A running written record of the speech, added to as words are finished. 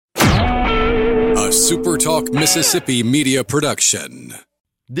A Super Talk Mississippi media production.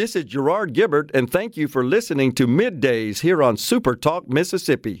 This is Gerard Gibbert, and thank you for listening to Middays here on Super Talk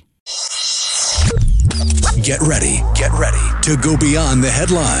Mississippi. Get ready to go beyond the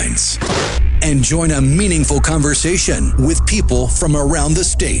headlines and join a meaningful conversation with people from around the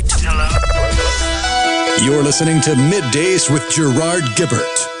state. Hello. You're listening to Middays with Gerard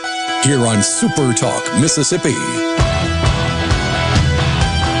Gibbert here on Super Talk Mississippi.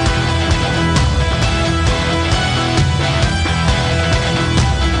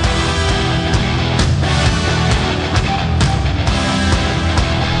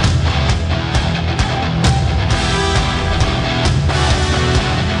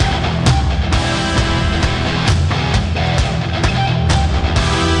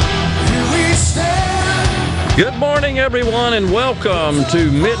 Good morning, everyone, and welcome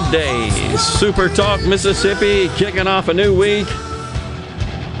to Middays Super Talk Mississippi, kicking off a new week.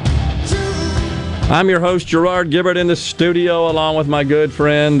 I'm your host, Gerard Gibbert, in the studio, along with my good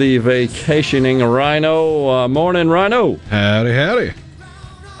friend, the vacationing Rhino. Morning, Rhino. Howdy, howdy.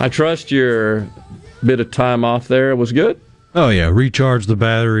 I trust your bit of time off there was good? Oh, yeah. Recharged the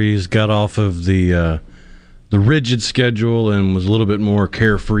batteries, got off of the rigid schedule, and was a little bit more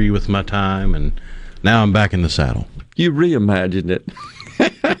carefree with my time, and now I'm back in the saddle. You reimagined it.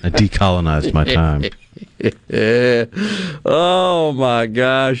 I decolonized my time. Oh, my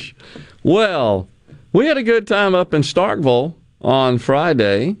gosh. Well, we had a good time up in Starkville on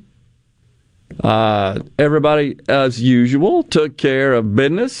Friday. Everybody, as usual, took care of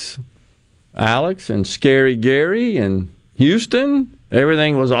business. Alex and Scary Gary and Houston,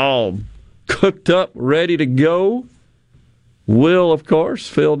 everything was all cooked up, ready to go. Will, of course,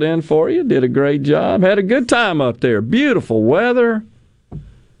 filled in for you, did a great job. Had a good time up there. Beautiful weather.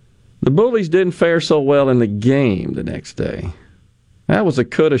 The Bullies didn't fare so well in the game the next day. That was a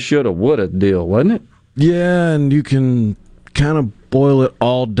coulda, shoulda, woulda deal, wasn't it? Yeah, and you can kind of boil it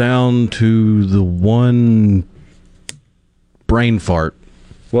all down to the one brain fart.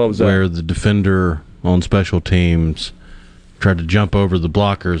 What was that? Where the defender on special teams tried to jump over the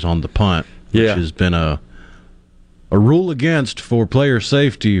blockers on the punt, which has been a rule against for player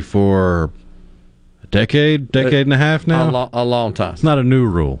safety for a decade and a half now. A long time. It's not a new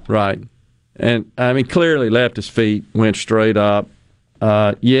rule. Right. And, I mean, clearly left his feet, went straight up.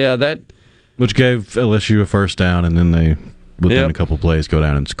 Which gave LSU a first down, and then they, within a couple plays, go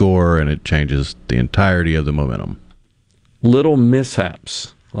down and score, and it changes the entirety of the momentum. Little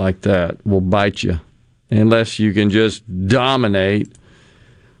mishaps like that will bite you unless you can just dominate.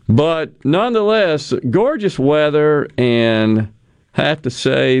 But nonetheless, gorgeous weather, and have to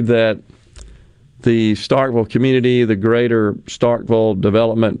say that the Starkville community, the Greater Starkville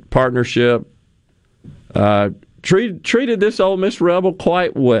Development Partnership, treated this Ole Miss Rebel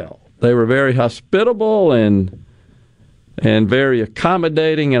quite well. They were very hospitable and very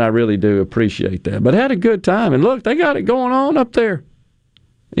accommodating, and I really do appreciate that. But had a good time, and look, they got it going on up there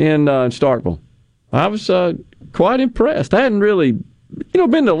in Starkville. I was quite impressed. I hadn't really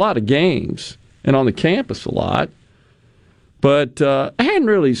been to a lot of games and on the campus a lot, but I hadn't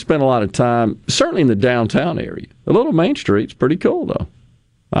really spent a lot of time, certainly in the downtown area. The little Main Street's pretty cool, though.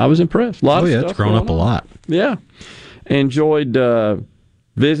 I was impressed. It's grown up a lot. Yeah. Enjoyed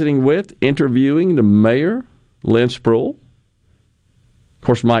visiting with, interviewing the mayor, Lynn Sproul. Of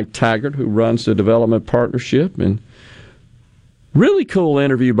course, Mike Taggart, who runs the development partnership. And really cool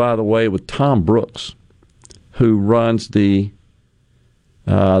interview, by the way, with Tom Brooks, who runs a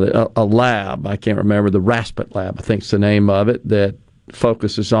lab, I can't remember, the Raspet Lab, I think is the name of it, that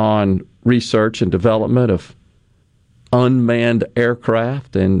focuses on research and development of unmanned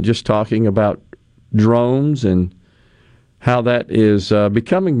aircraft, and just talking about drones and how that is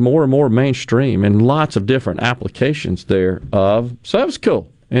becoming more and more mainstream and lots of different applications thereof. So that was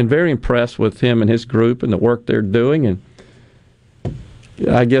cool, and very impressed with him and his group and the work they're doing. And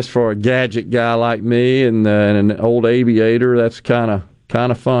I guess for a gadget guy like me and an old aviator, that's kind of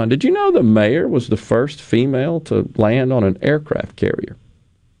fun. Did you know the mayor was the first female to land on an aircraft carrier?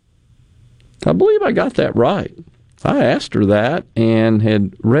 I believe I got that right. I asked her that and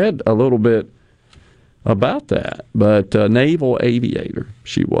had read a little bit about that, but naval aviator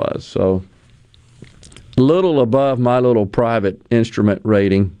she was. So a little above my little private instrument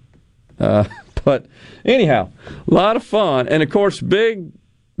rating. But anyhow, a lot of fun. And, of course, big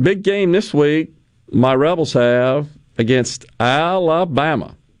game this week my Rebels have against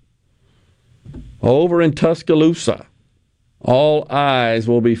Alabama over in Tuscaloosa. All eyes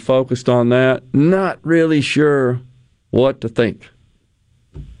will be focused on that. Not really sure what to think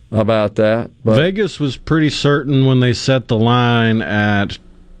about that. But Vegas was pretty certain when they set the line at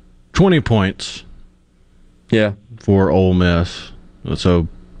 20 points for Ole Miss. So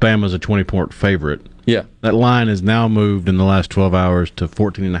Bama's a 20-point favorite. Yeah. That line has now moved in the last 12 hours to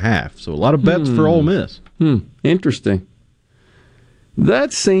 14.5. So a lot of bets for Ole Miss. Interesting.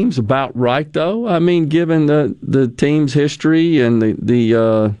 That seems about right, though. I mean, given the team's history and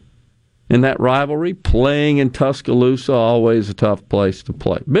the in that rivalry, playing in Tuscaloosa, always a tough place to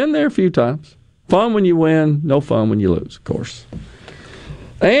play. Been there a few times. Fun when you win, no fun when you lose, of course.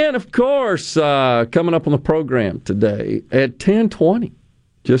 And, of course, coming up on the program today at 10:20,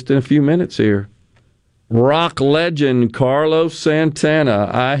 just in a few minutes here, rock legend Carlos Santana.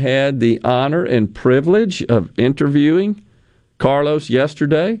 I had the honor and privilege of interviewing Carlos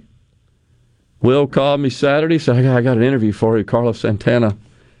yesterday. Will called me Saturday, said, I got an interview for you, Carlos Santana.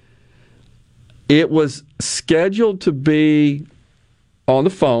 It was scheduled to be on the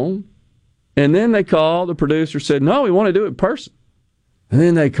phone, and then they called. The producer said, no, we want to do it in person. And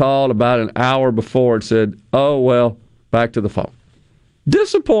then they called about an hour before and said, oh, well, back to the phone.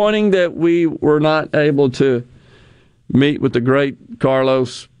 Disappointing that we were not able to meet with the great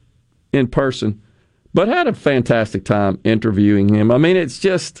Carlos in person, but had a fantastic time interviewing him. I mean, it's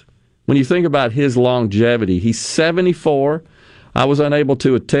just, when you think about his longevity, he's 74. I was unable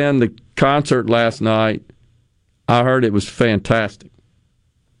to attend the concert last night. I heard it was fantastic.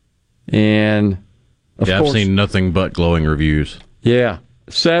 And, of course, I've seen nothing but glowing reviews. Yeah,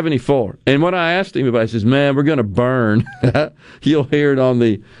 74. And when I asked him about it, he says, man, we're going to burn. You'll hear it on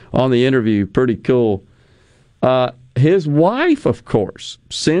the interview. Pretty cool. His wife, of course,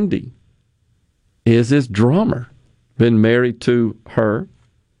 Cindy, is his drummer. Been married to her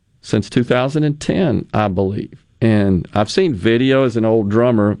since 2010, I believe. And I've seen video as an old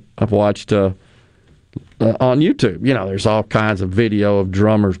drummer. I've watched on YouTube. You know, there's all kinds of video of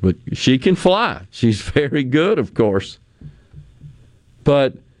drummers, but she can fly. She's very good, of course.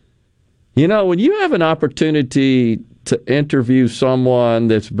 But, you know, when you have an opportunity to interview someone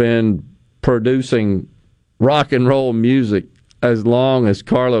that's been producing rock and roll music as long as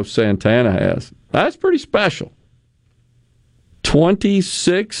Carlos Santana has, that's pretty special.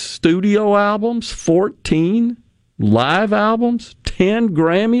 26 studio albums, 14 live albums, 10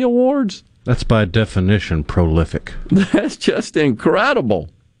 Grammy Awards. That's by definition prolific. That's just incredible.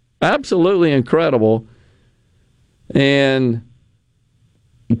 Absolutely incredible. And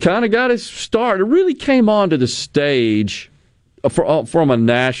he kind of got his start. It really came onto the stage from a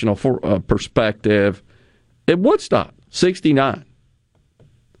national perspective at Woodstock, 69.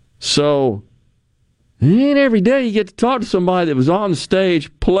 So, it ain't every day you get to talk to somebody that was on the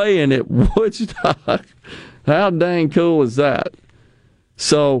stage playing at Woodstock. How dang cool is that?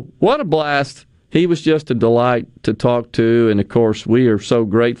 So, what a blast. He was just a delight to talk to, and of course, we are so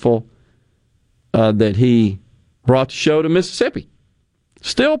grateful that he brought the show to Mississippi.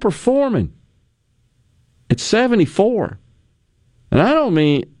 Still performing at 74. And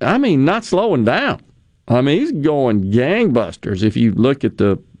I mean not slowing down. I mean, he's going gangbusters if you look at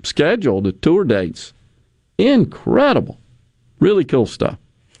the schedule, the tour dates. Incredible. Really cool stuff.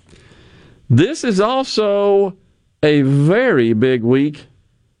 This is also a very big week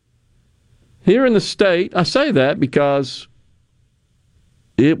here in the state. I say that because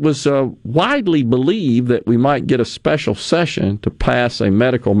it was widely believed that we might get a special session to pass a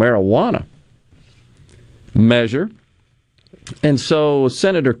medical marijuana measure. And so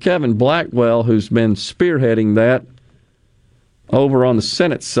Senator Kevin Blackwell, who's been spearheading that over on the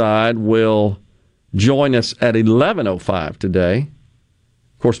Senate side, will join us at 11:05 today.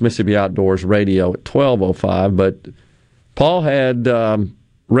 Of course, Mississippi Outdoors Radio at 12:05. But Paul had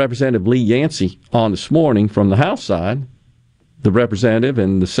Representative Lee Yancey on this morning from the House side. The representative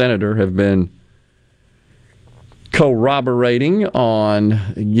and the senator have been corroborating on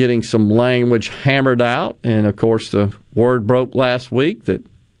getting some language hammered out. And, of course, the word broke last week that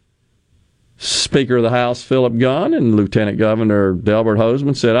Speaker of the House Philip Gunn and Lieutenant Governor Delbert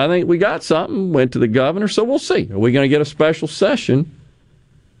Hosemann said, I think we got something, went to the governor, so we'll see. Are we going to get a special session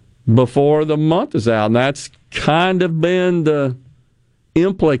before the month is out? And that's kind of been the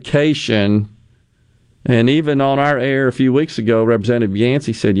implication. And even on our air a few weeks ago, Representative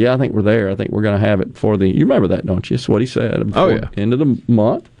Yancey said, yeah, I think we're there. I think we're going to have it before the... You remember that, don't you? That's what he said. Before end of the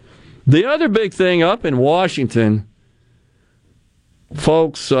month. The other big thing up in Washington,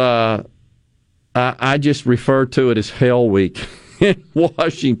 folks, I just refer to it as Hell Week in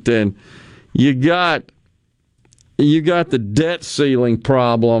Washington. You got the debt ceiling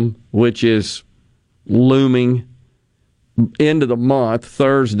problem, which is looming into the month,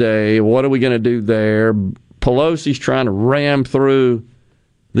 Thursday. What are we going to do there? Pelosi's trying to ram through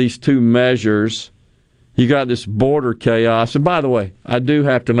these two measures. You got this border chaos. And by the way, I do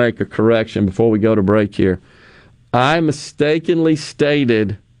have to make a correction before we go to break here. I mistakenly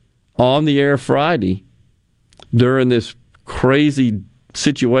stated on the air Friday during this crazy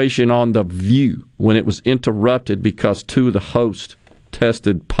situation on The View when it was interrupted because two of the hosts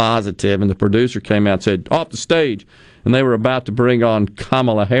tested positive, and the producer came out and said, off the stage, and they were about to bring on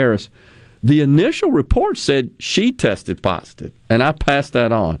Kamala Harris. The initial report said she tested positive, and I passed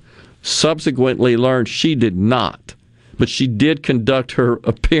that on. Subsequently learned she did not, but she did conduct her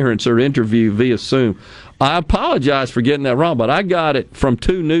appearance or interview via Zoom. I apologize for getting that wrong, but I got it from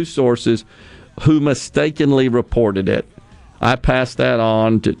two news sources who mistakenly reported it. I passed that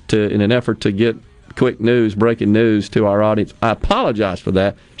on to in an effort to get quick news, breaking news to our audience. I apologize for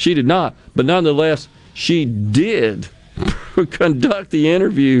that. She did not, but nonetheless, she did conduct the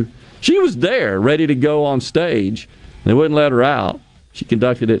interview. She was there, ready to go on stage. They wouldn't let her out. She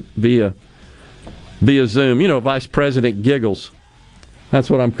conducted it via Zoom. You know, Vice President Giggles. That's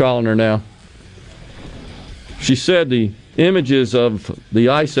what I'm calling her now. She said the images of the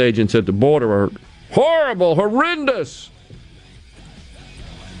ICE agents at the border are horrible, horrendous.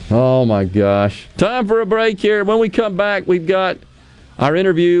 Oh, my gosh. Time for a break here. When we come back, we've got our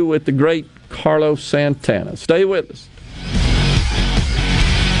interview with the great Carlos Santana. Stay with us.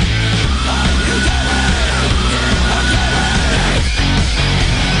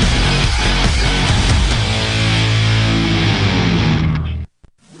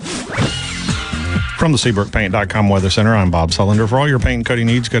 From the SeabrookPaint.com Weather Center, I'm Bob Sullender. For all your paint and coating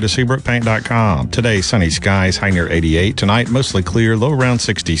needs, go to SeabrookPaint.com. Today, sunny skies, high near 88. Tonight, mostly clear, low around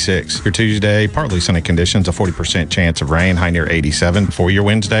 66. Your Tuesday, partly sunny conditions, a 40% chance of rain, high near 87. For your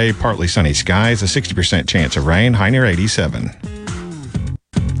Wednesday, partly sunny skies, a 60% chance of rain, high near 87.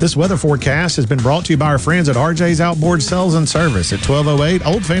 This weather forecast has been brought to you by our friends at RJ's Outboard Sales and Service at 1208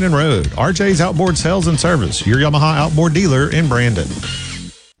 Old Fannin Road. RJ's Outboard Sales and Service, your Yamaha outboard dealer in Brandon.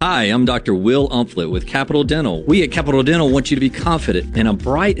 Hi, I'm Dr. Will Umflett with Capital Dental. We at Capital Dental want you to be confident in a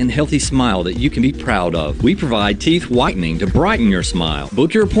bright and healthy smile that you can be proud of. We provide teeth whitening to brighten your smile.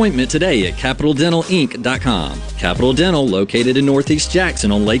 Book your appointment today at CapitalDentalInc.com. Capital Dental, located in Northeast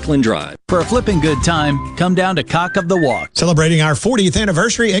Jackson on Lakeland Drive. For a flipping good time, come down to Cock of the Walk. Celebrating our 40th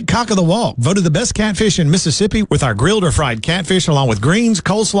anniversary at Cock of the Walk. Voted the best catfish in Mississippi with our grilled or fried catfish along with greens,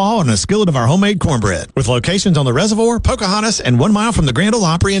 coleslaw, and a skillet of our homemade cornbread. With locations on the Reservoir, Pocahontas, and 1 mile from the Grand Ole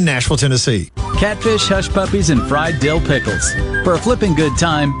Opry in Nashville, Tennessee. Catfish, hush puppies, and fried dill pickles. For a flipping good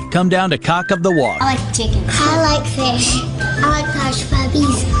time, come down to Cock of the Walk. I like chicken. I like fish. I like hush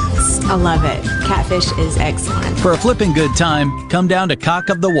puppies. I love it. Catfish is excellent. For a flipping good time, come down to Cock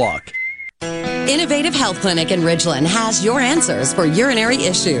of the Walk. Innovative Health Clinic in Ridgeland has your answers for urinary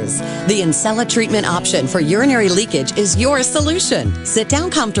issues. The Encella treatment option for urinary leakage is your solution. Sit down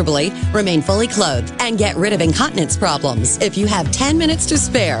comfortably, remain fully clothed, and get rid of incontinence problems. If you have 10 minutes to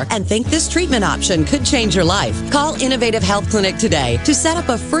spare and think this treatment option could change your life, call Innovative Health Clinic today to set up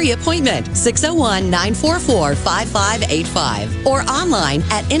a free appointment. 601-944-5585 or online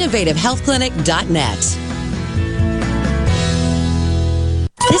at innovativehealthclinic.net.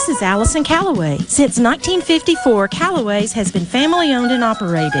 This is Allison Calloway. Since 1954, Calloway's has been family-owned and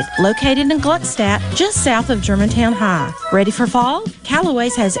operated, located in Gluckstadt, just south of Germantown High. Ready for fall?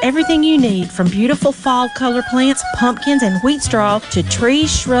 Calloway's has everything you need, from beautiful fall color plants, pumpkins, and wheat straw to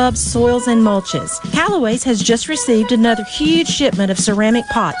trees, shrubs, soils, and mulches. Calloway's has just received another huge shipment of ceramic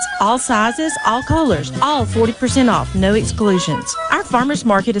pots, all sizes, all colors, all 40% off, no exclusions. Our farmers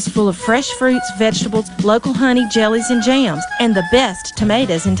market is full of fresh fruits, vegetables, local honey, jellies, and jams, and the best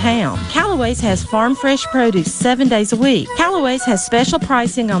tomatoes in town. Calloway's has farm fresh produce 7 days a week. Calloway's has special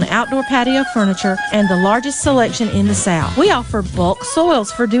pricing on outdoor patio furniture and the largest selection in the South. We offer bulk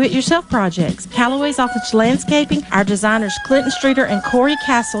soils for do-it-yourself projects. Calloway's offers landscaping. Our designers Clinton Streeter and Corey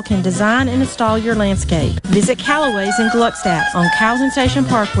Castle can design and install your landscape. Visit Calloway's in Gluckstadt on Calhoun Station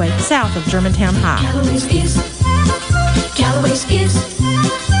Parkway, south of Germantown High. Calloway's is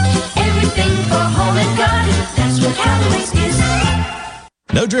everything for home and garden. That's what Calloway's is.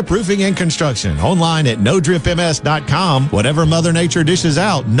 No Drip Roofing and Construction. Online at NoDripMS.com. Whatever Mother Nature dishes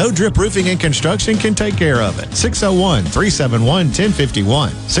out, No Drip Roofing and Construction can take care of it. 601-371-1051.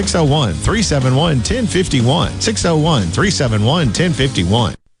 601-371-1051.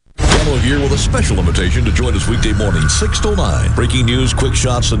 601-371-1051. Fellow here with a special invitation to join us weekday morning, 6 to 9. Breaking news, quick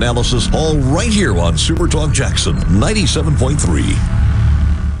shots, analysis, all right here on Super Talk Jackson 97.3.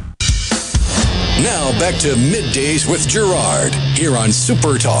 Now back to Middays with Gerard here on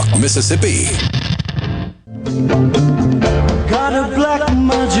Super Talk Mississippi. Got a black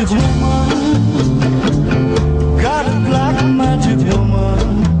magic woman. Got a black magic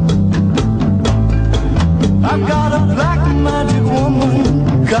woman. I've got a black magic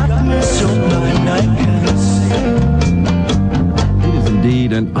woman. Got me so blind I can't see.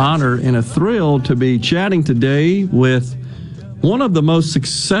 honor and a thrill to be chatting today with one of the most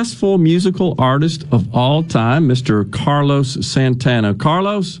successful musical artists of all time, Mr. Carlos Santana.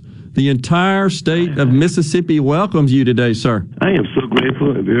 Carlos, the entire state of Mississippi welcomes you today, sir. I am so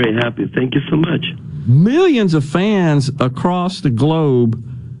grateful and very happy. Thank you so much. Millions of fans across the globe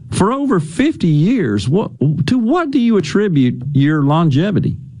for over 50 years. What do you attribute your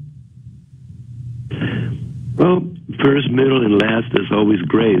longevity? Well, first, middle, and last, there's always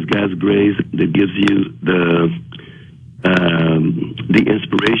grace. God's grace that gives you the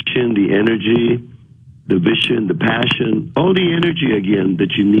inspiration, the energy, the vision, the passion, all the energy, again,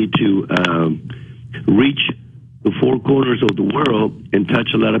 that you need to reach the four corners of the world and touch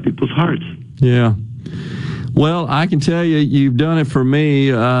a lot of people's hearts. Yeah. Well, I can tell you, you've done it for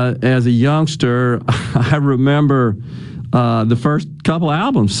me as a youngster. I remember the first couple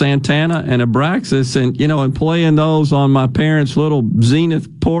albums, Santana and Abraxas, and playing those on my parents' little Zenith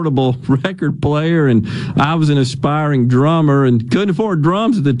portable record player. And I was an aspiring drummer and couldn't afford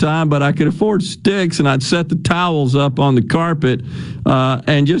drums at the time, but I could afford sticks, and I'd set the towels up on the carpet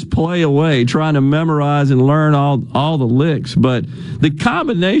and just play away, trying to memorize and learn all the licks. But the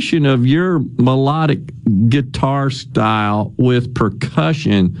combination of your melodic guitar style with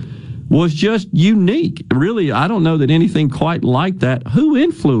percussion was just unique. Really, I don't know that anything quite like that. Who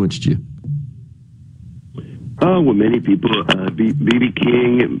influenced you? Oh, well, many people. B.B.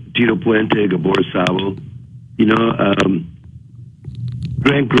 King, Tito Puente, Gabor Sabo,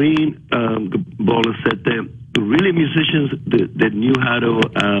 Grant Green, Bola Sete, really musicians that knew how to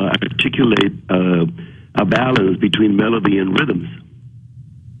articulate a balance between melody and rhythms.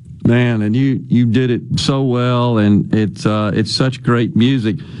 Man, and you did it so well, and it's such great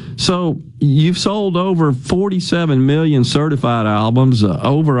music. So you've sold over 47 million certified albums,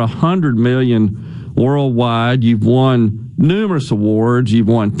 over 100 million worldwide. You've won numerous awards. You've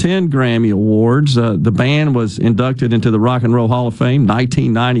won 10 Grammy Awards. The band was inducted into the Rock and Roll Hall of Fame,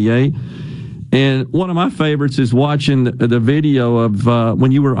 1998. And one of my favorites is watching the video of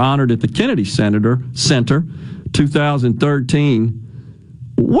when you were honored at the Kennedy Center, 2013.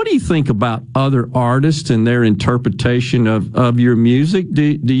 What do you think about other artists and their interpretation of your music? Do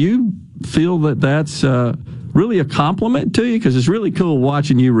you feel that that's really a compliment to you? Because it's really cool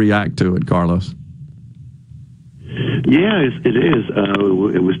watching you react to it, Carlos. Yeah, it is.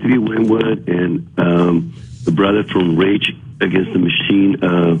 It was Stevie Winwood and the brother from Rage Against the Machine,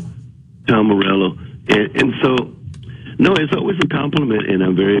 Tom Morello. And so, no, it's always a compliment, and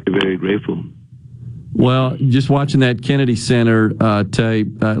I'm very, very grateful. Well, just watching that Kennedy Center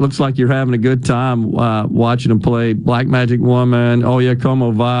tape, it looks like you're having a good time watching them play Black Magic Woman, Oh Yeah,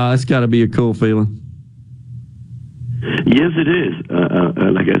 Como Va. That's got to be a cool feeling. Yes, it is.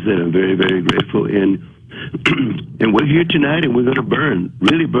 Like I said, I'm very, very grateful. And we're here tonight, and we're going to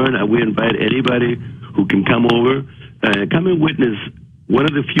really burn. We invite anybody who can come over, come and witness one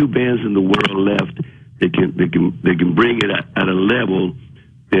of the few bands in the world left that can bring it at a level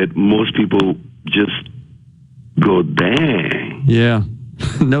that most people just go, dang. Yeah,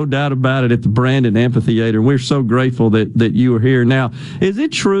 no doubt about it, at the Brandon Amphitheater. We're so grateful that you are here. Now, is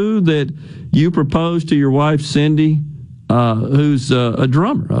it true that you proposed to your wife, Cindy, who's a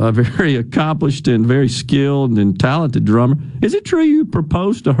drummer, a very accomplished and very skilled and talented drummer? Is it true you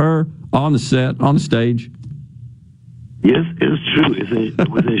proposed to her on the stage? Yes, it's true. It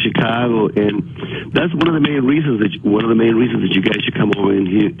was in Chicago, and that's one of the main reasons that you guys should come over and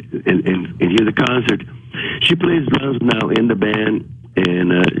hear the concert. She plays drums now in the band,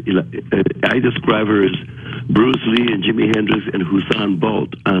 and I describe her as Bruce Lee and Jimi Hendrix and Usain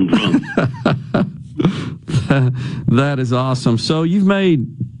Bolt on drums. That is awesome. So you've made,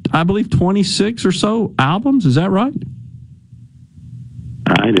 I believe, 26 or so albums. Is that right?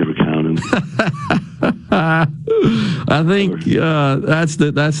 I never count them. I think that's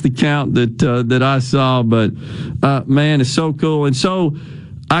the count that I saw. But man, it's so cool. And so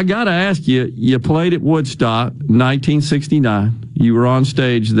I got to ask you. You played at Woodstock, 1969. You were on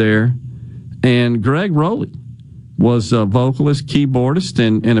stage there, and Greg Rowley was a vocalist, keyboardist,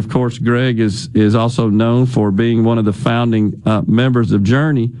 and of course, Greg is also known for being one of the founding members of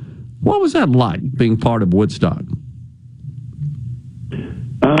Journey. What was that like, being part of Woodstock?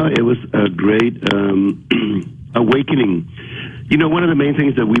 It was a great awakening. You know, one of the main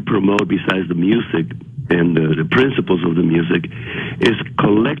things that we promote besides the music and the principles of the music is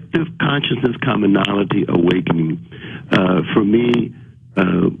collective consciousness, commonality, awakening. For me,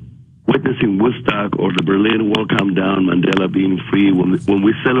 witnessing Woodstock or the Berlin Wall come down, Mandela being free, when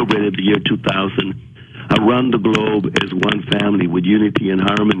we celebrated the year 2000 around the globe as one family with unity and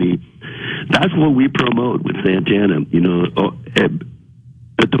harmony, that's what we promote with Santana. You know,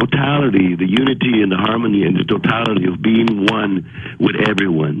 the totality, the unity and the harmony and the totality of being one with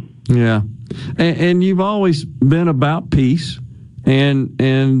everyone. Yeah, and you've always been about peace, and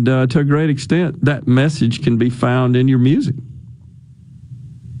to a great extent, that message can be found in your music.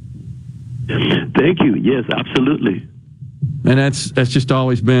 Thank you. Yes, absolutely. And that's just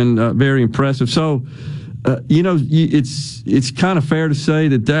always been very impressive. So, it's kind of fair to say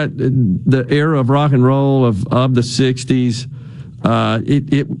that the era of rock and roll of the '60s,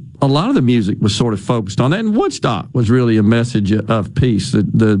 a lot of the music was sort of focused on that. And Woodstock was really a message of peace.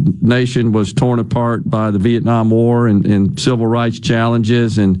 The nation was torn apart by the Vietnam War and civil rights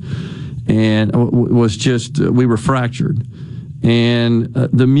challenges, and was just we were fractured. And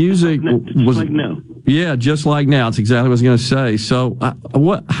the music was like now. Yeah, just like now. It's exactly what I was going to say. So,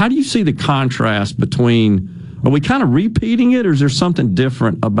 how do you see the contrast between? Are we kind of repeating it, or is there something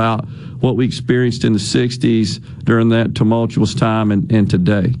different about what we experienced in the '60s during that tumultuous time and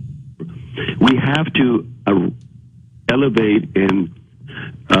today? We have to elevate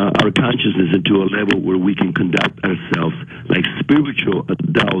our consciousness into a level where we can conduct ourselves like spiritual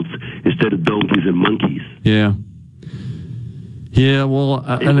adults instead of donkeys and monkeys. Yeah. Yeah, well...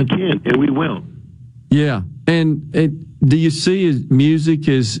 and we can, and we will. Yeah. And do you see music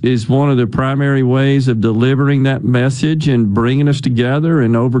is one of the primary ways of delivering that message and bringing us together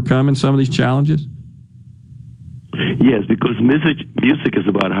and overcoming some of these challenges? Yes, because music is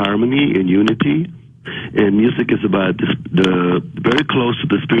about harmony and unity, and music is about the very close to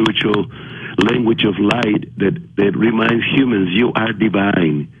the spiritual language of light that reminds humans you are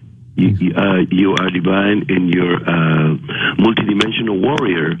divine. You are divine, and you're a multidimensional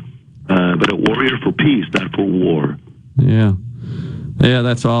warrior, but a warrior for peace, not for war. Yeah,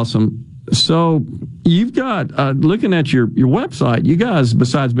 that's awesome. So you've got, looking at your website, you guys,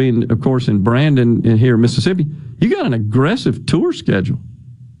 besides being, of course, in Brandon and here in Mississippi, you got an aggressive tour schedule.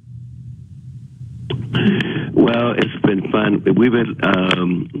 Well, it's been fun. We've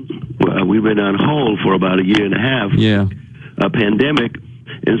been on hold for about a year and a half. Yeah, a pandemic.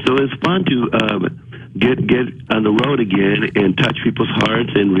 And so it's fun to get on the road again and touch people's hearts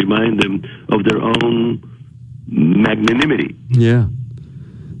and remind them of their own magnanimity. Yeah.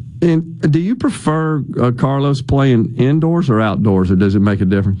 And do you prefer, Carlos, playing indoors or outdoors, or does it make a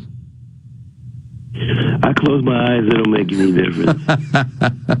difference? I close my eyes, it don't make any difference.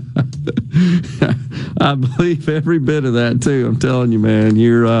 I believe every bit of that too. I'm telling you, man,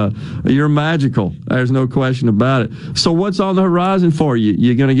 you're magical. There's no question about it. So what's on the horizon for you?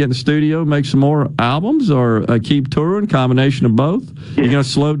 You going to get in the studio, make some more albums, or keep touring? Combination of both? Yeah. You going to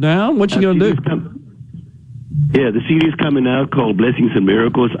slow down? What you going to do? Yeah, the CD is coming out called Blessings and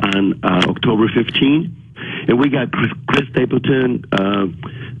Miracles on October 15th, and we got Chris Stapleton.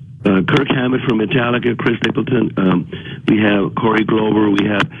 Kirk Hammett from Metallica, Chris Stapleton. We have Corey Glover. We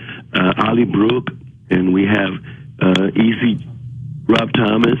have Ollie Brook, and we have Easy, Rob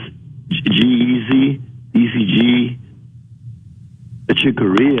Thomas, G-Eazy, ECG, Chick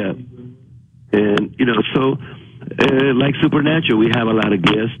Corea, and so like Supernatural, we have a lot of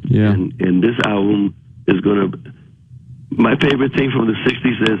guests. Yeah. And this album is going to. My favorite thing from the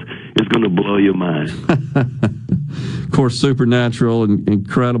 '60s is it's going to blow your mind. Of course, Supernatural, an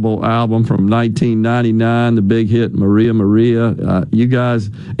incredible album from 1999, the big hit Maria Maria. You guys,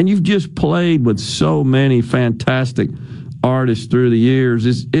 and you've just played with so many fantastic artists through the years.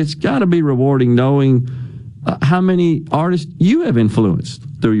 It's got to be rewarding knowing how many artists you have influenced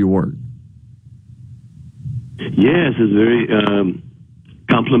through your work. Yes, it's very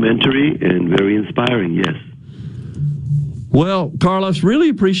complimentary and very inspiring, yes. Well, Carlos, really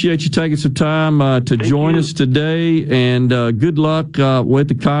appreciate you taking some time to join us today, and good luck with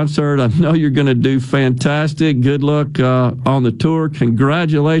the concert. I know you're going to do fantastic. Good luck on the tour.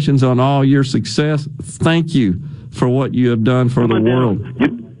 Congratulations on all your success. Thank you for what you have done for the world.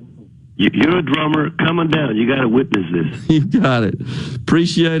 You're a drummer. Come on down. You got to witness this. You got it.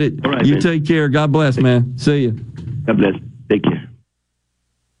 Appreciate it. All right, you man. Take care. God bless, man. See you. God bless. Take care.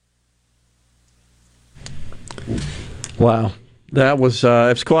 Wow, that was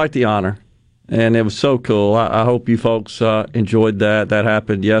it's quite the honor, and it was so cool. I hope you folks enjoyed that. That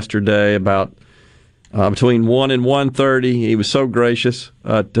happened yesterday about between 1 and 1:30. He was so gracious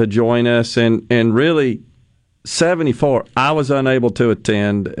to join us, and really 74. I was unable to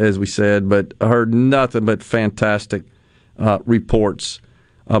attend, as we said, but I heard nothing but fantastic reports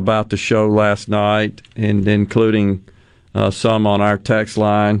about the show last night, and including some on our text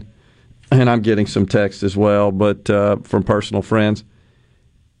line. And I'm getting some text as well, but from personal friends.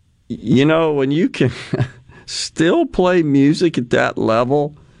 You know, when you can still play music at that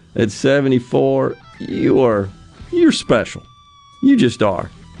level at 74, you're special. You just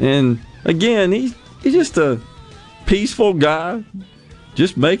are. And again, he's just a peaceful guy,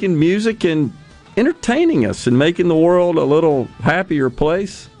 just making music and entertaining us and making the world a little happier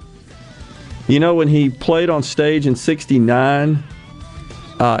place. You know, when he played on stage in '69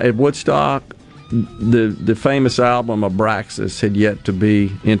 at Woodstock, the famous album Abraxas had yet to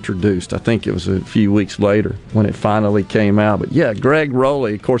be introduced. I think it was a few weeks later when it finally came out. But yeah, Greg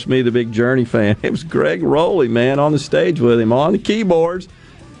Rowley, of course, me, the big Journey fan, it was Greg Rowley, man, on the stage with him on the keyboards.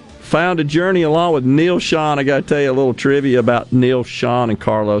 Found a Journey along with Neil Schon. I got to tell you a little trivia about Neil Schon and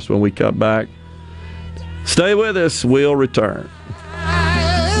Carlos when we come back. Stay with us. We'll return.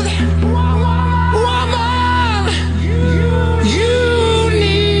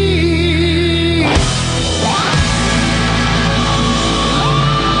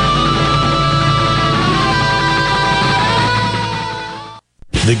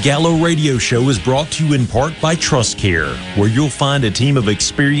 The Gallo Radio Show is brought to you in part by TrustCare, where you'll find a team of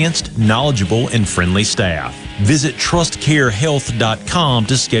experienced, knowledgeable, and friendly staff. Visit TrustCareHealth.com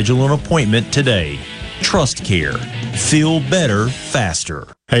to schedule an appointment today. TrustCare. Feel better, faster.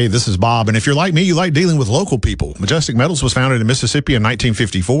 Hey, this is Bob, and if you're like me, you like dealing with local people. Majestic Metals was founded in Mississippi in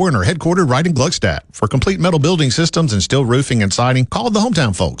 1954 and are headquartered right in Gluckstadt. For complete metal building systems and steel roofing and siding, call the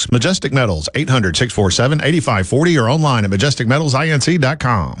hometown folks. Majestic Metals, 800-647-8540 or online at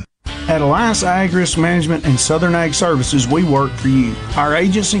majesticmetalsinc.com. At Alliance Ag Risk Management and Southern Ag Services, we work for you. Our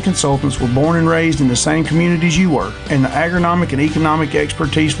agents and consultants were born and raised in the same communities you work, and the agronomic and economic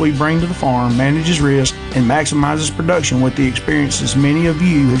expertise we bring to the farm manages risk and maximizes production with the experiences many of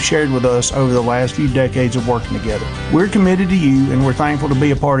you have shared with us over the last few decades of working together. We're committed to you, and we're thankful to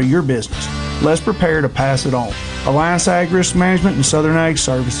be a part of your business. Let's prepare to pass it on. Alliance Ag Risk Management and Southern Ag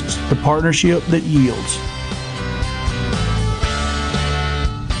Services, the partnership that yields.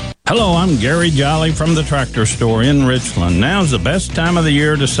 Hello, I'm Gary Jolly from the Tractor Store in Richland. Now's the best time of the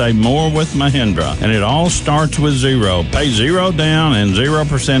year to save more with Mahindra, and it all starts with zero. Pay zero down and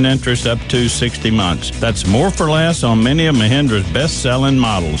 0% interest up to 60 months. That's more for less on many of Mahindra's best-selling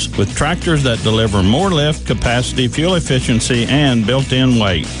models, with tractors that deliver more lift, capacity, fuel efficiency, and built-in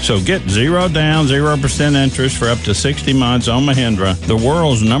weight. So get zero down, 0% interest for up to 60 months on Mahindra, the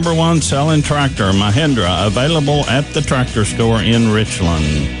world's #1 selling tractor, Mahindra, available at the Tractor Store in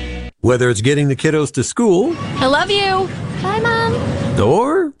Richland. Whether it's getting the kiddos to school, I love you. Bye, Mom.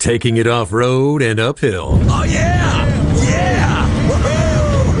 or taking it off-road and uphill. Oh, yeah! Yeah!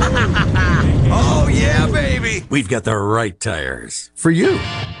 Woohoo! Oh, yeah, baby! We've got the right tires for you.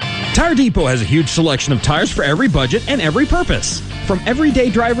 Tire Depot has a huge selection of tires for every budget and every purpose. From everyday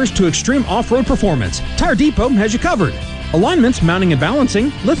drivers to extreme off-road performance, Tire Depot has you covered. Alignments, mounting and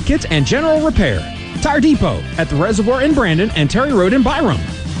balancing, lift kits, and general repair. Tire Depot at the Reservoir in Brandon and Terry Road in Byram.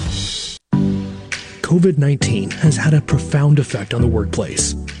 COVID-19 has had a profound effect on the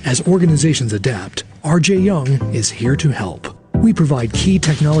workplace. As organizations adapt, RJ Young is here to help. We provide key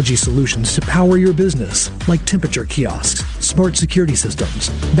technology solutions to power your business, like temperature kiosks, smart security systems,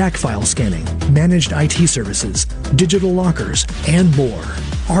 backfile scanning, managed IT services, digital lockers, and more.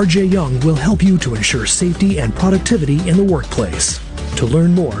 RJ Young will help you to ensure safety and productivity in the workplace. To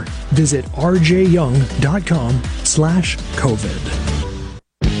learn more, visit rjyoung.com/COVID.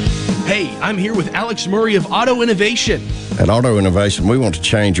 Hey, I'm here with Alex Murray of Auto Innovation. At Auto Innovation, we want to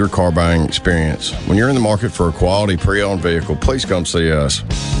change your car buying experience. When you're in the market for a quality pre-owned vehicle, please come see us.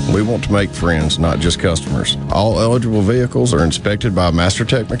 We want to make friends, not just customers. All eligible vehicles are inspected by a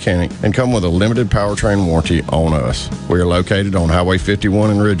MasterTech mechanic and come with a limited powertrain warranty on us. We are located on Highway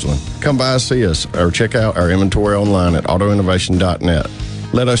 51 in Ridgeland. Come by and see us or check out our inventory online at autoinnovation.net.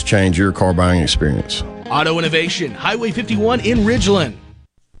 Let us change your car buying experience. Auto Innovation, Highway 51 in Ridgeland.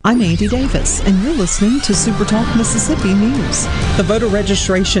 I'm Andy Davis, and you're listening to Super Talk Mississippi News. The voter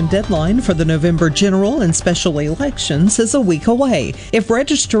registration deadline for the November general and special elections is a week away. If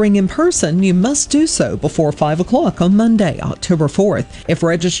registering in person, you must do so before 5 o'clock on Monday, October 4th. If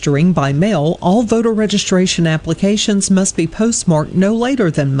registering by mail, all voter registration applications must be postmarked no later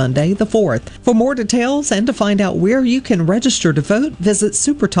than Monday, the 4th. For more details and to find out where you can register to vote, visit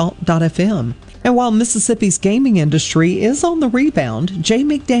supertalk.fm. And while Mississippi's gaming industry is on the rebound, Jay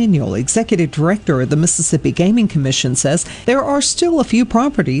McDaniel, Executive Director of the Mississippi Gaming Commission, says there are still a few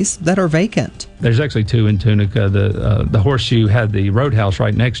properties that are vacant. There's actually two in Tunica. The Horseshoe had the Roadhouse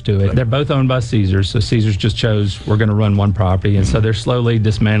right next to it. They're both owned by Caesars, so Caesars just chose we're going to run one property, and so they're slowly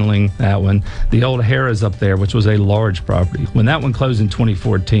dismantling that one. The old Harrah's up there, which was a large property. When that one closed in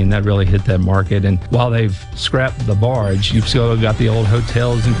 2014, that really hit that market, and while they've scrapped the barge, you've still got the old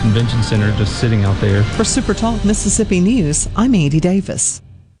hotels and convention center just sitting out there. For Super Talk Mississippi News, I'm Andy Davis.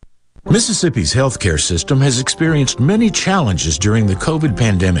 Mississippi's healthcare system has experienced many challenges during the COVID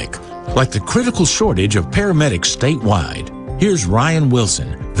pandemic, like the critical shortage of paramedics statewide. Here's Ryan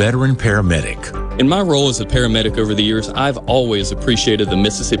Wilson, veteran paramedic. In my role as a paramedic over the years, I've always appreciated the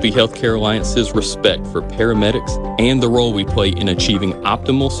Mississippi Healthcare Alliance's respect for paramedics and the role we play in achieving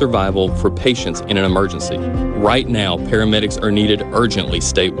optimal survival for patients in an emergency. Right now, paramedics are needed urgently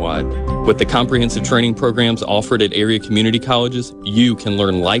statewide. With the comprehensive training programs offered at area community colleges, you can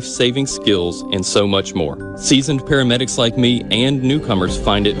learn life-saving skills and so much more. Seasoned paramedics like me and newcomers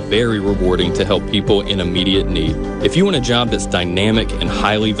find it very rewarding to help people in immediate need. If you want a job that's dynamic and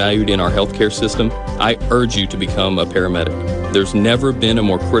highly valued in our healthcare system, I urge you to become a paramedic. There's never been a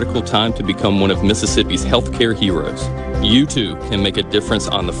more critical time to become one of Mississippi's healthcare heroes. You too can make a difference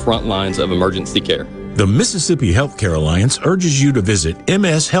on the front lines of emergency care. The Mississippi Healthcare Alliance urges you to visit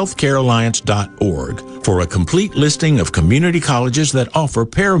mshealthcarealliance.org for a complete listing of community colleges that offer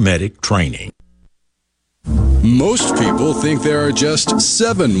paramedic training. Most people think there are just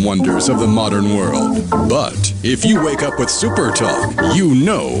 7 wonders of the modern world. But if you wake up with Super Talk, you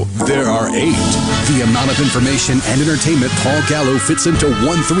know there are 8. The amount of information and entertainment Paul Gallo fits into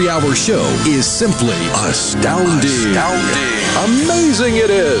one 3-hour show is simply astounding. Amazing it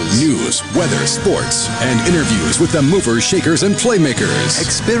is. News, weather, sports, and interviews with the movers, shakers, and playmakers.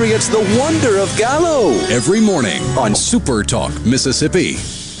 Experience the wonder of Gallo every morning on Super Talk, Mississippi.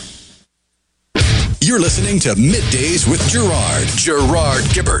 You're listening to Middays with Gerard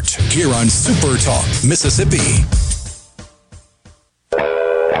Gibbert, here on Super Talk, Mississippi.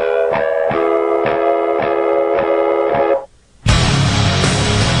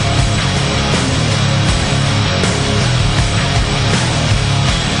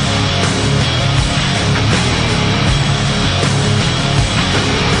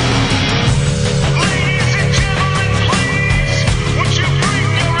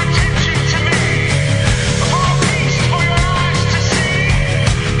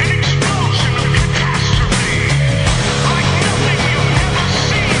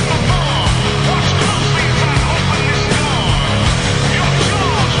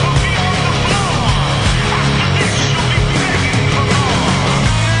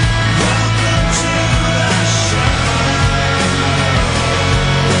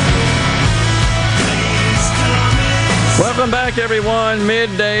 Welcome back, everyone.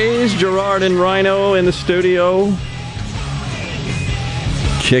 Middays, Gerard and Rhino in the studio.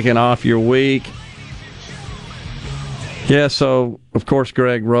 Kicking off your week. Yeah, so, of course,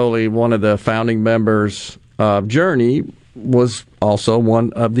 Greg Rowley, one of the founding members of Journey, was also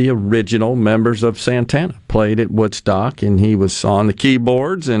one of the original members of Santana. Played at Woodstock, and he was on the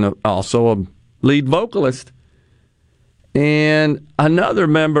keyboards and also a lead vocalist. And another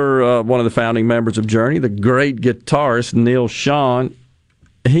member, one of the founding members of Journey, the great guitarist Neal Schon,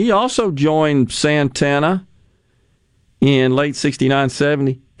 he also joined Santana in late 69,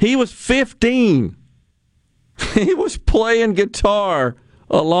 70. He was 15. He was playing guitar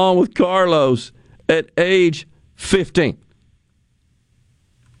along with Carlos at age 15.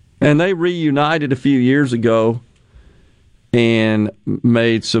 And they reunited a few years ago and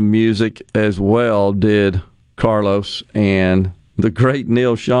made some music as well, did Carlos and the great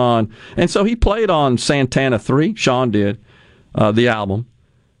Neal Schon. And so he played on Santana 3, Sean did, the album,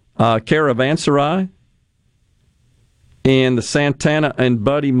 Caravanserai, and the Santana and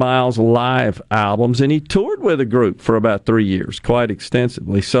Buddy Miles live albums. And he toured with a group for about 3 years, quite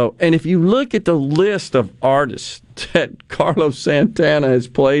extensively. So, and if you look at the list of artists that Carlos Santana has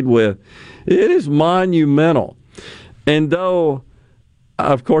played with, it is monumental. And though,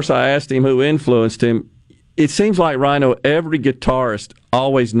 of course, I asked him who influenced him, it seems like, Rhino, every guitarist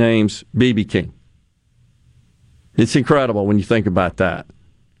always names B.B. King. It's incredible when you think about that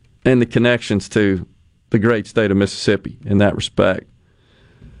and the connections to the great state of Mississippi in that respect.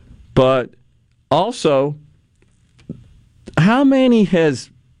 But also, how many has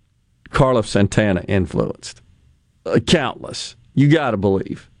Carlos Santana influenced? Countless. You got to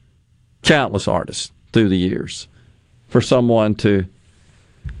believe. Countless artists through the years. For someone to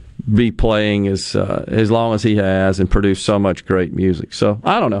be playing as long as he has and produce so much great music. So,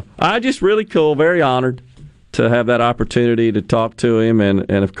 I don't know. Just really cool, very honored to have that opportunity to talk to him.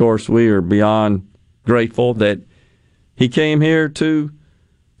 And of course, we are beyond grateful that he came here to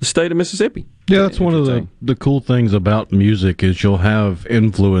the state of Mississippi. Yeah, that's one of the cool things about music is you'll have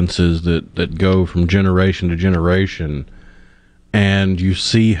influences that go from generation to generation, and you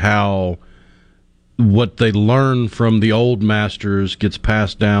see how what they learn from the old masters gets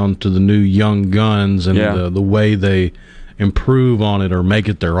passed down to the new young guns, and the way they improve on it or make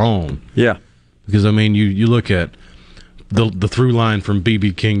it their own. Yeah. Because, I mean, you look at the through line from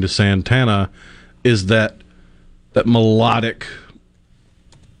B.B. King to Santana is that melodic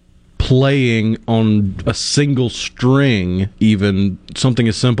playing on a single string, even something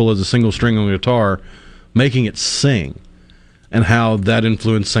as simple as a single string on a guitar, making it sing, and how that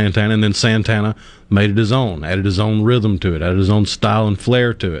influenced Santana, and then Santana made it his own, added his own rhythm to it, added his own style and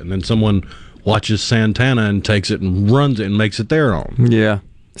flair to it, and then someone watches Santana and takes it and runs it and makes it their own. Yeah,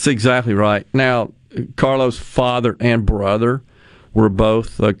 that's exactly right. Now, Carlos' father and brother were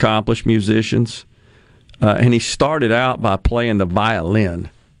both accomplished musicians, and he started out by playing the violin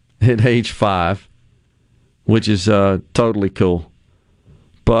at age 5, which is totally cool.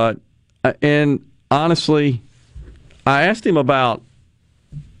 But, and honestly, I asked him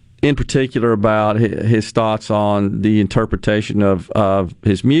in particular about his thoughts on the interpretation of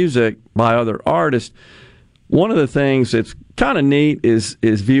his music by other artists. One of the things that's kind of neat is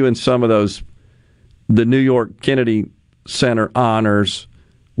viewing some of the New York Kennedy Center honors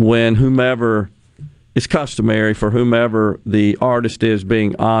when whomever, it's customary for whomever the artist is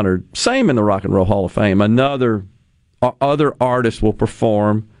being honored. Same in the Rock and Roll Hall of Fame. Other artists will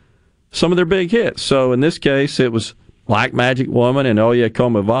perform some of their big hits. So in this case, it was Black Magic Woman and Oye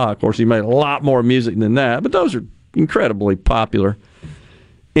Como Va. Of course, he made a lot more music than that, but those are incredibly popular.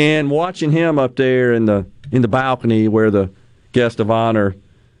 And watching him up there in the balcony where the guest of honor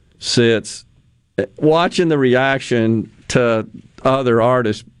sits, watching the reaction to other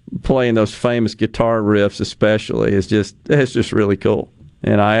artists playing those famous guitar riffs especially it's just really cool.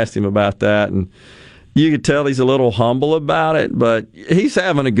 And I asked him about that, and you could tell he's a little humble about it, but he's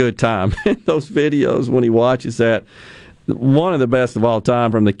having a good time. Those videos, when he watches that, one of the best of all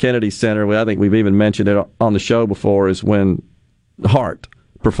time from the Kennedy Center, I think we've even mentioned it on the show before, is when Hart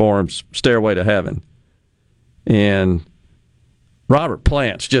performs Stairway to Heaven. And Robert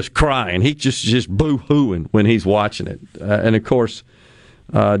Plant's just crying. He's just boo-hooing when he's watching it. And, of course,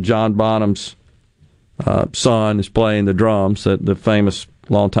 John Bonham's son is playing the drums, the famous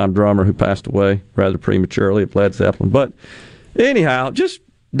longtime drummer who passed away rather prematurely of Led Zeppelin. But anyhow, just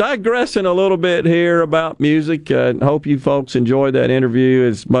digressing a little bit here about music. Hope you folks enjoyed that interview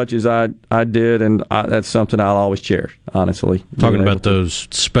as much as I did, and that's something I'll always cherish, honestly. Talking about those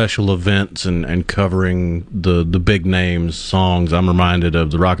special events and covering the big names songs, I'm reminded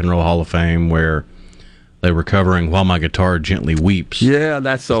of the Rock and Roll Hall of Fame where they were covering While My Guitar Gently Weeps. Yeah,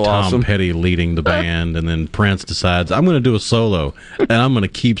 that's so awesome. Tom Petty leading the band, and then Prince decides, I'm going to do a solo, and I'm going to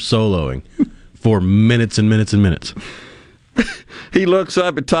keep soloing for minutes and minutes and minutes. He looks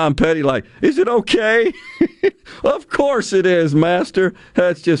up at Tom Petty like, is it okay? Of course it is, master.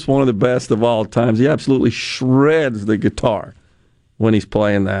 That's just one of the best of all times. He absolutely shreds the guitar when he's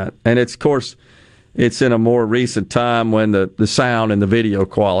playing that. And it's, of course, it's in a more recent time when the sound and the video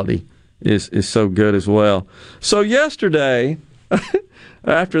quality is so good as well. So yesterday,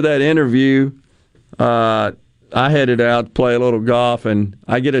 after that interview, I headed out to play a little golf, and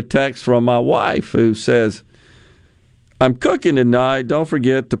I get a text from my wife who says, I'm cooking tonight. Don't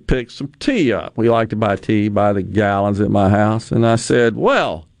forget to pick some tea up. We like to buy tea by the gallons at my house. And I said,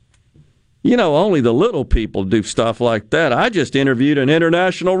 well, only the little people do stuff like that. I just interviewed an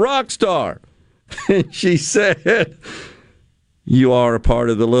international rock star. And she said, you are a part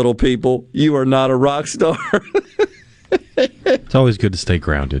of the little people. You are not a rock star. It's always good to stay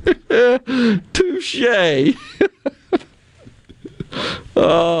grounded. Touché.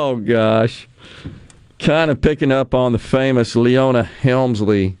 Oh, gosh. Kind of picking up on the famous Leona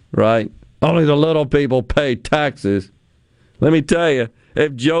Helmsley, right? Only the little people pay taxes. Let me tell you,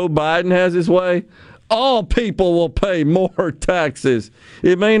 if Joe Biden has his way, all people will pay more taxes.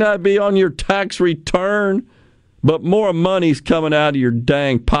 It may not be on your tax return, but more money's coming out of your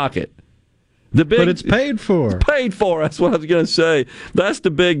dang pocket. But it's paid for. It's paid for. That's what I was going to say. That's the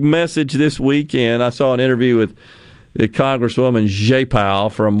big message this weekend. I saw an interview with Congresswoman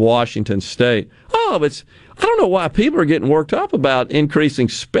Jayapal from Washington State. I don't know why people are getting worked up about increasing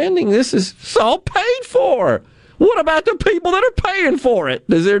spending. It's all paid for. What about the people that are paying for it?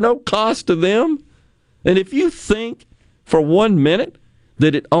 Is there no cost to them? And if you think for 1 minute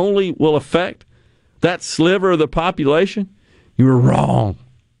that it only will affect that sliver of the population, you're wrong.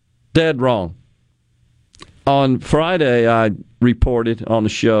 Dead wrong. On Friday, I reported on the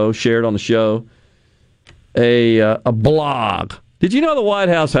show, shared on the show, a blog. Did you know the White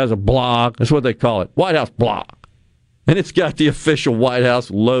House has a blog? That's what they call it, White House blog. And it's got the official White House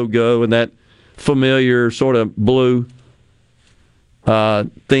logo and that familiar sort of blue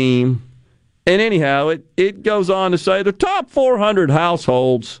theme. And anyhow, it goes on to say the top 400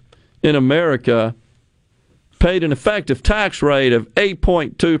 households in America paid an effective tax rate of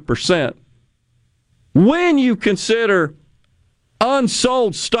 8.2%. When you consider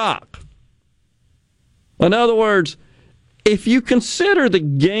unsold stock. In other words, if you consider the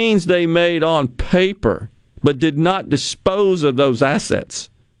gains they made on paper but did not dispose of those assets,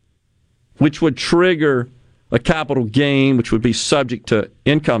 which would trigger a capital gain, which would be subject to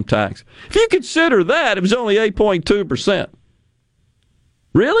income tax. If you consider that, it was only 8.2%.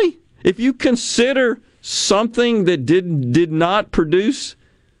 Really? If you consider something that did not produce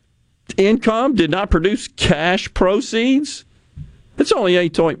income, did not produce cash proceeds, it's only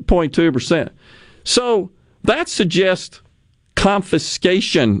 8.2%. So that suggests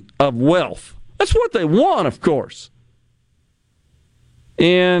confiscation of wealth. That's what they want, of course.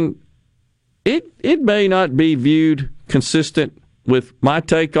 And it may not be viewed consistent with my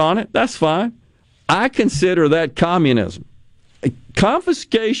take on it. That's fine. I consider that communism. A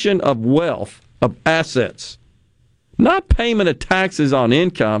confiscation of wealth, of assets, not payment of taxes on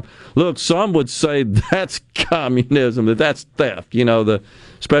income. Look, some would say that's communism, that's theft,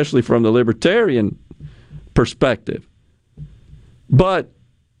 especially from the libertarian perspective. But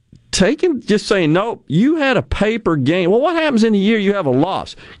just saying, nope, you had a paper gain. Well, what happens in a year you have a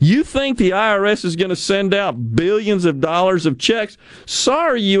loss? You think the IRS is going to send out billions of dollars of checks?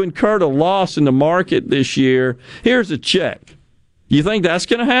 Sorry, you incurred a loss in the market this year. Here's a check. You think that's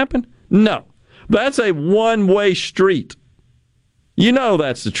going to happen? No. That's a one-way street. You know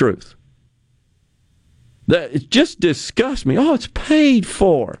that's the truth. It just disgusts me. Oh, it's paid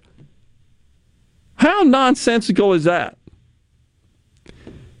for. How nonsensical is that?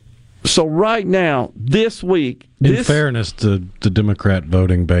 So right now, this week... In fairness, the Democrat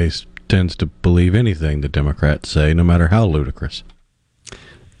voting base tends to believe anything the Democrats say, no matter how ludicrous.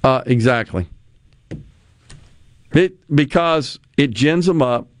 Exactly. Because it gins them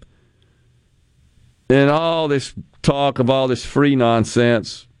up, and all this talk of all this free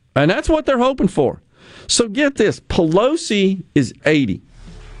nonsense, and that's what they're hoping for. So get this, Pelosi is 80.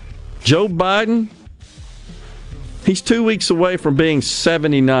 Joe Biden... he's 2 weeks away from being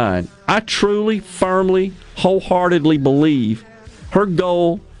 79. I truly, firmly, wholeheartedly believe her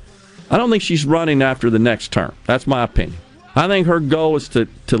goal, I don't think she's running after the next term. That's my opinion. I think her goal is to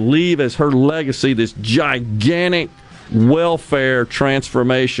leave as her legacy this gigantic welfare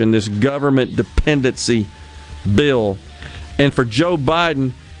transformation, this government dependency bill. And for Joe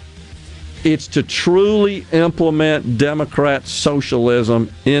Biden, it's to truly implement Democrat socialism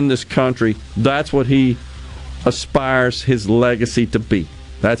in this country. That's what he aspires his legacy to be.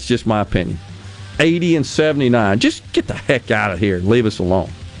 That's just my opinion. 80 and 79. Just get the heck out of here and leave us alone.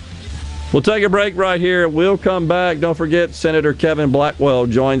 We'll take a break right here. We'll come back. Don't forget, Senator Kevin Blackwell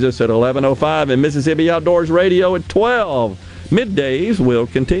joins us at 11:05 in Mississippi Outdoors Radio at 12. Middays will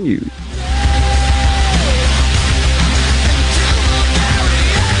continue.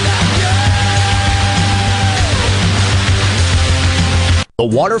 The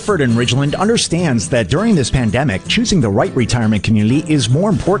Waterford in Ridgeland understands that during this pandemic, choosing the right retirement community is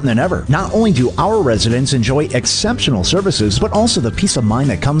more important than ever. Not only do our residents enjoy exceptional services, but also the peace of mind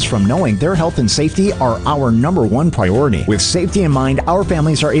that comes from knowing their health and safety are our number one priority. With safety in mind, our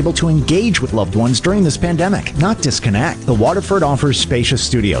families are able to engage with loved ones during this pandemic, not disconnect. The Waterford offers spacious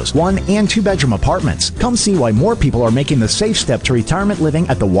studios, 1- and 2-bedroom apartments. Come see why more people are making the safe step to retirement living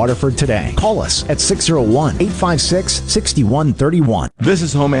at the Waterford today. Call us at 601-856-6131. This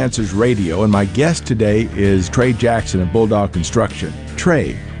is Home Answers Radio, and my guest today is Trey Jackson of Bulldog Construction.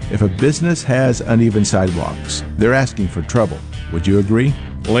 Trey, if a business has uneven sidewalks, they're asking for trouble. Would you agree?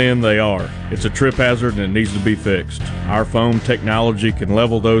 Lynn, they are. It's a trip hazard and it needs to be fixed. Our foam technology can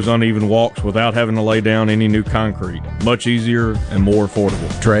level those uneven walks without having to lay down any new concrete. Much easier and more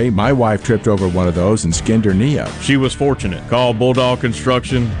affordable. Trey, my wife tripped over one of those and skinned her knee up. She was fortunate. Call Bulldog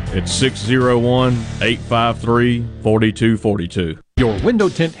Construction at 601-853-4242. Your window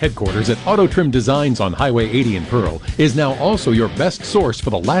tint headquarters at Auto Trim Designs on Highway 80 in Pearl is now also your best source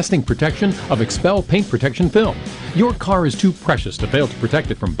for the lasting protection of Expel paint protection film. Your car is too precious to fail to protect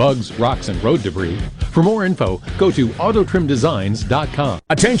it from bugs, rocks, and road debris. For more info, go to autotrimdesigns.com.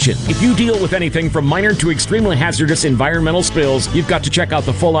 Attention! If you deal with anything from minor to extremely hazardous environmental spills, you've got to check out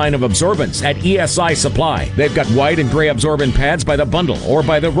the full line of absorbents at ESI Supply. They've got white and gray absorbent pads by the bundle or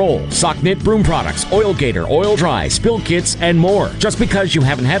by the roll, sock knit broom products, Oil Gator, Oil Dry, spill kits, and more. Just because you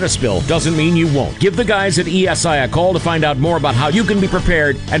haven't had a spill doesn't mean you won't. Give the guys at ESI a call to find out more about how you can be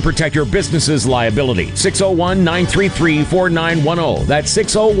prepared and protect your business's liability. 601-933-4910. That's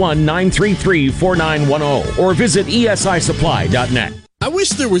 601-933-4910. Or visit esisupply.net. I wish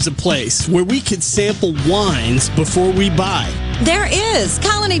there was a place where we could sample wines before we buy. There is.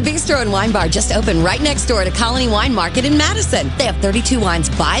 Colony Bistro and Wine Bar just opened right next door to Colony Wine Market in Madison. They have 32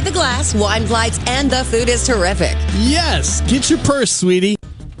 wines by the glass, wine flights, and the food is terrific. Yes! Get your purse, sweetie.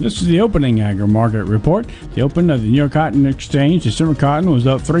 This is the opening agri-market report. The open of the New York Cotton Exchange, December cotton was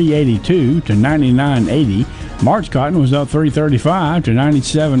up $3.82 to $99.80. March cotton was up $3.35 to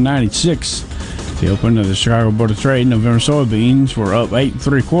 $97.96. The open of the Chicago Board of Trade, November soybeans were up 8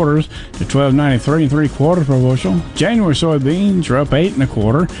 3/4 to $12.93 3/4 per bushel. January soybeans were up 8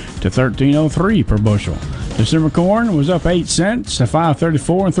 1/4 to $13.03 per bushel. December corn was up 8 cents to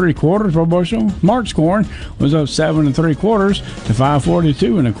 $5.34 3/4 per bushel. March corn was up 7 3/4 to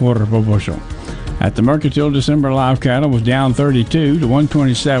 $5.42 1/4 per bushel. At the Mercantile, December live cattle was down 32 to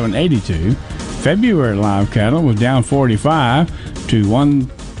 $127.82. February live cattle was down 45 to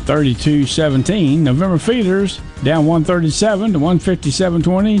 $132.17. November feeders down 137 to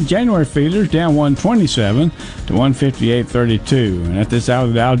 157.20. January feeders down 127 to 158.32. And at this hour,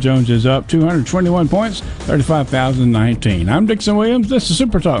 the Dow Jones is up 221 points, 35,019. I'm Dixon Williams. This is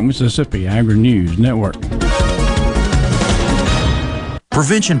Super Talk Mississippi Agri News Network.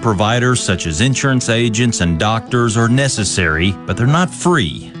 Prevention providers such as insurance agents and doctors are necessary, but they're not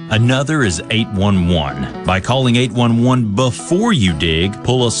free. Another is 811. By calling 811 before you dig,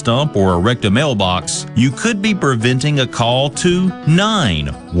 pull a stump, or erect a mailbox, you could be preventing a call to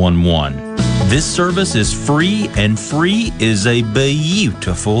 911. This service is free, and free is a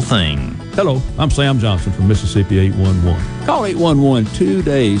beautiful thing. Hello, I'm Sam Johnson from Mississippi 811. Call 811 2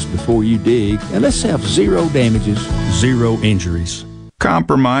 days before you dig, and let's have 0 damages, 0 injuries.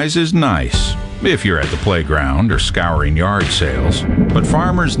 Compromise is nice if you're at the playground or scouring yard sales. But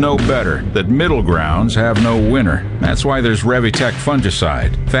farmers know better that middle grounds have no winner. That's why there's Revitec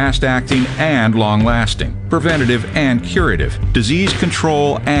fungicide, fast-acting and long-lasting, preventative and curative, disease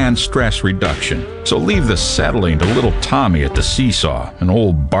control and stress reduction. So leave the settling to little Tommy at the seesaw, an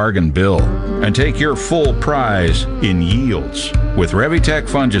old bargain bill, and take your full prize in yields with Revitec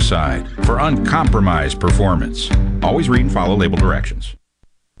fungicide for uncompromised performance. Always read and follow label directions.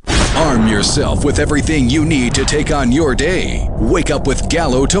 Arm yourself with everything you need to take on your day. Wake up with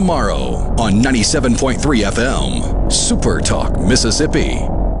Gallo tomorrow on 97.3 FM. Super Talk, Mississippi.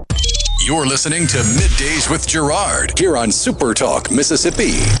 You're listening to Middays with Gerard here on Super Talk,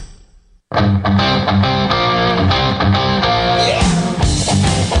 Mississippi.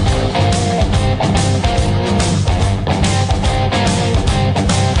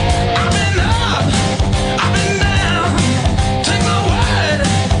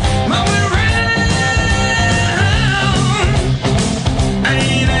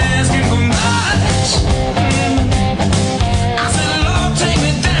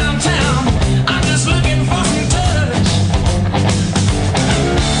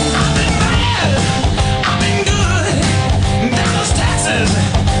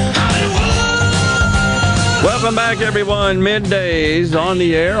 Welcome back, everyone. Middays on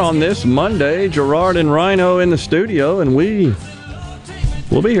the air on this Monday. Gerard and Rhino in the studio, and we'll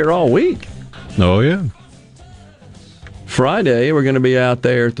be here all week. Oh, yeah. Friday, we're going to be out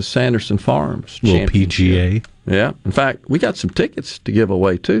there at the Sanderson Farms little PGA. Yeah. In fact, we got some tickets to give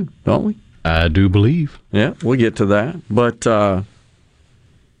away, too, don't we? I do believe. Yeah, we'll get to that. But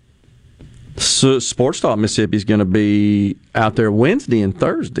Sports Talk Mississippi is going to be out there Wednesday and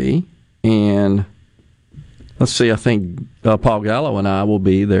Thursday, and let's see, I think Paul Gallo and I will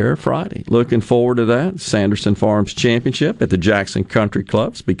be there Friday. Looking forward to that. Sanderson Farms Championship at the Jackson Country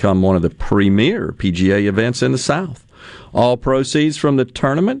Club has become one of the premier PGA events in the South. All proceeds from the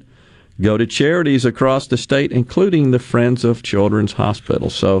tournament go to charities across the state, including the Friends of Children's Hospital.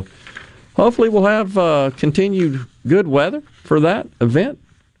 So hopefully we'll have continued good weather for that event.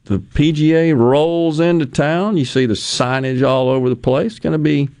 The PGA rolls into town. You see the signage all over the place. It's going to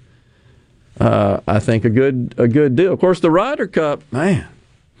be I think a good deal. Of course, the Ryder Cup, man,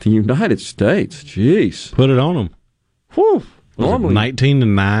 the United States, jeez. Put it on them. Whew. Normally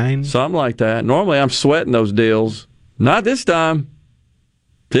 19-9. Something like that. Normally I'm sweating those deals. Not this time.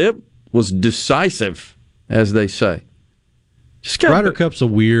 Tip was decisive, as they say. Ryder Cup's a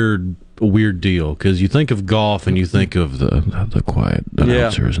weird deal because you think of golf and you think of the quiet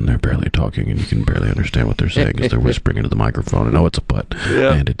announcers and they're barely talking and you can barely understand what they're saying because they're whispering into the microphone and it's a putt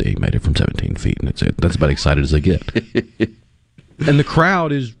and he made it from 17 feet and that's about excited as they get. And the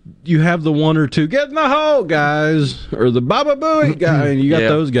crowd is, you have the one or two get in the hole guys or the Baba Booey guy and you got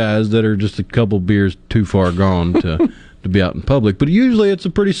those guys that are just a couple beers too far gone to be out in public, but usually it's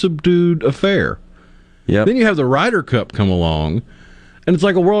a pretty subdued affair. Then you have the Ryder Cup come along. And it's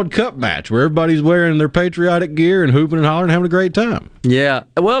like a World Cup match where everybody's wearing their patriotic gear and hooping and hollering and having a great time. Yeah.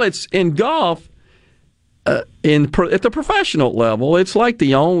 Well, it's in golf, at the professional level, it's like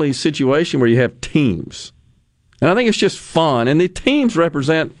the only situation where you have teams. And I think it's just fun. And the teams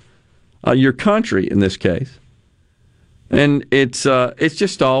represent your country in this case. And it's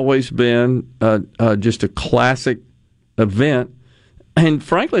just always been just a classic event. And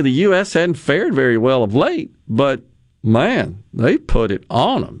frankly, the U.S. hadn't fared very well of late. But, man, they put it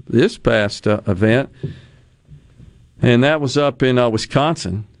on them this past event. And that was up in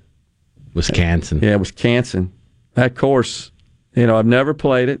Wisconsin. Yeah, Wisconsin. That course, I've never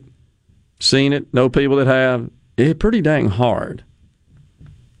played it, seen it, know people that have. It's pretty dang hard.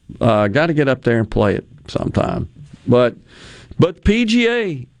 Got to get up there and play it sometime. But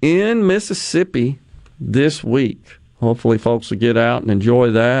PGA in Mississippi this week. Hopefully folks will get out and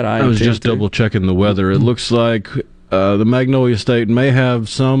enjoy that. I was just double-checking the weather. It looks like the Magnolia State may have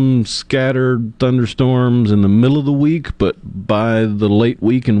some scattered thunderstorms in the middle of the week, but by the late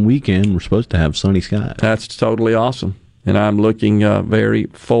week and weekend, we're supposed to have sunny skies. That's totally awesome, and I'm looking very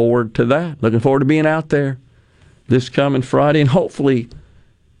forward to that. Looking forward to being out there this coming Friday, and hopefully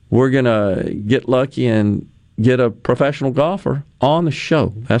we're going to get lucky and get a professional golfer on the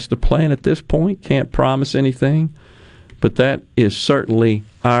show. That's the plan at this point. Can't promise anything, but that is certainly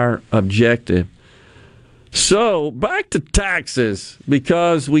our objective. So, back to taxes,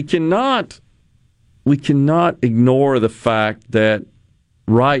 because we cannot ignore the fact that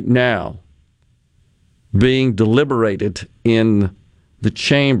right now, being deliberated in the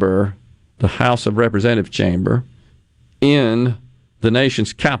chamber, the House of Representatives chamber, in the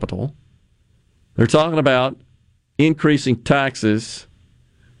nation's capital, they're talking about increasing taxes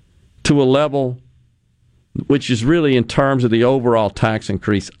to a level which is really, in terms of the overall tax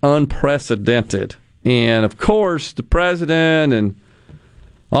increase, unprecedented. And, of course, the president and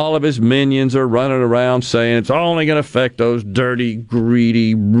all of his minions are running around saying it's only going to affect those dirty,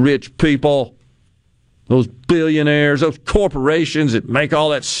 greedy, rich people, those billionaires, those corporations that make all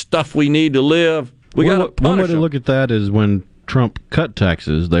that stuff we need to live. We got to punish One way to them. look at that is when Trump cut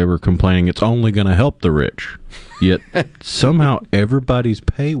taxes, they were complaining it's only going to help the rich. Yet somehow everybody's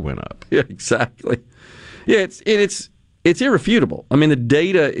pay went up. Yeah, exactly. Yeah, it's irrefutable. I mean, the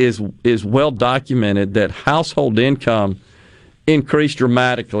data is well documented that household income increased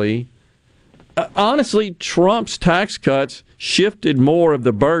dramatically. Honestly, Trump's tax cuts shifted more of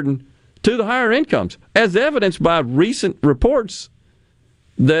the burden to the higher incomes, as evidenced by recent reports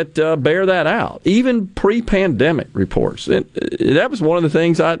that bear that out, even pre-pandemic reports. That was one of the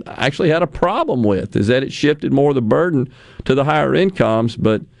things I actually had a problem with, is that it shifted more of the burden to the higher incomes,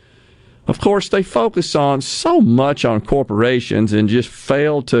 but of course, they focus on so much on corporations and just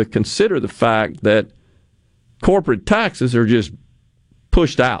fail to consider the fact that corporate taxes are just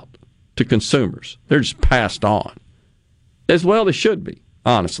pushed out to consumers. They're just passed on. As well they should be,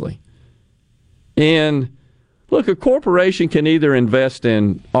 honestly. And look, a corporation can either invest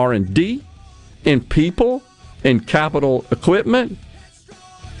in R&D, in people, in capital equipment,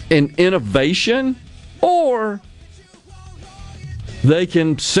 in innovation, or they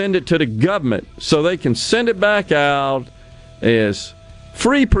can send it to the government so they can send it back out as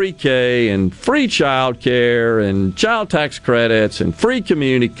free pre-K and free child care and child tax credits and free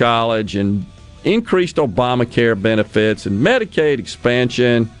community college and increased Obamacare benefits and Medicaid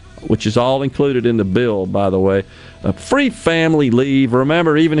expansion, which is all included in the bill, by the way. Free family leave.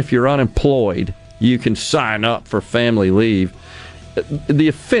 Remember, even if you're unemployed, you can sign up for family leave. The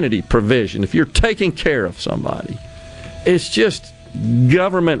affinity provision, if you're taking care of somebody, it's just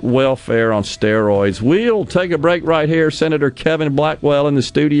government welfare on steroids. We'll take a break right here. Senator Kevin Blackwell in the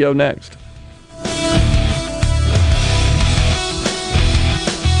studio next.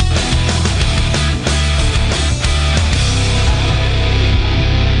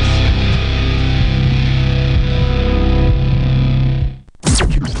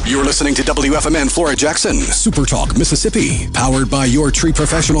 You're listening to WFMN Flora Jackson, Super Talk, Mississippi, powered by your tree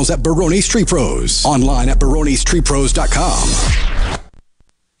professionals at Barone's Tree Pros. Online at baronestreepros.com.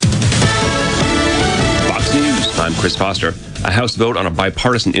 Fox News, I'm Chris Foster. A House vote on a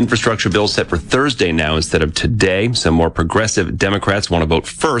bipartisan infrastructure bill set for Thursday now instead of today. Some more progressive Democrats want to vote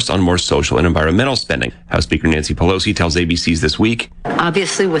first on more social and environmental spending. House Speaker Nancy Pelosi tells ABC's This Week.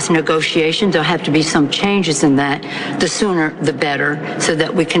 Obviously, with negotiations, there'll have to be some changes in that. The sooner, the better, so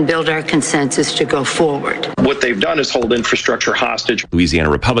that we can build our consensus to go forward. What they've done is hold infrastructure hostage.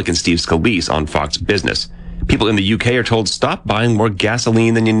 Louisiana Republican Steve Scalise on Fox Business. People in the UK are told stop buying more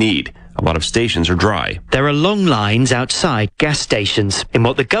gasoline than you need. A lot of stations are dry. There are long lines outside gas stations in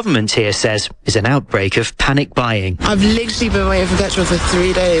what the government here says is an outbreak of panic buying. I've literally been waiting for petrol for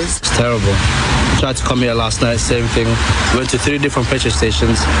 3 days. It's terrible. tried to come here last night, same thing. Went to 3 different petrol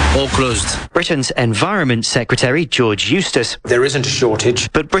stations, all closed. Britain's Environment Secretary, George Eustace. There isn't a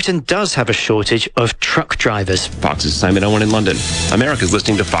shortage. But Britain does have a shortage of truck drivers. Fox's Simon Owen in London. America's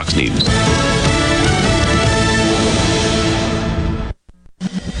listening to Fox News.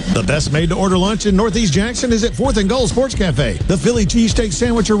 The best made-to-order lunch in Northeast Jackson is at 4th and Gold Sports Cafe. The Philly cheesesteak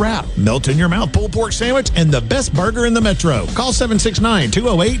sandwich or wrap, melt-in-your-mouth pulled pork sandwich, and the best burger in the metro. Call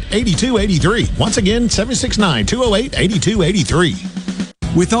 769-208-8283. Once again, 769-208-8283.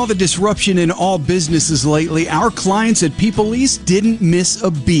 With all the disruption in all businesses lately, our clients at People East didn't miss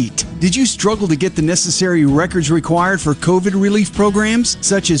a beat. Did you struggle to get the necessary records required for COVID relief programs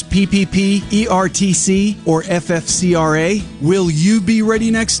such as PPP, ERTC, or FFCRA? Will you be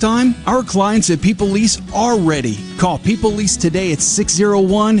ready next time? Our clients at People East are ready. Call People East today at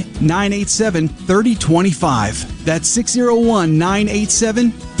 601-987-3025. That's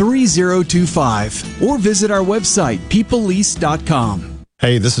 601-987-3025. Or visit our website, peopleeast.com.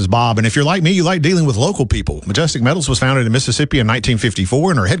 Hey, this is Bob, and if you're like me, you like dealing with local people. Majestic Metals was founded in Mississippi in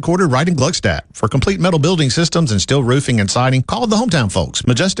 1954 and are headquartered right in Gluckstadt. For complete metal building systems and steel roofing and siding, call the hometown folks.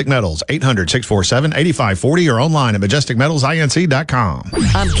 Majestic Metals, 800-647-8540 or online at majesticmetalsinc.com.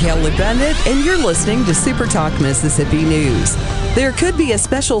 I'm Kelly Bennett, and you're listening to Super Talk Mississippi News. There could be a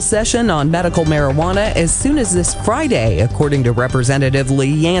special session on medical marijuana as soon as this Friday, according to Representative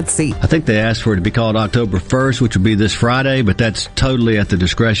Lee Yancey. I think they asked for it to be called October 1st, which would be this Friday, but that's totally at the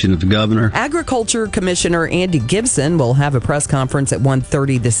discretion of the governor. Agriculture Commissioner Andy Gibson will have a press conference at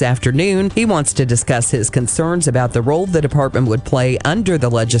 1:30 this afternoon. He wants to discuss his concerns about the role the department would play under the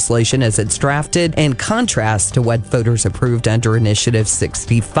legislation as it's drafted, in contrast to what voters approved under Initiative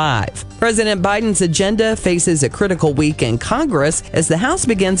 65. President Biden's agenda faces a critical week in Congress as the House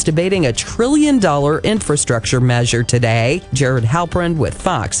begins debating a $1 trillion infrastructure measure today. Jared Halpern with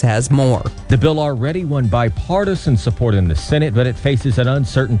Fox has more. The bill already won bipartisan support in the Senate, but it faces an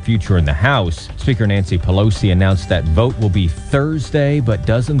uncertain future in the House. Speaker Nancy Pelosi announced that vote will be Thursday, but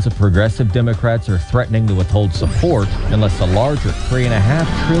dozens of progressive Democrats are threatening to withhold support unless a larger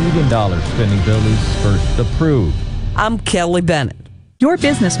 $3.5 trillion spending bill is first approved. I'm Kelly Bennett. Your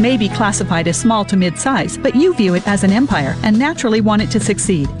business may be classified as small to mid-size, but you view it as an empire and naturally want it to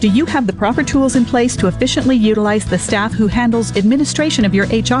succeed. Do you have the proper tools in place to efficiently utilize the staff who handles administration of your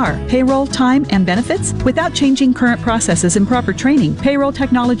HR, payroll, time, and benefits? Without changing current processes and proper training, payroll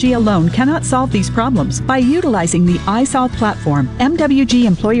technology alone cannot solve these problems. By utilizing the iSolve platform, MWG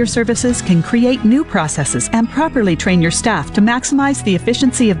Employer Services can create new processes and properly train your staff to maximize the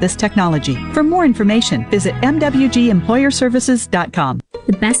efficiency of this technology. For more information, visit MWGEmployerServices.com.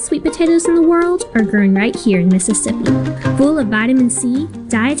 The best sweet potatoes in the world are grown right here in Mississippi. Full of vitamin C,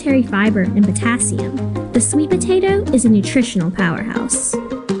 dietary fiber, and potassium, the sweet potato is a nutritional powerhouse.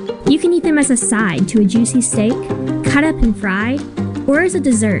 You can eat them as a side to a juicy steak, cut up and fried, or as a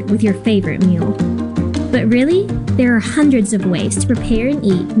dessert with your favorite meal. But really, there are hundreds of ways to prepare and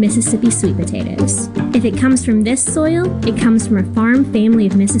eat Mississippi sweet potatoes. If it comes from this soil, it comes from a farm family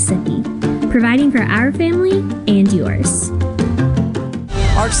of Mississippi, providing for our family and yours.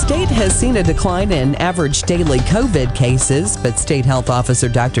 Our state has seen a decline in average daily COVID cases, but State Health Officer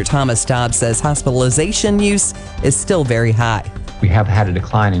Dr. Thomas Dobbs says hospitalization use is still very high. We have had a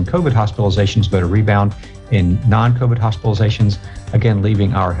decline in COVID hospitalizations, but a rebound in non-COVID hospitalizations, again,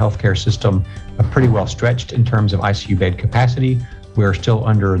 leaving our healthcare system pretty well stretched in terms of ICU bed capacity. We're still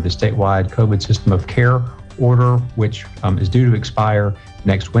under the statewide COVID system of care order, which is due to expire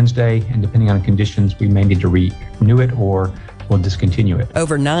next Wednesday, and depending on conditions, we may need to renew it or will discontinue it.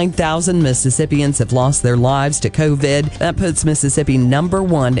 Over 9,000 Mississippians have lost their lives to COVID. That puts Mississippi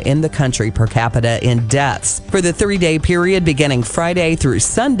 #1 in the country per capita in deaths. For the 3-day period beginning Friday through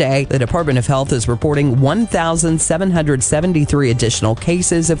Sunday, the Department of Health is reporting 1,773 additional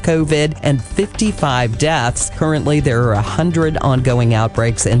cases of COVID and 55 deaths. Currently, there are 100 ongoing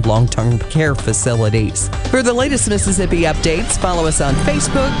outbreaks in long-term care facilities. For the latest Mississippi updates, follow us on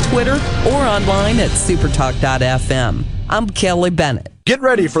Facebook, Twitter, or online at supertalk.fm. I'm Kelly Bennett. Get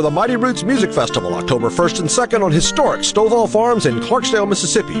ready for the Mighty Roots Music Festival, October 1st and 2nd on historic Stovall Farms in Clarksdale,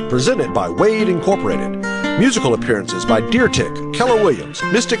 Mississippi, presented by Wade Incorporated. Musical appearances by Deer Tick, Keller Williams,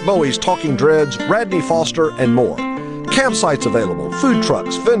 Mystic Bowie's Talking Dreads, Radney Foster, and more. Campsites available, food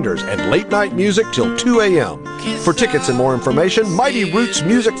trucks, vendors, and late-night music till 2 a.m. For tickets and more information,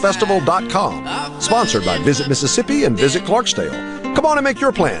 MightyRootsMusicFestival.com. Sponsored by Visit Mississippi and Visit Clarksdale. Come on and make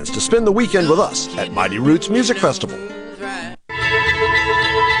your plans to spend the weekend with us at Mighty Roots Music Festival.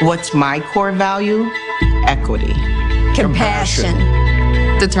 What's my core value? Equity. Compassion.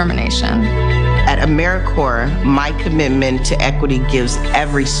 Determination. At AmeriCorps, my commitment to equity gives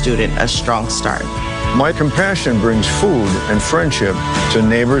every student a strong start. My compassion brings food and friendship to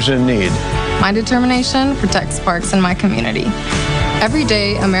neighbors in need. My determination protects parks in my community. Every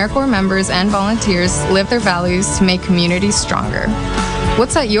day, AmeriCorps members and volunteers live their values to make communities stronger.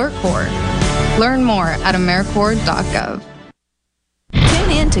 What's at your core? Learn more at AmeriCorps.gov.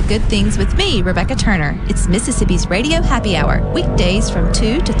 Tune in to Good Things with me, Rebecca Turner. It's Mississippi's Radio Happy Hour, weekdays from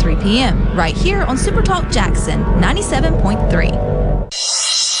 2 to 3 p.m., right here on Supertalk Jackson 97.3.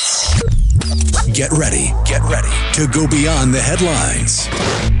 Get ready to go beyond the headlines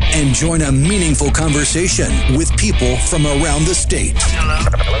and join a meaningful conversation with people from around the state. Hello?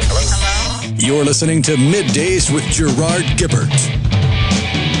 You're listening to Middays with Gerard Gibbert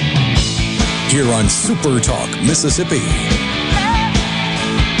here on Super Talk, Mississippi.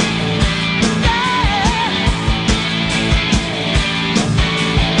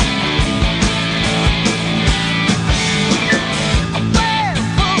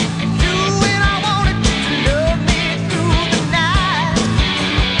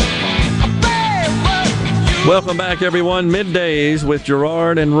 Welcome back, everyone. Middays with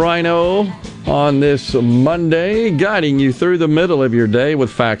Gerard and Rhino on this Monday, guiding you through the middle of your day with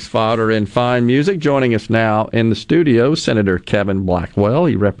facts, fodder, and fine music. Joining us now in the studio, Senator Kevin Blackwell.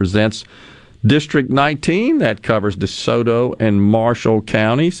 He represents District 19. That covers DeSoto and Marshall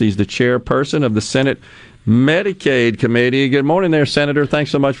counties. He's the chairperson of the Senate Medicaid Committee. Good morning there, Senator.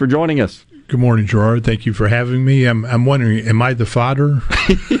 Thanks so much for joining us. Good morning, Gerard. Thank you for having me. I'm wondering, am I the fodder?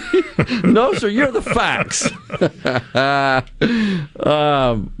 No, sir, you're the facts.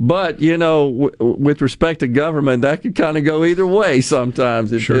 But, you know, with respect to government, that could kind of go either way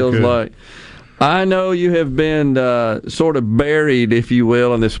sometimes, it feels like. I know you have been sort of buried, if you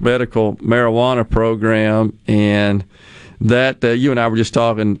will, in this medical marijuana program, and that you and I were just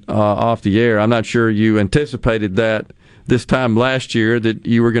talking off the air. I'm not sure you anticipated that this time last year, that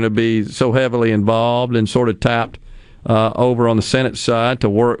you were going to be so heavily involved and sort of tapped over on the Senate side to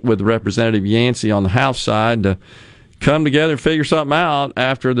work with Representative Yancey on the House side to come together and figure something out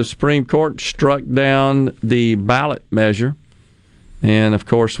after the Supreme Court struck down the ballot measure. And, of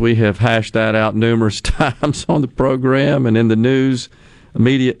course, we have hashed that out numerous times on the program and in the news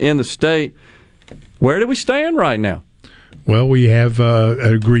media in the state. Where do we stand right now? Well, we have an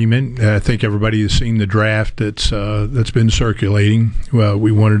agreement. I think everybody has seen the draft that's been circulating. Well,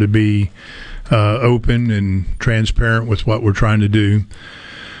 we wanted to be open and transparent with what we're trying to do.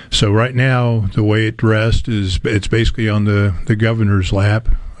 So right now, the way it rests is it's basically on the governor's lap.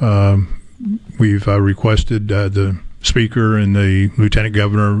 We've requested the speaker and the lieutenant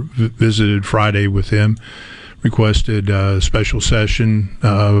governor visited Friday with him, requested a special session,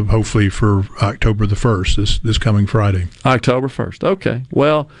 hopefully for October the 1st, this coming Friday. October 1st. Okay.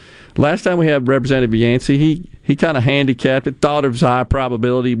 Well, last time we had Representative Yancey, he kind of handicapped it, thought it was high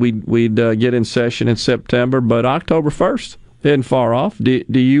probability we'd get in session in September, but October 1st isn't far off. Do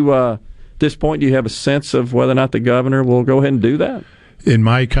you, at this point, do you have a sense of whether or not the governor will go ahead and do that? In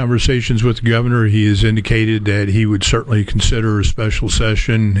my conversations with the governor, he has indicated that he would certainly consider a special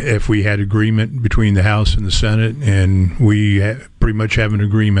session if we had agreement between the House and the Senate, and we pretty much have an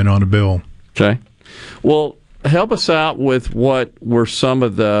agreement on a bill. Okay. Well, help us out with what were some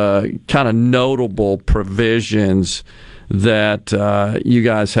of the kind of notable provisions that you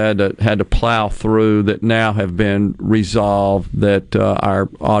guys had to plow through that now have been resolved that our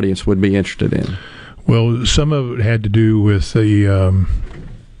audience would be interested in. Well, some of it had to do with the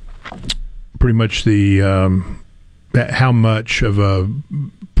pretty much the how much of a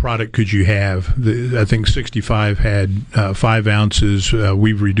product could you have. I think 65 had 5 ounces.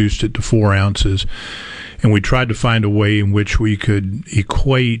 We've reduced it to 4 ounces. And we tried to find a way in which we could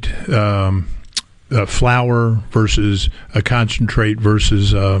equate a flour versus a concentrate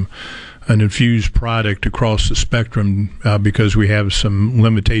versus an infused product across the spectrum because we have some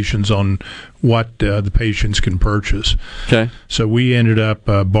limitations on what the patients can purchase. Okay. So we ended up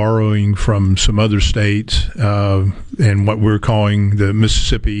borrowing from some other states and what we're calling the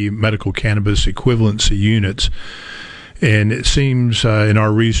Mississippi Medical Cannabis Equivalency Units. And it seems in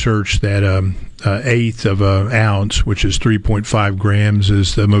our research that an eighth of an ounce, which is 3.5 grams,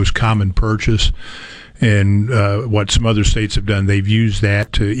 is the most common purchase. And what some other states have done, they've used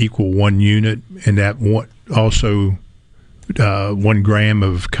that to equal 1 unit, and that also 1 gram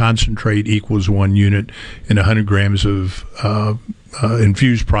of concentrate equals 1 unit, and 100 grams of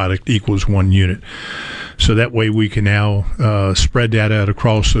infused product equals 1 unit. So that way we can now spread that out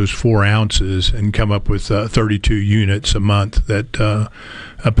across those 4 ounces and come up with 32 units a month that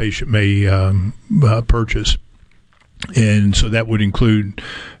a patient may purchase. And so that would include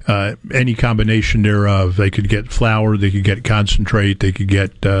any combination thereof. They could get flour, they could get concentrate, they could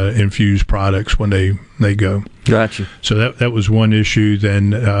get infused products when they go. Gotcha. So that was one issue.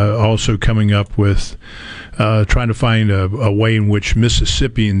 Then also coming up with trying to find a way in which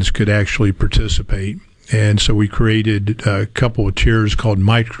Mississippians could actually participate. And so we created a couple of tiers called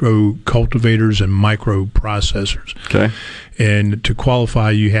micro cultivators and micro processors. Okay. And to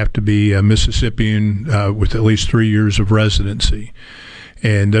qualify, you have to be a Mississippian with at least 3 years of residency.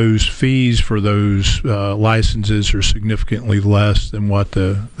 And those fees for those licenses are significantly less than what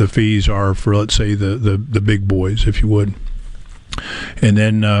the fees are for, let's say, the big boys, if you would. And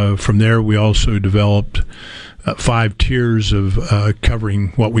then from there, we also developed 5 tiers of covering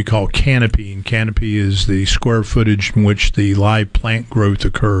what we call canopy. And canopy is the square footage in which the live plant growth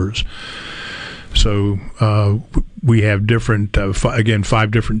occurs. So we have different,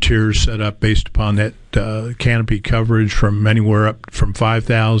 5 different tiers set up based upon that canopy coverage from anywhere up from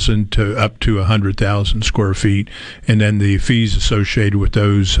 5,000 to up to 100,000 square feet. And then the fees associated with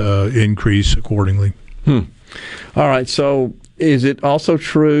those increase accordingly. All right. So is it also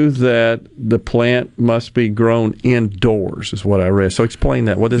true that the plant must be grown indoors, is what I read? So explain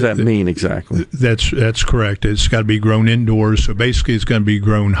that. What does that mean exactly? That's correct. It's got to be grown indoors. So basically it's going to be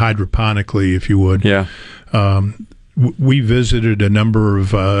grown hydroponically, if you would. Yeah. We visited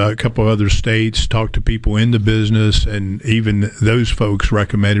a couple of other states, talked to people in the business, and even those folks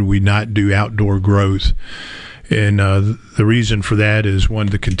recommended we not do outdoor growth. And the reason for that is one,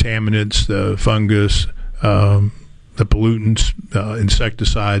 the contaminants, the fungus, the pollutants,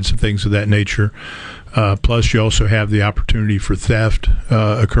 insecticides, and things of that nature. Plus, you also have the opportunity for theft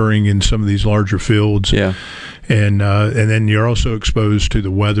occurring in some of these larger fields. Yeah. And then you're also exposed to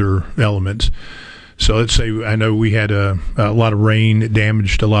the weather elements. So let's say, I know we had a lot of rain that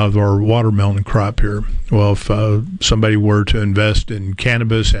damaged a lot of our watermelon crop here. Well, if somebody were to invest in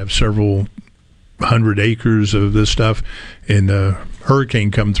cannabis, have several 100 acres of this stuff, and a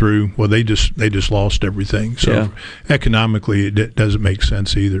hurricane come through, well, they just lost everything. So economically, it doesn't make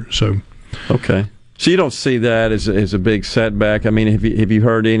sense either. So okay. So you don't see that as a big setback. I mean, have you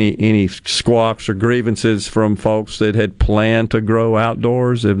heard any squawks or grievances from folks that had planned to grow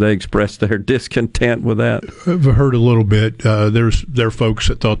outdoors? Have they expressed their discontent with that? I've heard a little bit. There are folks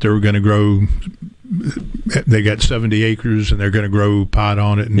that thought they were going to grow. They got 70 acres and they're going to grow pot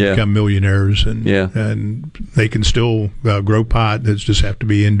on it and become millionaires. And they can still grow pot. They just have to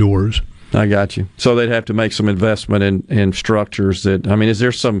be indoors. I got you. So they'd have to make some investment in structures that, I mean, is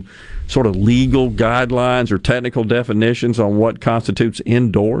there some sort of legal guidelines or technical definitions on what constitutes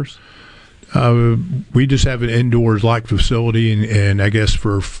indoors? We just have an indoors-like facility, and I guess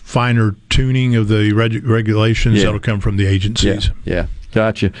for finer tuning of the regulations, that'll come from the agencies. Yeah.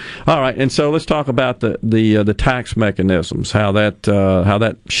 Gotcha. All right, and so let's talk about the tax mechanisms, how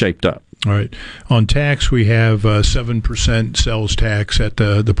that shaped up. All right. On tax, we have 7% sales tax at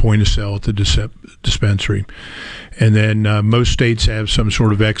the point of sale at the dispensary. And then most states have some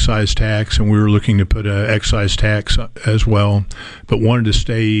sort of excise tax, and we were looking to put an excise tax as well, but wanted to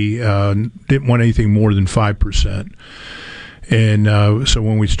stay, didn't want anything more than 5%. And so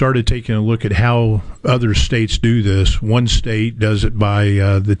when we started taking a look at how other states do this, one state does it by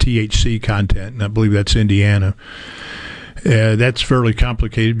the THC content, and I believe that's Indiana. That's fairly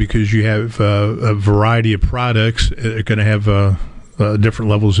complicated because you have a variety of products that are going to have different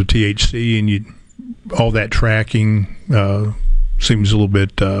levels of THC, and all that tracking seems a little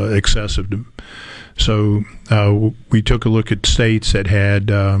bit excessive. So we took a look at states that had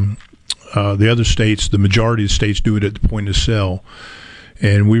the other states, the majority of states do it at the point of sale.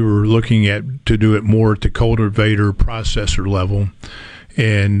 And we were looking to do it more at the cultivator processor level.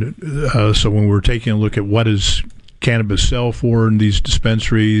 And so when we're taking a look at what does cannabis sell for in these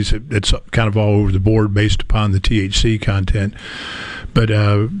dispensaries, it's kind of all over the board based upon the THC content. But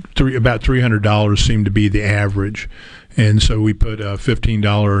about $300 seemed to be the average. And so we put a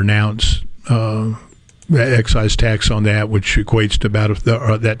 $15 an ounce excise tax on that, which equates to about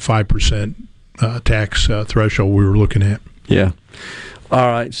that 5% tax threshold we were looking at. Yeah. All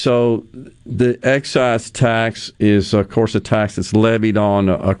right. So the excise tax is, of course, a tax that's levied on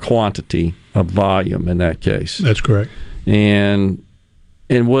a quantity, a volume in that case. That's correct. And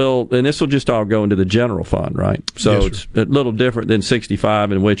this will just all go into the general fund, right? So yes, it's a little different than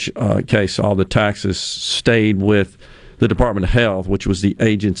 65, in which case all the taxes stayed with the Department of Health, which was the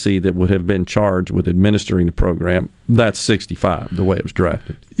agency that would have been charged with administering the program. That's 65, the way it was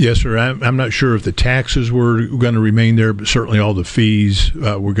drafted. Yes, sir. I'm not sure if the taxes were going to remain there, but certainly all the fees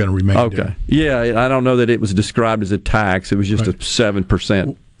were going to remain there. Okay. Yeah, I don't know that it was described as a tax. It was just a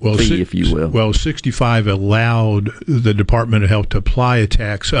 7%. fee, if you will. Well, 65 allowed the Department of Health to apply a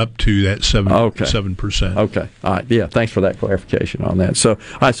tax up to that 7%. Okay. All right. Yeah, thanks for that clarification on that. So, all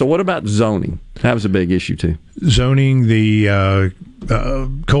right, so what about zoning? That was a big issue, too. Zoning, the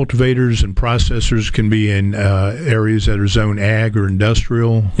cultivators and processors can be in areas that are zone ag or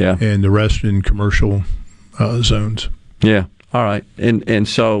industrial, and the rest in commercial zones. Yeah. All right. And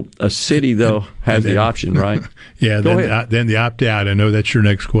so a city, though, has the option, right? Yeah. Then the opt-out. I know that's your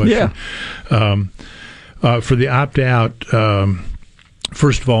next question. Yeah. For the opt-out,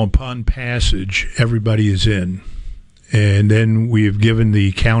 first of all, upon passage, everybody is in. And then we have given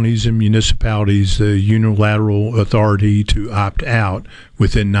the counties and municipalities the unilateral authority to opt out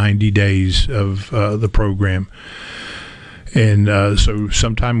within 90 days of the program. And so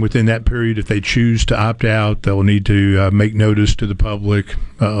sometime within that period, if they choose to opt out, they'll need to make notice to the public,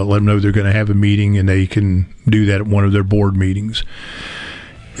 let them know they're going to have a meeting, and they can do that at one of their board meetings.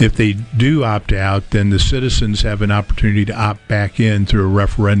 If they do opt out, then the citizens have an opportunity to opt back in through a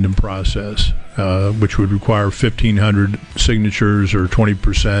referendum process, which would require 1,500 signatures or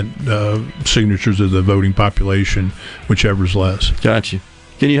 20% signatures of the voting population, whichever's less. Gotcha.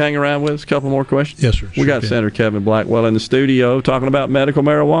 Can you hang around with us? A couple more questions? Yes, sir. We got Senator Kevin Blackwell in the studio talking about medical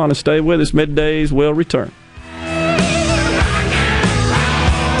marijuana. Stay with us. Middays will return.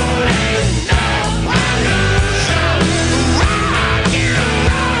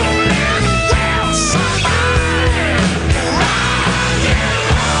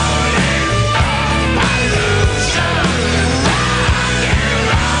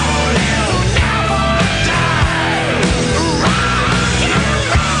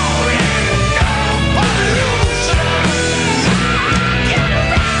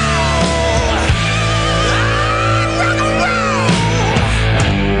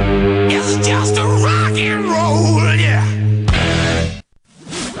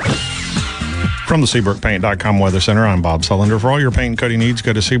 From the SeabrookPaint.com Weather Center, I'm Bob Sullender. For all your paint and coating needs,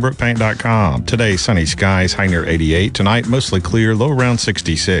 go to SeabrookPaint.com. Today, sunny skies, high near 88. Tonight, mostly clear, low around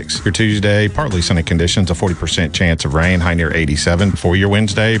 66. Your Tuesday, partly sunny conditions, a 40% chance of rain, high near 87. For your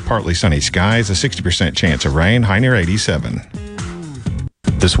Wednesday, partly sunny skies, a 60% chance of rain, high near 87.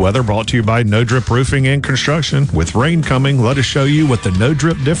 This weather brought to you by No Drip Roofing and Construction. With rain coming, let us show you what the No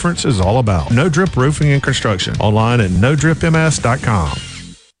Drip difference is all about. No Drip Roofing and Construction. Online at NoDripMS.com.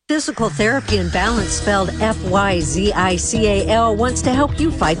 Physical Therapy and Balance, spelled FYZICAL, wants to help you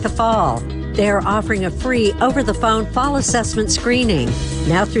fight the fall. They are offering a free over-the-phone fall assessment screening.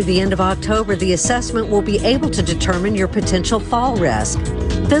 Now through the end of October, the assessment will be able to determine your potential fall risk.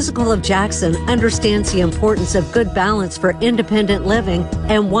 Physical of Jackson understands the importance of good balance for independent living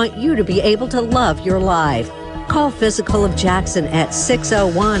and want you to be able to love your life. Call Physical of Jackson at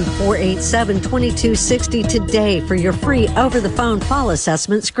 601-487-2260 today for your free over-the-phone fall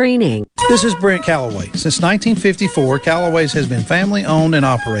assessment screening. This is Brent Calloway. Since 1954, Callaway's has been family-owned and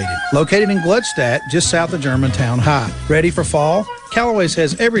operated. Located in Gluckstadt, just south of Germantown High. Ready for fall? Callaway's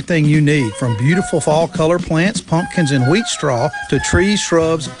has everything you need, from beautiful fall color plants, pumpkins, and wheat straw, to trees,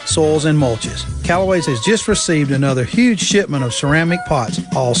 shrubs, soils, and mulches. Callaway's has just received another huge shipment of ceramic pots,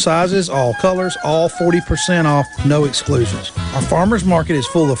 all sizes, all colors, all 40% off, no exclusions. Our farmers market is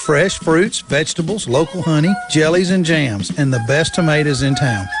full of fresh fruits, vegetables, local honey, jellies, and jams, and the best tomatoes in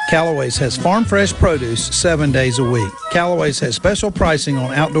town. Callaway's has farm fresh produce 7 days a week. Callaway's has special pricing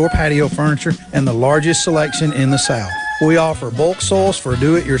on outdoor patio furniture and the largest selection in the South. We offer bulk soils for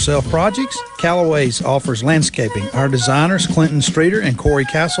do-it-yourself projects. Callaway's offers landscaping. Our designers, Clinton Streeter and Corey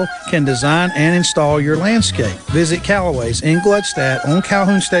Castle, can design and install your landscape. Visit Callaway's in Gluckstadt on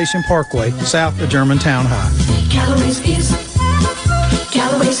Calhoun Station Parkway, south of Germantown High. Callaway's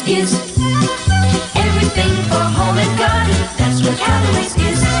is everything for home and garden. That's what Callaway's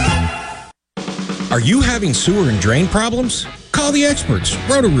is. Are you having sewer and drain problems? Call the experts,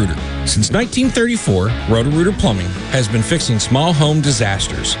 Roto-Rooter. Since 1934, Roto-Rooter Plumbing has been fixing small home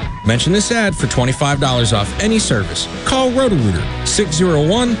disasters. Mention this ad for $25 off any service. Call Roto-Rooter,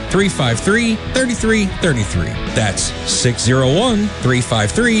 601-353-3333. That's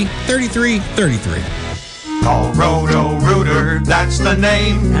 601-353-3333. Call Roto-Rooter, that's the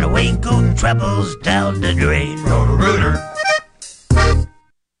name. And away go troubles down the drain. Roto-Rooter.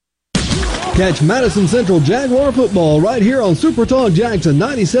 Catch Madison Central Jaguar football right here on Super Talk Jackson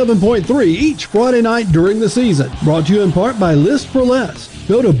 97.3 each Friday night during the season. Brought to you in part by List for Less.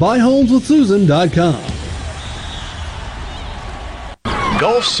 Go to buyhomeswithsusan.com.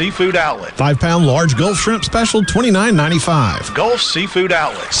 Gulf Seafood Outlet. 5-pound large Gulf shrimp special, $29.95. Gulf Seafood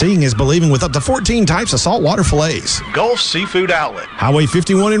Outlet. Seeing is believing with up to 14 types of saltwater fillets. Gulf Seafood Outlet. Highway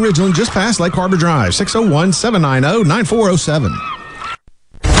 51 in Ridgeland, just past Lake Harbor Drive, 601-790-9407.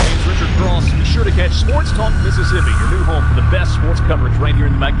 Cross, be sure to catch Sports Talk Mississippi, your new home for the best sports coverage right here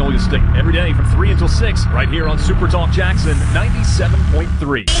in the Magnolia State. Every day from 3 until 6, right here on Super Talk Jackson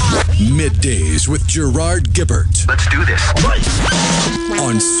 97.3. Middays with Gerard Gibbert. Let's do this.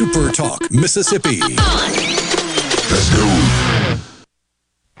 On Super Talk Mississippi. Let's go.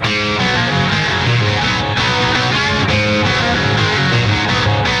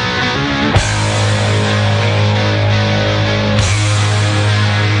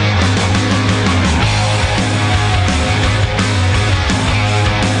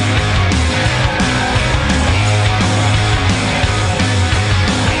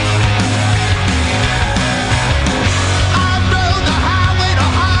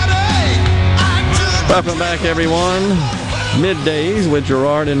 Welcome back, everyone. Middays with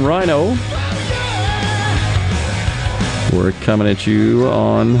Gerard and Rhino. We're coming at you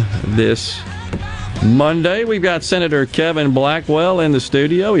on this Monday. We've got Senator Kevin Blackwell in the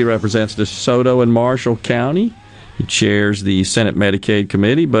studio. He represents DeSoto and Marshall County. He chairs the Senate Medicaid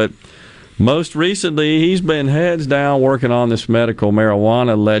Committee, but most recently he's been heads down working on this medical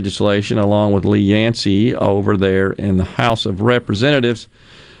marijuana legislation along with Lee Yancey over there in the House of Representatives.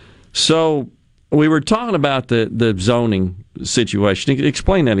 So we were talking about the zoning situation.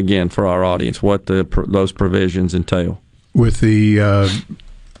 Explain that again for our audience, what those provisions entail. With the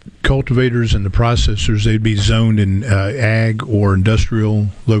cultivators and the processors, they'd be zoned in ag or industrial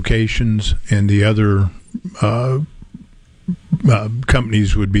locations, and the other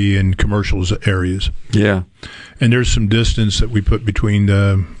companies would be in commercial areas. Yeah. And there's some distance that we put between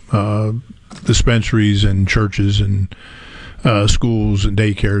the dispensaries and churches and schools and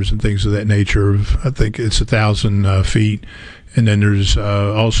daycares and things of that nature. I think it's 1,000 feet, and then there's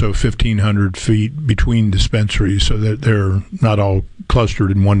also 1,500 feet between dispensaries, so that they're not all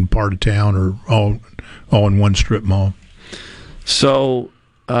clustered in one part of town or all in one strip mall. So,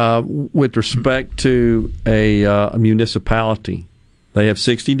 with respect to a municipality, they have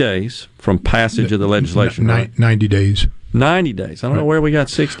 60 days from passage of the legislation. 90 days. 90 days. I don't know where we got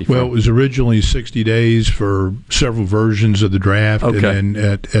 60 from. Well, it was originally 60 days for several versions of the draft, okay. And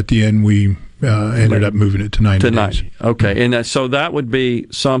then at the end we ended up moving it to 90 days. Okay, and so that would be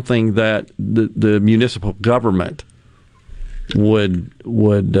something that the municipal government would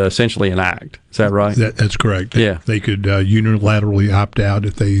essentially enact. Is that right? That's correct. Yeah. They could unilaterally opt out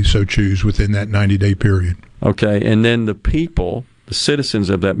if they so choose within that 90-day period. Okay, and then the people, the citizens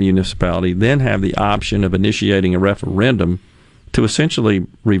of that municipality, then have the option of initiating a referendum to essentially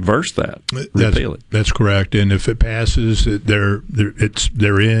reverse that, repeal it. That's correct. And if it passes, they're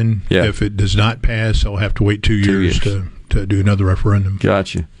in. Yeah. If it does not pass, they'll have to wait 2 years to do another referendum.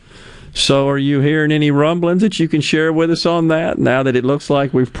 Gotcha. So are you hearing any rumblings that you can share with us on that, now that it looks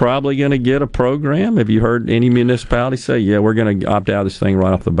like we're probably going to get a program? Have you heard any municipality say, yeah, we're going to opt out of this thing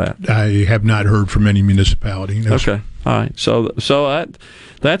right off the bat? I have not heard from any municipality. No, okay. Sir. All right. So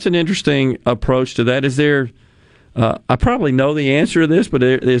that's an interesting approach to that. Is there, I probably know the answer to this, but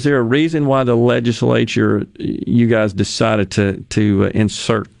is there a reason why the legislature, you guys decided to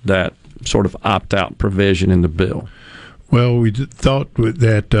insert that sort of opt-out provision in the bill? Well, we thought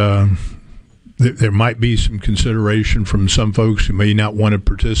that there might be some consideration from some folks who may not want to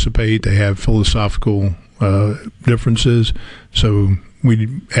participate. They have philosophical differences. So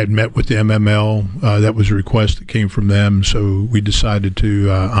we had met with the MML. That was a request that came from them, so we decided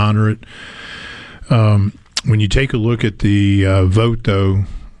to honor it. When you take a look at the vote, though,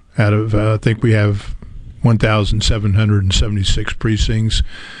 out of I think we have 1,776 precincts,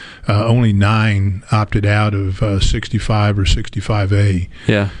 only 9 opted out of 65 or 65A.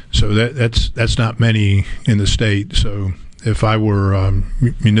 Yeah. So that's not many in the state. So if I were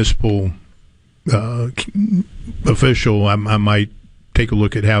municipal official, I might take a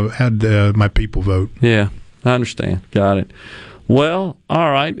look at how my people vote. Yeah, I understand. Got it. Well,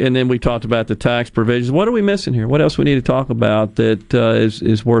 all right. And then we talked about the tax provisions. What are we missing here? What else we need to talk about that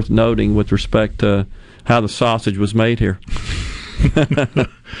is worth noting with respect to how the sausage was made here? I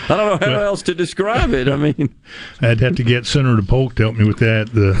don't know how else to describe it. I mean, I'd have to get Senator Polk to help me with that.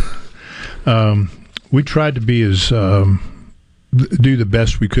 We tried to be as do the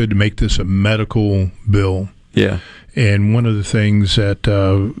best we could to make this a medical bill. Yeah. And one of the things that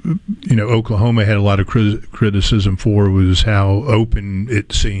Oklahoma had a lot of criticism for was how open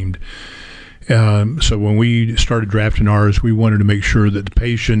it seemed. So when we started drafting ours, we wanted to make sure that the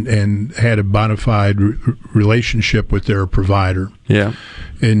patient had a bona fide relationship with their provider. Yeah.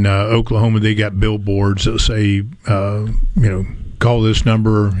 In Oklahoma, they got billboards that say, call this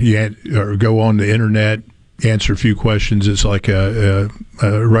number, or go on the internet, answer a few questions. It's like a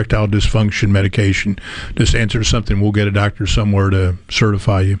erectile dysfunction medication. Just answer something, we'll get a doctor somewhere to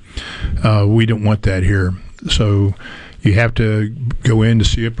certify you. We don't want that here. So you have to go in to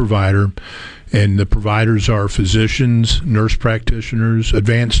see a provider, and the providers are physicians, nurse practitioners,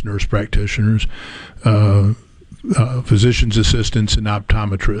 advanced nurse practitioners, physician's assistants, and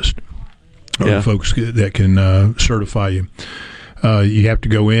optometrists are the folks that can certify you. You have to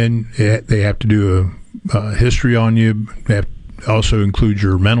go in. They have to do a history on you. They have to also include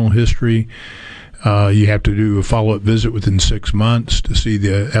your mental history. You have to do a follow-up visit within 6 months to see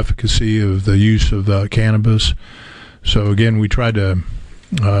the efficacy of the use of cannabis. So, again, we try to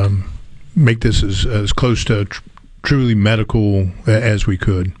make this as close to truly medical as we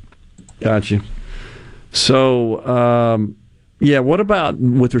could. Gotcha. So, what about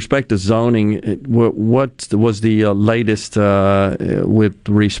with respect to zoning? What was the latest with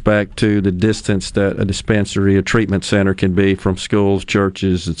respect to the distance that a dispensary, a treatment center can be from schools,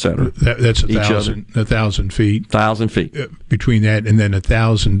 churches, et cetera? That's 1,000 feet. 1,000 feet. Between that and then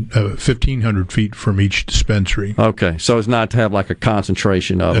 1,500 feet from each dispensary. Okay, so it's not to have like a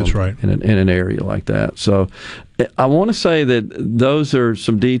concentration of That's them right. in an area like that. So I want to say that those are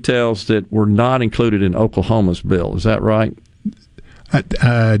some details that were not included in Oklahoma's bill. Is that right?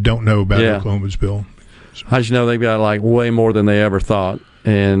 I don't know about Oklahoma's bill. I just know they've got like way more than they ever thought,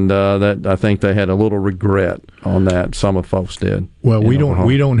 and that I think they had a little regret on that. Some of folks did. Well, we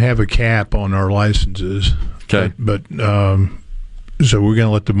don't have a cap on our licenses. Okay, but so we're going to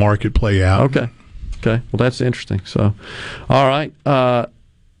let the market play out. Okay. Well, that's interesting. So, all right. The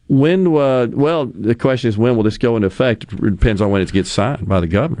question is, when will this go into effect? It depends on when it gets signed by the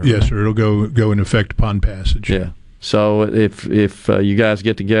governor. Yes, right? sir. It'll go into effect upon passage. Yeah. So if you guys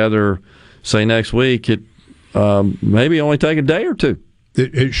get together, say next week, it maybe only take a day or two.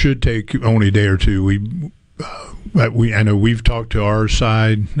 It should take only a day or two. I know we've talked to our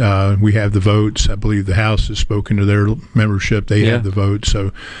side. We have the votes. I believe the House has spoken to their membership. They have the votes.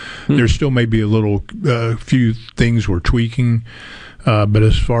 So there still may be a few things we're tweaking. But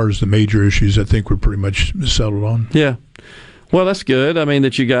as far as the major issues, I think we're pretty much settled on. Yeah. Well, that's good. I mean,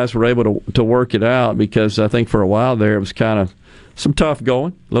 that you guys were able to work it out, because I think for a while there it was kind of some tough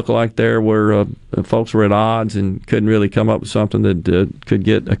going. Looked like there were folks were at odds and couldn't really come up with something that could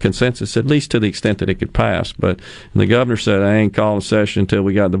get a consensus, at least to the extent that it could pass. But the governor said, I ain't calling a session until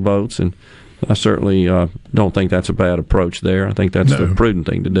we got the votes, and I certainly don't think that's a bad approach there. I think that's the prudent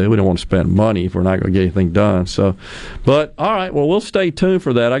thing to do. We don't want to spend money if we're not going to get anything done. So, but all right, well, we'll stay tuned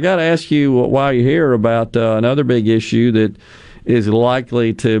for that. I got to ask you while you're here about another big issue that is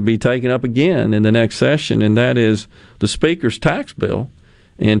likely to be taken up again in the next session, and that is the Speaker's tax bill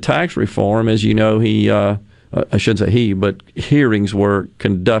and tax reform. As you know, I shouldn't say he, but hearings were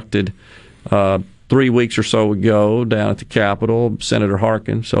conducted 3 weeks or so ago down at the Capitol. Senator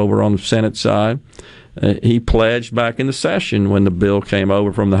Harkins over on the Senate side, he pledged back in the session when the bill came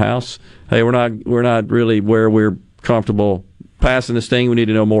over from the House, hey, we're not really where we're comfortable passing this thing. We need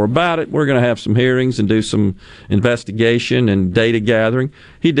to know more about it. We're going to have some hearings and do some investigation and data gathering.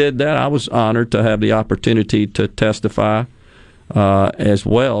 He did that. I was honored to have the opportunity to testify as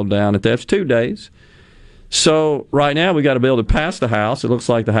well down at that. It's 2 days. So right now we got a bill to pass the House. It looks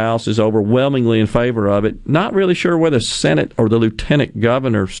like the House is overwhelmingly in favor of it. Not really sure where the Senate or the Lieutenant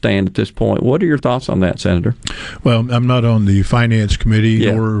Governor stand at this point. What are your thoughts on that, Senator? Well, I'm not on the Finance Committee,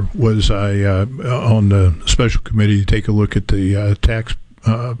 nor was I on the Special Committee to take a look at the tax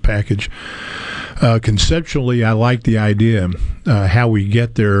package. Conceptually, I like the idea. How we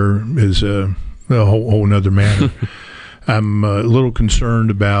get there is a whole nother matter. I'm a little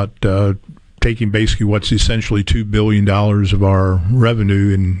concerned about taking basically what's essentially $2 billion of our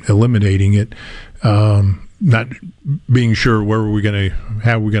revenue and eliminating it, not being sure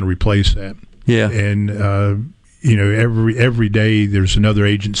how we're going to replace that. Yeah. And every day there's another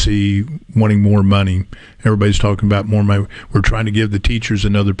agency wanting more money. Everybody's talking about more money. We're trying to give the teachers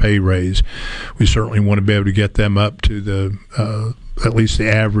another pay raise. We certainly want to be able to get them up to the at least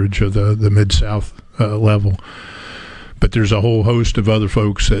the average of the Mid-South level. But there's a whole host of other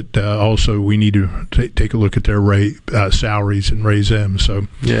folks that also we need to take a look at their salaries and raise them. So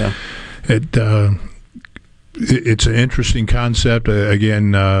yeah, it's an interesting concept.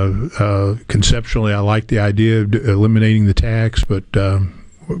 Again, conceptually, I like the idea of eliminating the tax, but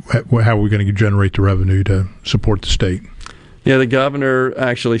how are we going to generate the revenue to support the state? Yeah, the governor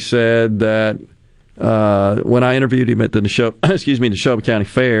actually said that when I interviewed him at the Neshoba County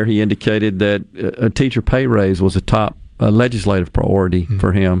Fair, he indicated that a teacher pay raise was a top legislative priority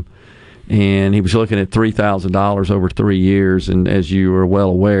for him, and he was looking at $3,000 over 3 years. And as you are well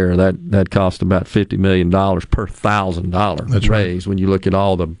aware, that cost about $50 million per $1,000 raise. When you look at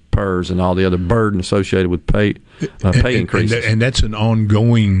all the PERS and all the other burden associated with pay increases, and that's an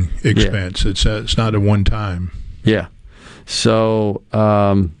ongoing expense. It's not a one time. Yeah. So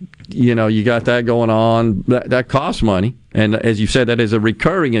you got that going on. That costs money, and as you said, that is a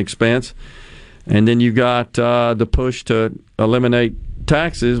recurring expense. And then you got the push to eliminate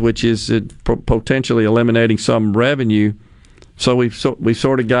taxes, which is potentially eliminating some revenue. So we've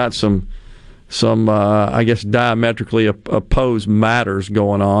sort of got some I guess diametrically opposed matters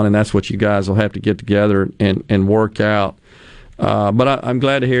going on, and that's what you guys will have to get together and work out. But I'm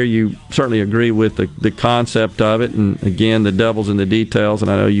glad to hear you certainly agree with the concept of it, and again, the devil's in the details,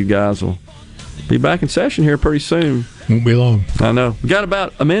 and I know you guys will be back in session here pretty soon. Won't be long. I know. We got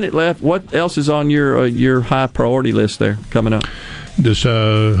about a minute left. What else is on your high priority list there coming up? Just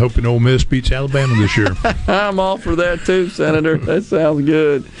hoping Ole Miss beats Alabama this year. I'm all for that too, Senator. That sounds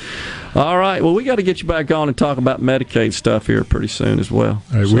good. All right. Well, we got to get you back on and talk about Medicaid stuff here pretty soon as well.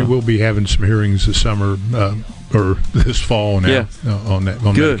 All right, we will be having some hearings this summer or this fall now on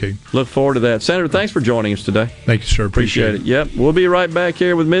Medicaid. Look forward to that. Senator, thanks for joining us today. Thank you, sir. Appreciate it. Yep. We'll be right back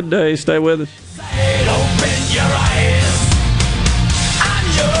here with Midday. Stay with us. Open your eyes. I'm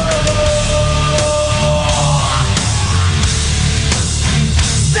yours.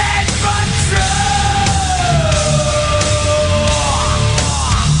 Set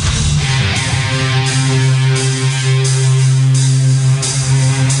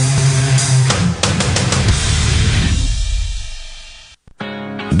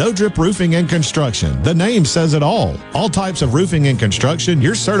No Drip Roofing and Construction. The name says it all. All types of roofing and construction.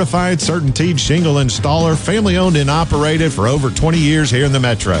 Your certified, CertainTeed shingle installer, family owned and operated for over 20 years here in the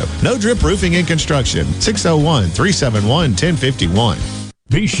Metro. No Drip Roofing and Construction. 601-371-1051.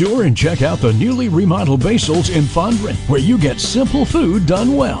 Be sure and check out the newly remodeled Basil's in Fondren, where you get simple food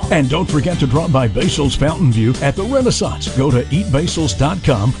done well. And don't forget to drop by Basil's Fountain View at the Renaissance. Go to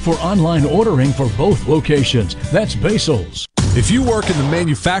eatbasils.com for online ordering for both locations. That's Basil's. If you work in the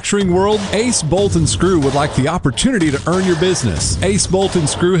manufacturing world, Ace Bolt & Screw would like the opportunity to earn your business. Ace Bolt &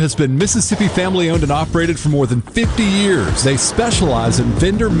 Screw has been Mississippi family-owned and operated for more than 50 years. They specialize in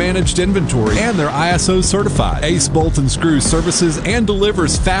vendor-managed inventory, and they're ISO certified. Ace Bolt & Screw services and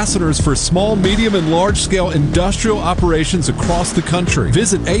delivers fasteners for small, medium, and large-scale industrial operations across the country.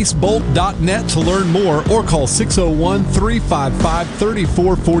 Visit acebolt.net to learn more or call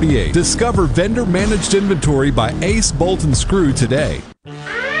 601-355-3448. Discover vendor-managed inventory by Ace Bolt & Screw today.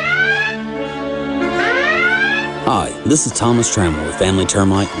 Hi, this is Thomas Trammell with Family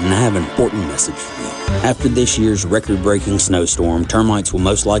Termite, and I have an important message for you. After this year's record-breaking snowstorm, termites will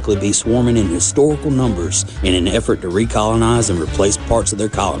most likely be swarming in historical numbers in an effort to recolonize and replace parts of their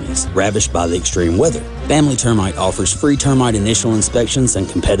colonies ravished by the extreme weather. Family Termite offers free termite initial inspections and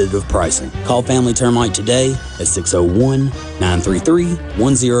competitive pricing. Call Family Termite today at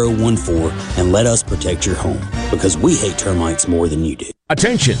 601-933-1014 and let us protect your home, because we hate termites more than you do.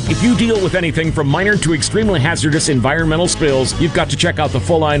 Attention! If you deal with anything from minor to extremely hazardous environmental spills, you've got to check out the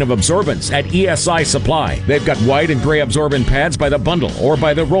full line of absorbents at ESI Supply. They've got white and gray absorbent pads by the bundle or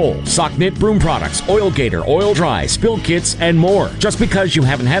by the roll, sock knit broom products, Oil Gator, Oil Dry, spill kits, and more. Just because you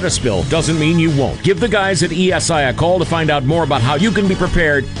haven't had a spill doesn't mean you won't. Give the guys at ESI a call to find out more about how you can be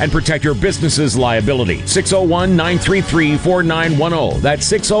prepared and protect your business's liability. 601-933-4910.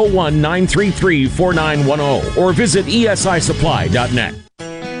 That's 601-933-4910. Or visit esisupply.net.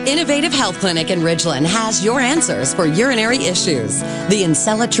 Innovative Health Clinic in Ridgeland has your answers for urinary issues. The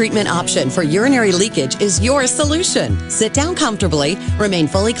Encella treatment option for urinary leakage is your solution. Sit down comfortably, remain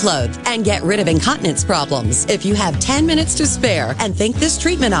fully clothed, and get rid of incontinence problems. If you have 10 minutes to spare and think this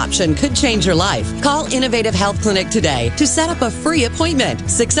treatment option could change your life, call Innovative Health Clinic today to set up a free appointment.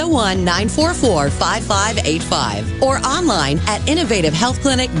 601-944-5585 or online at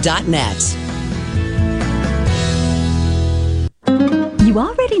innovativehealthclinic.net. You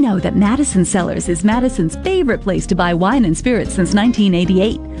already know that Madison Cellars is Madison's favorite place to buy wine and spirits since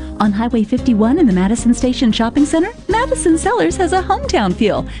 1988. On Highway 51 in the Madison Station Shopping Center, Madison Cellars has a hometown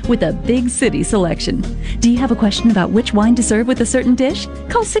feel with a big city selection. Do you have a question about which wine to serve with a certain dish?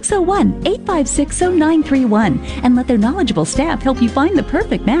 Call 601-856-0931 and let their knowledgeable staff help you find the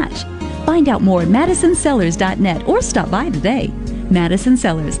perfect match. Find out more at madisonCellars.net or stop by today. Madison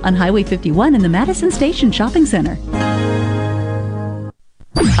Cellars on Highway 51 in the Madison Station Shopping Center.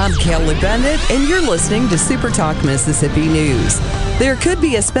 I'm Kelly Bennett, and you're listening to Super Talk Mississippi News. There could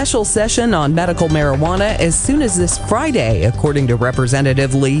be a special session on medical marijuana as soon as this Friday, according to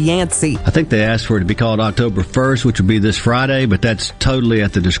Representative Lee Yancey. I think they asked for it to be called October 1st, which would be this Friday, but that's totally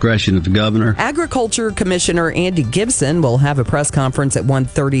at the discretion of the governor. Agriculture Commissioner Andy Gibson will have a press conference at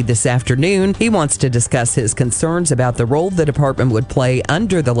 1:30 this afternoon. He wants to discuss his concerns about the role the department would play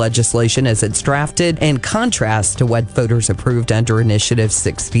under the legislation as it's drafted, in contrast to what voters approved under Initiative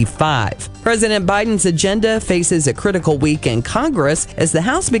 65. President Biden's agenda faces a critical week in Congress as the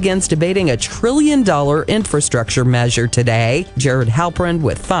House begins debating a $1 trillion infrastructure measure today. Jared Halpern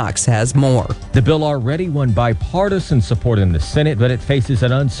with Fox has more. The bill already won bipartisan support in the Senate, but it faces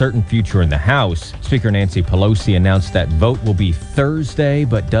an uncertain future in the House. Speaker Nancy Pelosi announced that vote will be Thursday,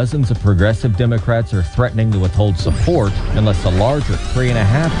 but dozens of progressive Democrats are threatening to withhold support unless a larger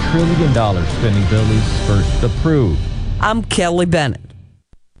 $3.5 trillion spending bill is first approved. I'm Kelly Bennett.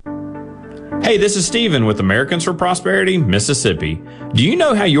 Hey, this is Stephen with Americans for Prosperity, Mississippi. Do you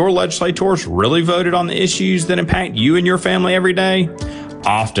know how your legislators really voted on the issues that impact you and your family every day?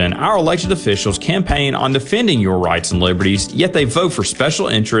 Often, our elected officials campaign on defending your rights and liberties, yet they vote for special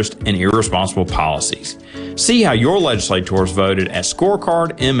interest and irresponsible policies. See how your legislators voted at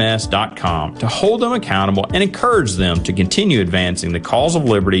scorecardms.com to hold them accountable and encourage them to continue advancing the cause of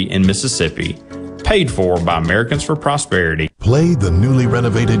liberty in Mississippi. Paid for by Americans for Prosperity. Play the newly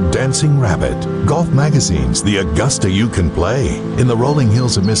renovated Dancing Rabbit. Golf Magazine's The Augusta You Can Play. In the rolling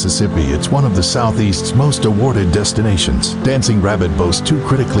hills of Mississippi, it's one of the Southeast's most awarded destinations. Dancing Rabbit boasts 2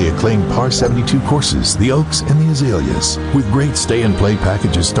 critically acclaimed par 72 courses, the Oaks and the Azaleas. With great stay and play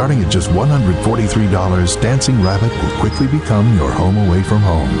packages starting at just $143, Dancing Rabbit will quickly become your home away from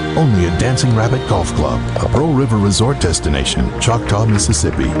home. Only at Dancing Rabbit Golf Club, a Pearl River resort destination, Choctaw,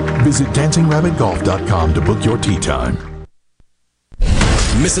 Mississippi. Visit DancingRabbitGolf.com to book your tee time.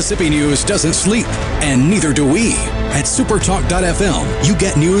 Mississippi news doesn't sleep, and neither do we. At supertalk.fm, you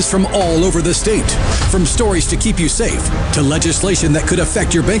get news from all over the state. From stories to keep you safe, to legislation that could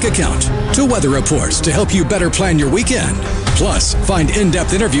affect your bank account, to weather reports to help you better plan your weekend. Plus, find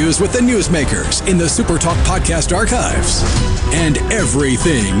in-depth interviews with the newsmakers in the Supertalk podcast archives. And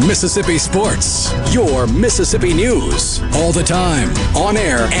everything Mississippi sports. Your Mississippi news. All the time, on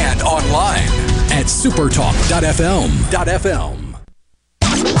air and online. At supertalk.fm.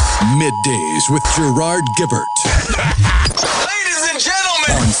 Middays with Gerard Gibbert. Ladies and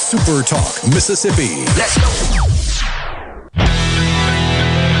gentlemen, on Super Talk, Mississippi. Let's go.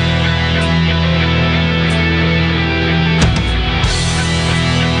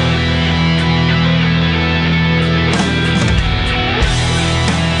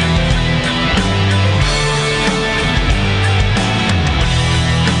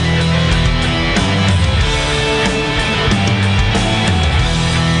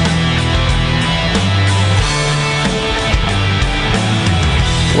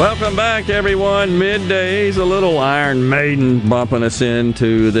 Welcome back, everyone. Middays, a little Iron Maiden bumping us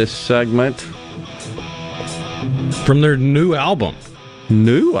into this segment. From their new album.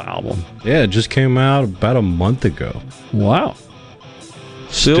 New album? Yeah, it just came out about a month ago. Wow.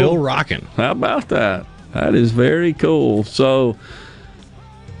 Still rocking. How about that? That is very cool. So,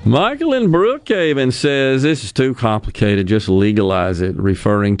 Michael in Brookhaven says this is too complicated. Just legalize it,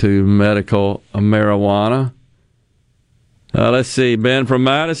 referring to medical marijuana. Let's see. Ben from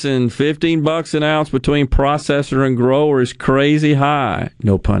Madison, $15 an ounce between processor and grower is crazy high.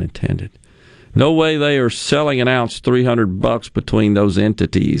 No pun intended. No way they are selling an ounce $300 between those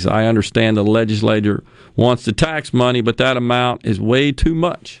entities. I understand the legislature wants the tax money, but that amount is way too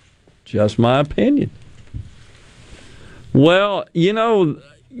much. Just my opinion. Well, you know,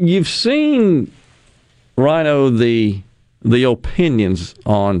 you've seen, Rhino, the opinions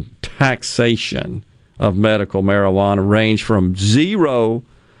on taxation of medical marijuana range from 0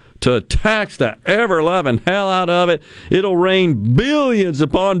 to tax the ever-loving hell out of it. It'll rain billions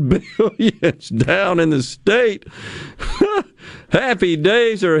upon billions down in the state. Happy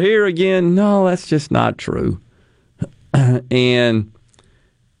days are here again. No, that's just not true. And,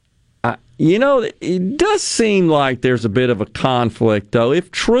 you know, it does seem like there's a bit of a conflict, though. If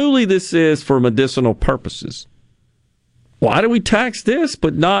truly this is for medicinal purposes, why do we tax this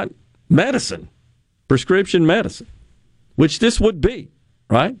but not medicine? Prescription medicine, which this would be,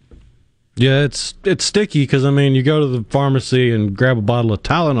 right? Yeah, it's sticky because, I mean, you go to the pharmacy and grab a bottle of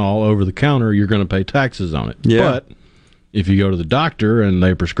Tylenol over the counter, you're going to pay taxes on it. Yeah. But if you go to the doctor and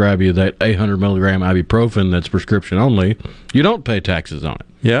they prescribe you that 800 milligram ibuprofen that's prescription only, you don't pay taxes on it.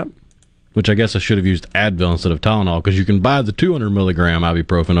 Yeah. Which I guess I should have used Advil instead of Tylenol, because you can buy the 200 milligram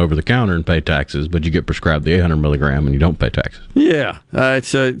ibuprofen over the counter and pay taxes, but you get prescribed the 800 milligram and you don't pay taxes. Yeah,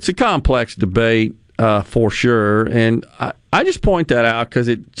 it's a complex debate. for sure. And I just point that out because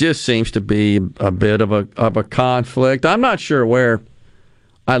it just seems to be a bit of a conflict. I'm not sure where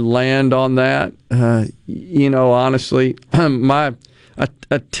I land on that. Honestly, I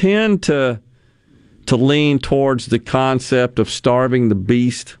tend to lean towards the concept of starving the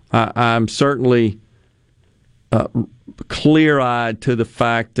beast. I'm certainly clear-eyed to the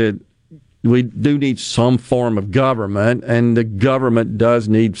fact that we do need some form of government, and the government does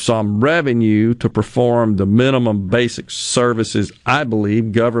need some revenue to perform the minimum basic services I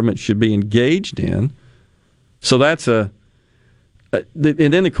believe government should be engaged in. So that's and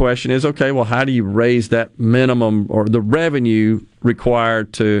then the question is, okay, well, how do you raise that minimum or the revenue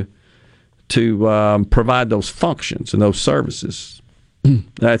required to provide those functions and those services?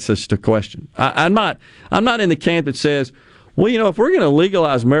 That's just a question. I'm not in the camp that says, well, if we're going to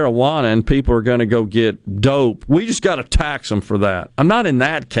legalize marijuana and people are going to go get dope, we just got to tax them for that. I'm not in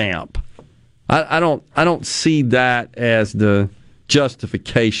that camp. I don't see that as the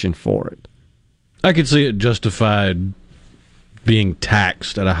justification for it. I could see it justified being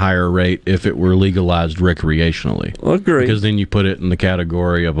taxed at a higher rate if it were legalized recreationally. Agree. Because then you put it in the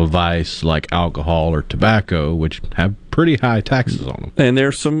category of a vice like alcohol or tobacco, which have pretty high taxes on them. And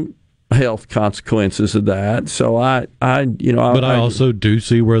there's some health consequences of that. So I also do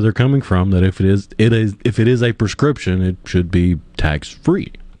see where they're coming from. That if it is a prescription, it should be tax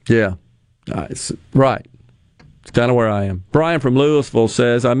free. Yeah, right. It's kind of where I am. Brian from Louisville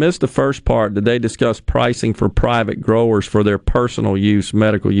says, I missed the first part. Did they discuss pricing for private growers for their personal use,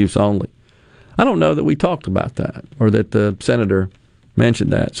 medical use only? I don't know that we talked about that or that the senator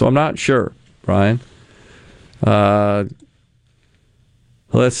mentioned that. So I'm not sure, Brian.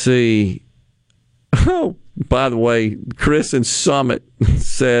 Let's see. Oh, by the way, Chris in Summit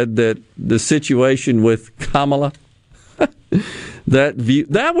said that the situation with Kamala,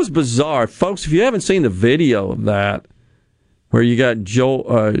 that was bizarre. Folks, if you haven't seen the video of that, where you got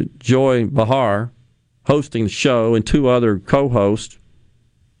Joy Behar hosting the show and two other co-hosts,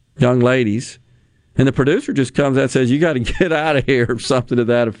 young ladies, and the producer just comes out and says, you got to get out of here, or something to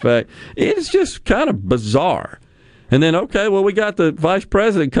that effect. It's just kind of bizarre. And then, okay, well, we got the vice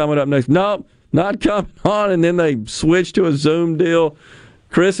president coming up next. Nope, not coming on. And then they switch to a Zoom deal.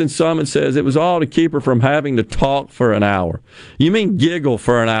 Chris in Summit says it was all to keep her from having to talk for an hour. You mean giggle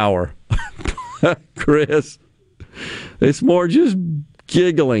for an hour, Chris? It's more just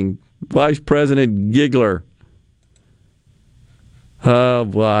giggling. Vice President Giggler. Oh,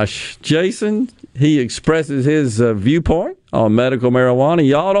 gosh. Jason, he expresses his viewpoint on medical marijuana.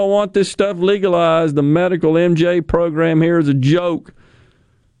 Y'all don't want this stuff legalized. The medical MJ program here is a joke.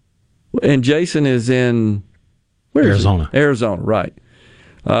 And Jason is in Arizona. Arizona, right.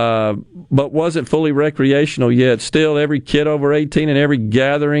 But wasn't fully recreational yet. Still, every kid over 18 and every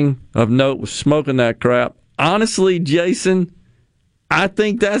gathering of note was smoking that crap. Honestly, Jason, I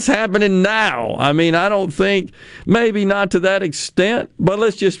think that's happening now. I mean, I don't think, maybe not to that extent, but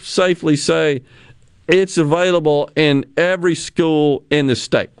let's just safely say it's available in every school in the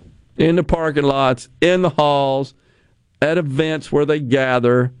state, in the parking lots, in the halls, at events where they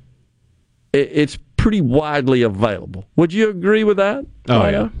gather. It's pretty widely available. Would you agree with that?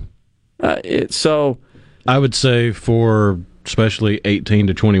 Oh, yeah. So I would say for especially 18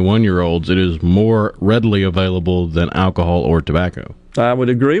 to 21-year-olds, it is more readily available than alcohol or tobacco. I would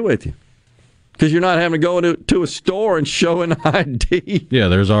agree with you. Because you're not having to go to a store and show an ID. Yeah,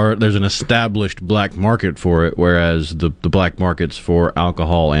 there's an established black market for it, whereas the black markets for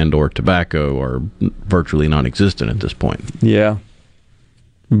alcohol and or tobacco are virtually non-existent at this point. Yeah.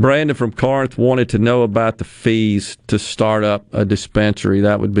 Brandon from Corinth wanted to know about the fees to start up a dispensary.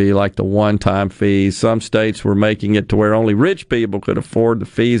 That would be like the one-time fees. Some states were making it to where only rich people could afford the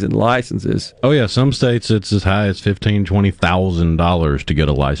fees and licenses. Oh, yeah. Some states it's as high as $15,000, $20,000 to get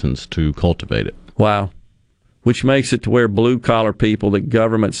a license to cultivate it. Wow. Which makes it to where blue-collar people that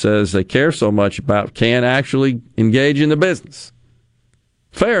government says they care so much about can actually engage in the business.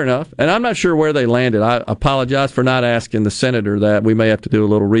 Fair enough. And I'm not sure where they landed. I apologize for not asking the senator that. We may have to do a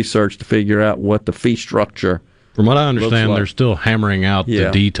little research to figure out what the fee structure. From what I understand, they're still hammering out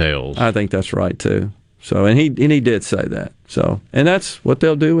the details. I think that's right, too. So, and he did say that. So, and that's what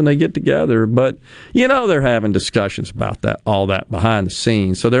they'll do when they get together. But, they're having discussions about that, all that behind the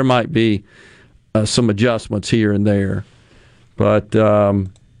scenes. So there might be some adjustments here and there. But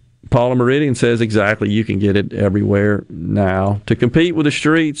Paula Meridian says exactly, you can get it everywhere now. To compete with the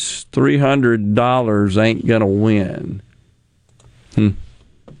streets, $300 ain't going to win.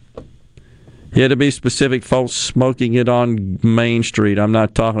 Yeah, to be specific, folks smoking it on Main Street. I'm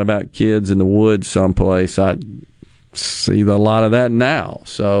not talking about kids in the woods someplace. I see a lot of that now.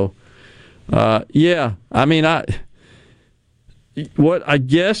 So Yeah, I mean, what I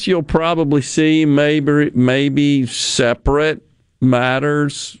guess you'll probably see maybe separate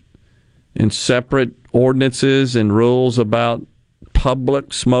matters and separate ordinances and rules about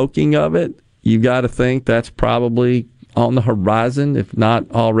public smoking of it. You got to think that's probably on the horizon, if not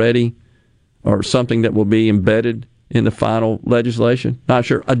already, or something that will be embedded in the final legislation. Not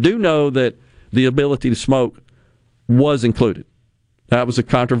sure. I do know that the ability to smoke was included. That was a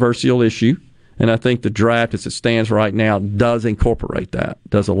controversial issue, and I think the draft as it stands right now does incorporate that,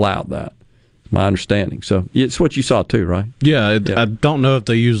 does allow that. My understanding. So it's what you saw too, right? Yeah, I don't know if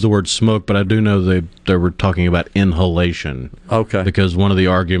they used the word smoke, but I do know they were talking about inhalation. Okay. Because one of the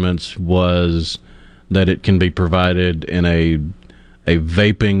arguments was that it can be provided in a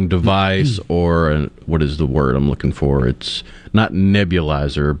vaping device or what is the word I'm looking for? It's not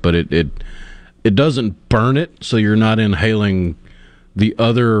nebulizer, but it doesn't burn it, so you're not inhaling the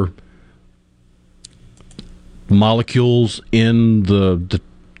other molecules in the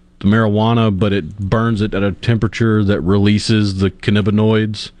marijuana, but it burns it at a temperature that releases the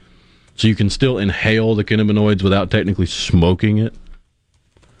cannabinoids, so you can still inhale the cannabinoids without technically smoking it.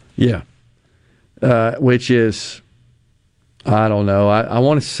 Yeah, which is, I don't know. I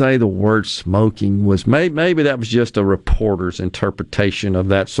want to say the word smoking was maybe that was just a reporter's interpretation of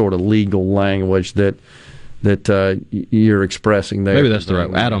that sort of legal language that you're expressing there. Maybe that's the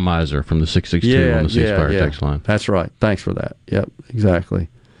right atomizer from the 662 on the ceasefire text line. That's right. Thanks for that. Yep, exactly.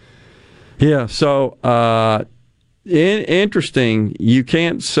 Yeah, so interesting. You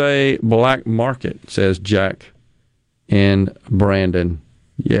can't say black market, says Jack in Brandon.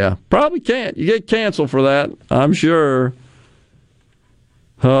 Yeah, probably can't. You get canceled for that, I'm sure.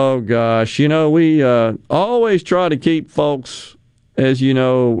 Oh, gosh. You know, we always try to keep folks, as you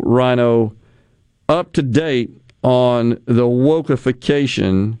know, Rhino, up to date on the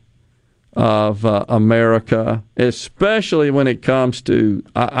wokeification of America, especially when it comes to,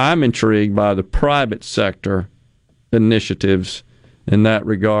 I'm intrigued by the private sector initiatives in that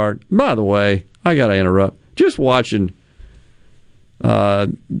regard. By the way, I got to interrupt. Just watching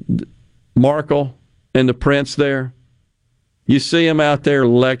Markle and the Prince there, you see him out there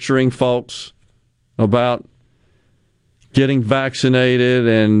lecturing folks about getting vaccinated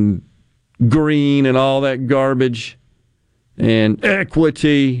and green and all that garbage and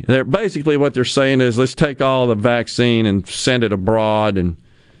equity. They're basically what they're saying is let's take all the vaccine and send it abroad and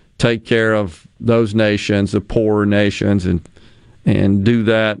take care of those nations, the poorer nations, and do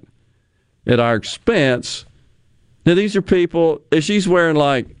that at our expense. Now, these are people, if she's wearing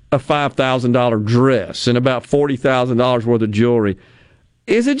like a $5,000 dress and about $40,000 worth of jewelry,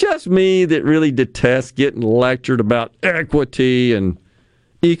 is it just me that really detests getting lectured about equity and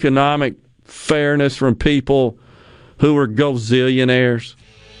economic fairness from people who are gazillionaires?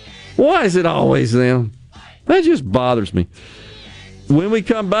 Why is it always them? That just bothers me. When we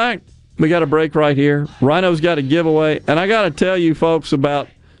come back, we got a break right here. Rhino's got a giveaway, and I got to tell you folks about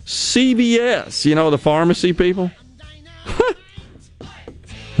CVS. You know, the pharmacy people?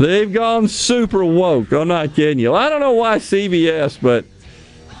 They've gone super woke. I'm not kidding you. I don't know why CVS, but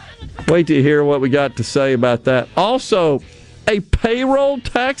wait till you hear what we got to say about that. Also, a payroll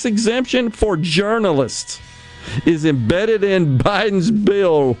tax exemption for journalists is embedded in Biden's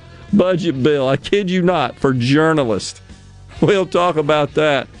budget bill. I kid you not, for journalists. We'll talk about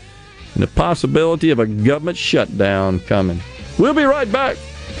that and the possibility of a government shutdown coming. We'll be right back.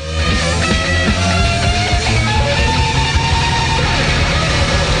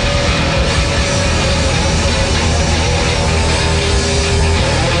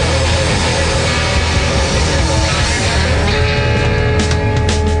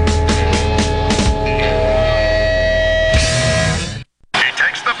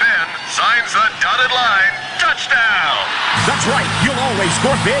 That's right. You'll always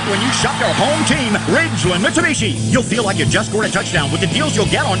score big when you shop your home team, Ridgeland Mitsubishi. You'll feel like you just scored a touchdown with the deals you'll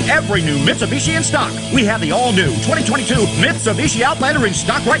get on every new Mitsubishi in stock. We have the all-new 2022 Mitsubishi Outlander in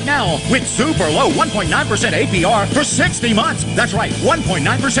stock right now with super low 1.9% APR for 60 months. That's right,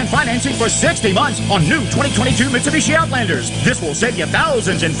 1.9% financing for 60 months on new 2022 Mitsubishi Outlanders. This will save you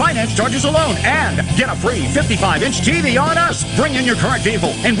thousands in finance charges alone and get a free 55-inch TV on us. Bring in your current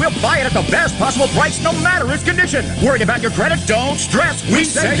vehicle and we'll buy it at the best possible price no matter its condition. Worried about your credit? Don't stress. We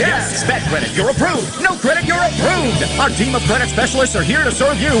say yes. Bad credit, you're approved. No credit, you're approved. Our team of credit specialists are here to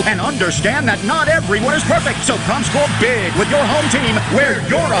serve you and understand that not everyone is perfect. So come score big with your home team where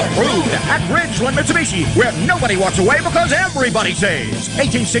you're approved at Ridgeland Mitsubishi, where nobody walks away because everybody saves.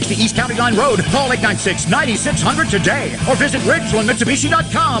 1860 East County Line Road. Call 896-9600 today or visit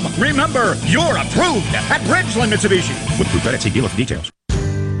RidgelandMitsubishi.com. Remember, you're approved at Ridgeland Mitsubishi. With approved credit, see dealer for details.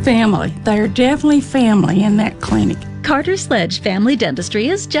 family. They're definitely family in that clinic. Carter Sledge Family Dentistry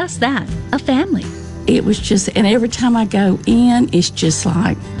is just that, a family. It was just, and every time I go in, it's just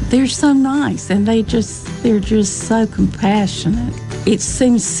like, they're so nice, and they're just so compassionate. It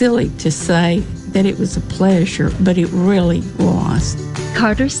seems silly to say that it was a pleasure, but it really was.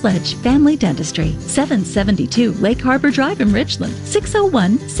 Carter Sledge Family Dentistry, 772 Lake Harbor Drive in Richland,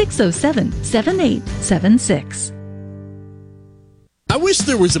 601-607-7876. I wish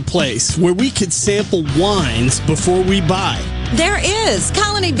there was a place where we could sample wines before we buy. There is.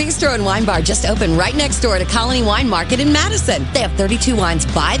 Colony Bistro and Wine Bar just opened right next door to Colony Wine Market in Madison. They have 32 wines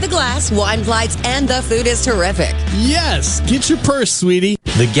by the glass, wine flights, and the food is terrific. Yes, get your purse, sweetie.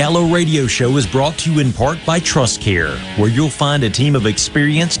 The Gallo Radio Show is brought to you in part by TrustCare, where you'll find a team of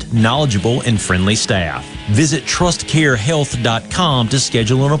experienced, knowledgeable, and friendly staff. Visit TrustCareHealth.com to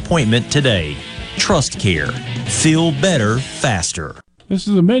schedule an appointment today. TrustCare. Feel better, faster. This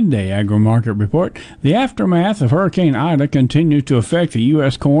is a midday agri-market report. The aftermath of Hurricane Ida continued to affect the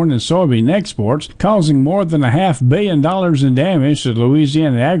U.S. corn and soybean exports, causing more than $500 million in damage to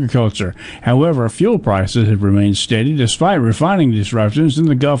Louisiana agriculture. However, fuel prices have remained steady despite refining disruptions in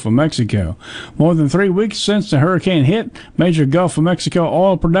the Gulf of Mexico. More than 3 weeks since the hurricane hit major Gulf of Mexico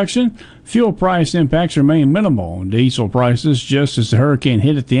oil production, fuel price impacts remain minimal. Diesel prices, just as the hurricane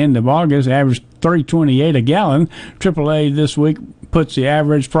hit at the end of August, averaged $3.28 a gallon. AAA this week puts the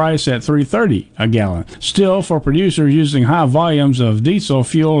average price at $3.30 a gallon. Still, for producers using high volumes of diesel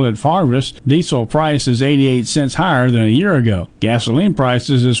fuel at harvest, diesel price is 88 cents higher than a year ago. Gasoline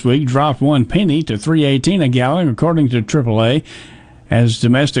prices this week dropped 1 penny to $3.18 a gallon, according to AAA, as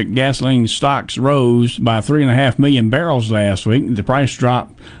domestic gasoline stocks rose by 3.5 million barrels last week. The price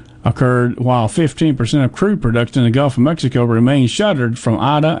drop occurred while 15% of crude production in the Gulf of Mexico remains shuttered from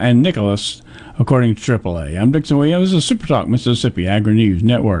Ida and Nicholas, according to AAA. I'm Dixon Williams. This is Super Talk Mississippi Agri-News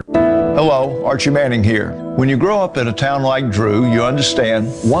Network. Hello, Archie Manning here. When you grow up in a town like Drew, you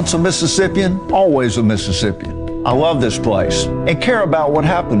understand, once a Mississippian, always a Mississippian. I love this place and care about what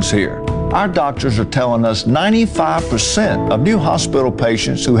happens here. Our doctors are telling us 95% of new hospital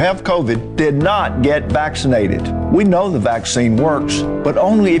patients who have COVID did not get vaccinated. We know the vaccine works, but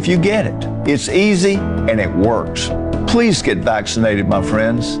only if you get it. It's easy and it works. Please get vaccinated, my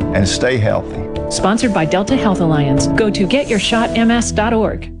friends, and stay healthy. Sponsored by Delta Health Alliance. Go to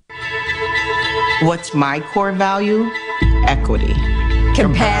getyourshotms.org. What's my core value? Equity.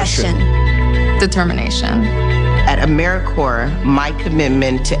 Compassion. Determination. At AmeriCorps, my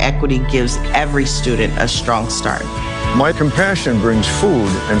commitment to equity gives every student a strong start. My compassion brings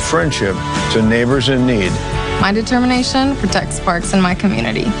food and friendship to neighbors in need. My determination protects parks in my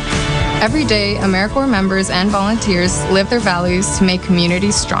community. Every day, AmeriCorps members and volunteers live their values to make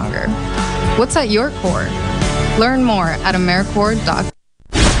communities stronger. What's at your core? Learn more at AmeriCorps.com.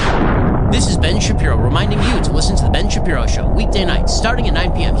 This is Ben Shapiro reminding you to listen to The Ben Shapiro Show weekday nights starting at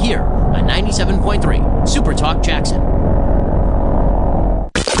 9 p.m. here on 97.3 Super Talk Jackson. Are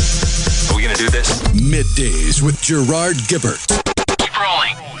we going to do this? Middays with Gerard Gibbert. Keep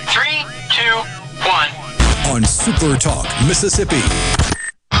rolling. 3, 2, 1. On Super Talk Mississippi.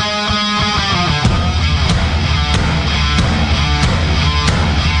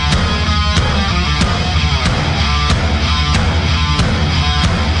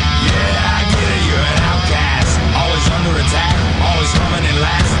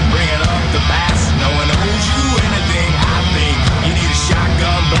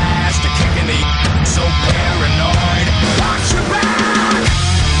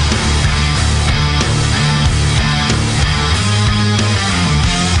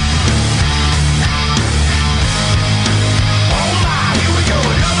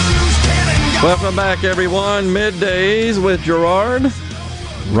 Welcome back, everyone. Middays with Gerard.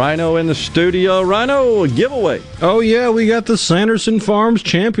 Rhino in the studio. Rhino, a giveaway. Oh, yeah, we got the Sanderson Farms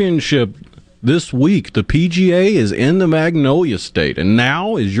Championship this week. The PGA is in the Magnolia State, and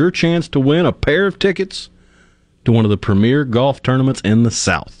now is your chance to win a pair of tickets to one of the premier golf tournaments in the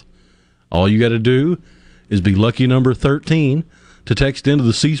South. All you got to do is be lucky number 13 to text into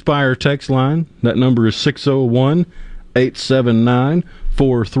the C Spire text line. That number is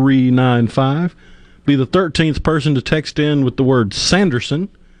 601-879-4395. Be the 13th person to text in with the word Sanderson,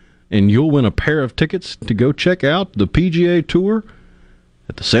 and you'll win a pair of tickets to go check out the PGA Tour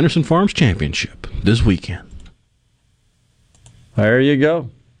at the Sanderson Farms Championship this weekend. There you go.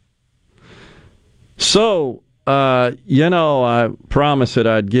 So, I promised that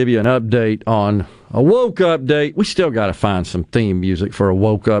I'd give you an update on a woke update. We still got to find some theme music for a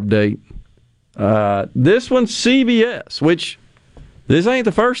woke update. This one's CBS, which this ain't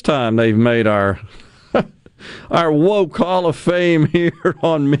the first time they've made our our woke Hall of Fame here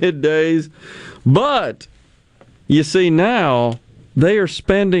on Middays. But you see, now they are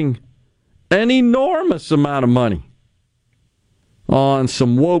spending an enormous amount of money on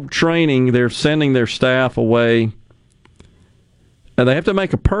some woke training. They're sending their staff away. And they have to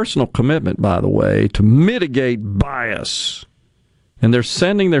make a personal commitment, by the way, to mitigate bias. And they're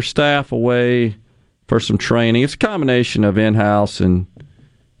sending their staff away for some training. It's a combination of in-house and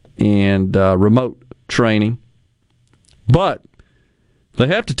remote training. But they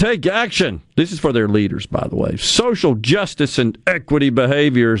have to take action. This is for their leaders, by the way. Social justice and equity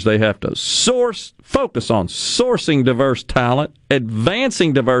behaviors. They have to focus on sourcing diverse talent,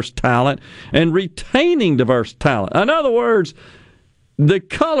 advancing diverse talent, and retaining diverse talent. In other words, the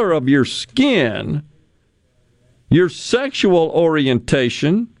color of your skin, your sexual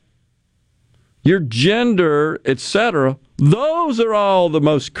orientation, your gender, etc., those are all the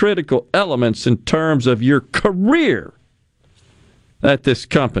most critical elements in terms of your career at this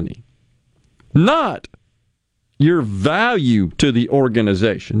company. Not your value to the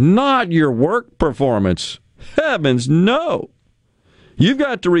organization, not your work performance. Heavens, no. You've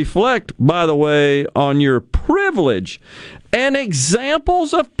got to reflect, by the way, on your privilege. And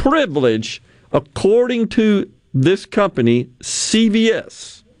examples of privilege, according to this company,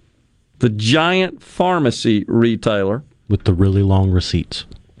 CVS, the giant pharmacy retailer. With the really long receipts.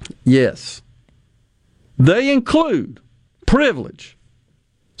 Yes. They include privilege,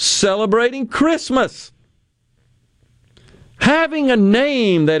 celebrating Christmas, having a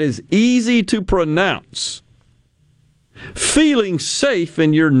name that is easy to pronounce, feeling safe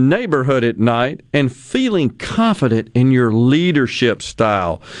in your neighborhood at night, and feeling confident in your leadership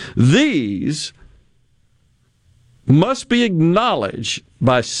style. These must be acknowledged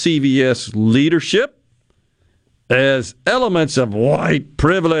by CVS leadership as elements of white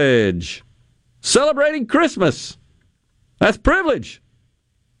privilege. Celebrating Christmas, that's privilege.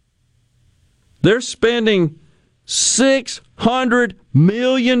 They're spending $600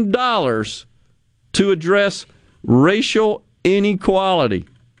 million to address racial inequality.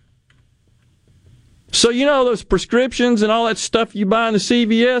 So, you know, those prescriptions and all that stuff you buy in the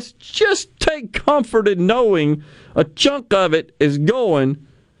CVS, just take comfort in knowing a chunk of it is going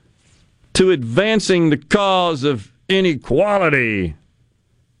to advancing the cause of inequality.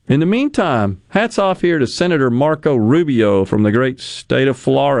 In the meantime, hats off here to Senator Marco Rubio from the great state of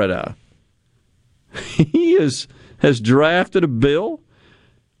Florida. He has drafted a bill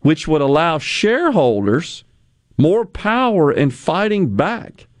which would allow shareholders more power in fighting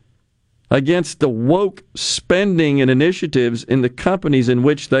back against the woke spending and initiatives in the companies in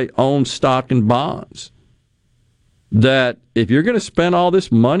which they own stock and bonds. That if you're going to spend all this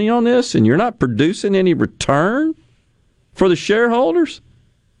money on this and you're not producing any return for the shareholders,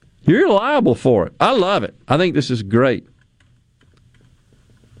 you're liable for it. I love it. I think this is great.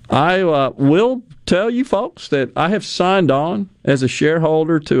 I will tell you folks that I have signed on as a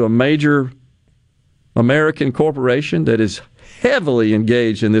shareholder to a major American corporation that is heavily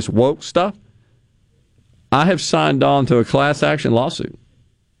engaged in this woke stuff. I have signed on to a class action lawsuit.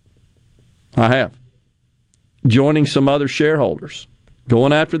 I have. Joining some other shareholders,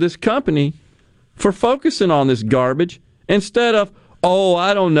 going after this company for focusing on this garbage instead of,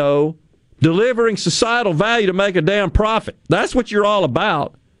 delivering societal value to make a damn profit. That's what you're all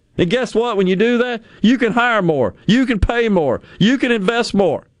about. And guess what? When you do that, you can hire more, you can pay more, you can invest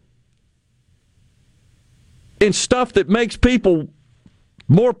more in stuff that makes people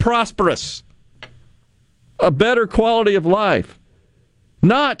more prosperous, a better quality of life.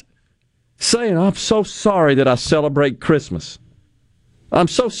 Not saying, I'm so sorry that I celebrate Christmas. I'm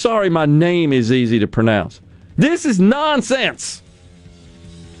so sorry my name is easy to pronounce. This is nonsense.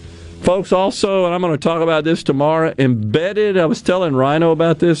 Folks, also, and I'm going to talk about this tomorrow, embedded, I was telling Rhino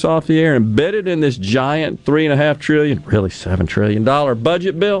about this off the air, embedded in this giant $3.5 trillion, really $7 trillion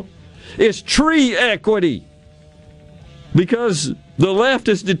budget bill is tree equity. Because the left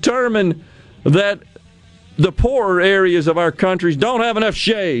is determined that the poorer areas of our countries don't have enough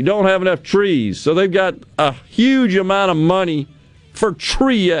shade, don't have enough trees. So they've got a huge amount of money for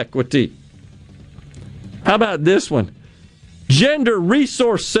tree equity. How about this one? Gender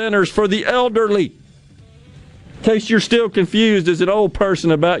resource centers for the elderly. In case you're still confused as an old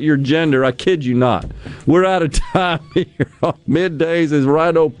person about your gender, I kid you not. We're out of time here on Middays as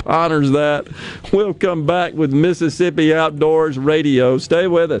Rhino ponders that. We'll come back with Mississippi Outdoors Radio. Stay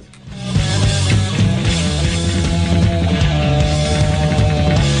with us.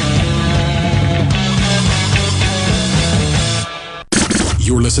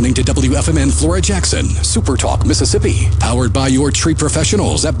 You're listening to WFMN Flora Jackson, Super Talk, Mississippi. Powered by your tree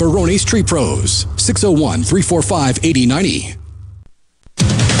professionals at Barone's Tree Pros. 601-345-8090.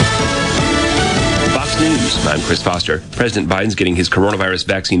 News. I'm Chris Foster. President Biden's getting his coronavirus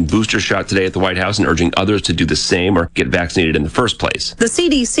vaccine booster shot today at the White House and urging others to do the same or get vaccinated in the first place. The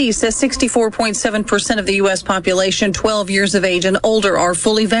CDC says 64.7% of the U.S. population 12 years of age and older are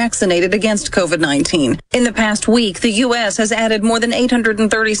fully vaccinated against COVID-19. In the past week, the U.S. has added more than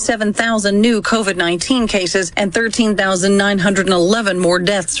 837,000 new COVID-19 cases and 13,911 more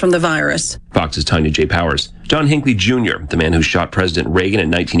deaths from the virus. Fox's Tanya J. Powers. John Hinckley Jr., the man who shot President Reagan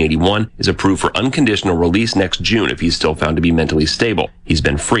in 1981, is approved for unconditional release next June if he's still found to be mentally stable. He's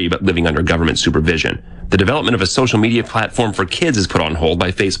been free but living under government supervision. The development of a social media platform for kids is put on hold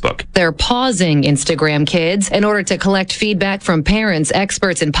by Facebook. They're pausing Instagram Kids in order to collect feedback from parents,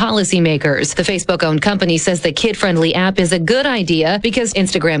 experts, and policymakers. The Facebook-owned company says the kid-friendly app is a good idea because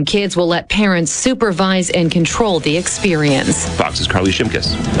Instagram Kids will let parents supervise and control the experience. Fox's Carly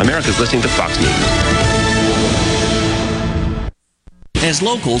Shimkus. America's listening to Fox News. As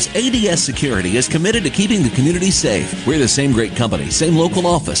locals, ADS Security is committed to keeping the community safe. We're the same great company, same local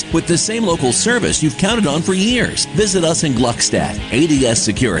office, with the same local service you've counted on for years. Visit us in Gluckstadt. ADS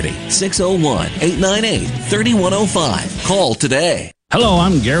Security, 601-898-3105. Call today. Hello,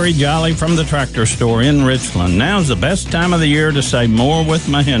 I'm Gary Jolly from the Tractor Store in Richland. Now's the best time of the year to save more with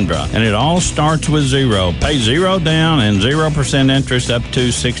Mahindra, and it all starts with zero. Pay zero down and 0% interest up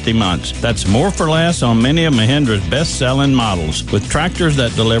to 60 months. That's more for less on many of Mahindra's best-selling models, with tractors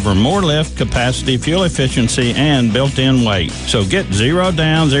that deliver more lift, capacity, fuel efficiency, and built-in weight. So get zero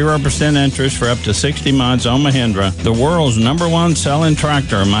down, 0% interest for up to 60 months on Mahindra, the world's #1 selling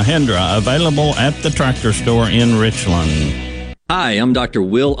tractor, Mahindra, available at the Tractor Store in Richland. Hi, I'm Dr.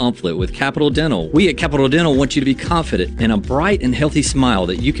 Will Umflett with Capital Dental. We at Capital Dental want you to be confident in a bright and healthy smile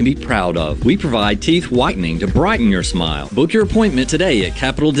that you can be proud of. We provide teeth whitening to brighten your smile. Book your appointment today at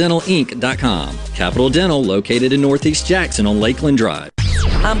CapitalDentalInc.com. Capital Dental, located in Northeast Jackson on Lakeland Drive.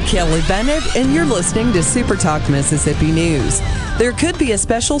 I'm Kelly Bennett, and you're listening to Super Talk Mississippi News. There could be a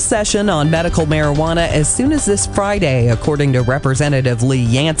special session on medical marijuana as soon as this Friday, according to Representative Lee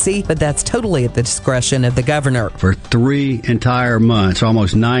Yancey, but that's totally at the discretion of the governor. For 3 entire months,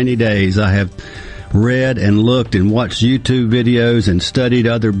 almost 90 days, I have read and looked and watched YouTube videos and studied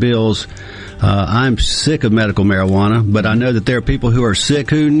other bills. I'm sick of medical marijuana, but I know that there are people who are sick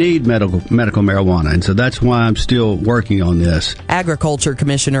who need medical marijuana, and so that's why I'm still working on this. Agriculture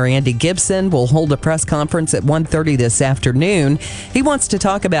Commissioner Andy Gibson will hold a press conference at 1:30 this afternoon. He wants to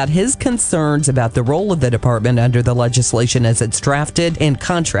talk about his concerns about the role of the department under the legislation as it's drafted, in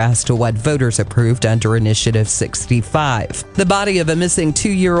contrast to what voters approved under Initiative 65. The body of a missing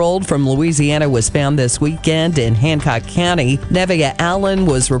 2-year-old from Louisiana was found this weekend in Hancock County. Nevia Allen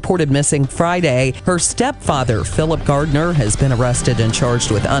was reported missing Friday. Her stepfather, Philip Gardner, has been arrested and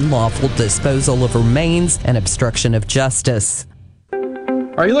charged with unlawful disposal of remains and obstruction of justice.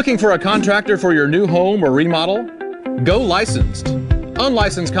 Are you looking for a contractor for your new home or remodel? Go licensed.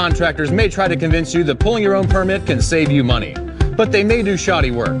 Unlicensed contractors may try to convince you that pulling your own permit can save you money, but they may do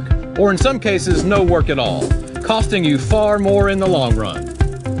shoddy work, or in some cases, no work at all, costing you far more in the long run.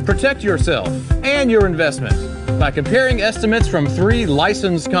 Protect yourself and your investment by comparing estimates from 3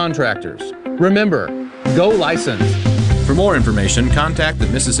 licensed contractors. Remember, go licensed. For more information, contact the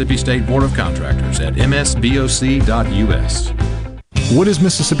Mississippi State Board of Contractors at msboc.us. What is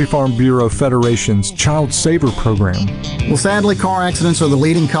Mississippi Farm Bureau Federation's Child Saver Program? Well, sadly, car accidents are the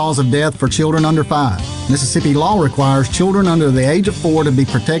leading cause of death for children under 5. Mississippi law requires children under the age of 4 to be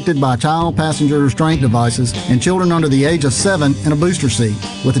protected by child passenger restraint devices and children under the age of 7 in a booster seat.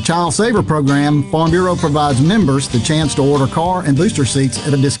 With the Child Saver Program, Farm Bureau provides members the chance to order car and booster seats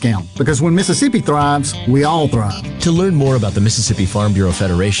at a discount. Because when Mississippi thrives, we all thrive. To learn more about the Mississippi Farm Bureau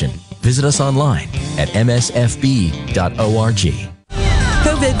Federation, visit us online at msfb.org.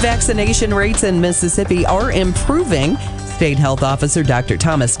 COVID vaccination rates in Mississippi are improving. State Health Officer Dr.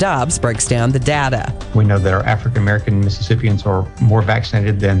 Thomas Dobbs breaks down the data. We know that our African American Mississippians are more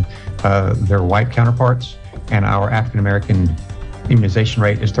vaccinated than their white counterparts, and our African American immunization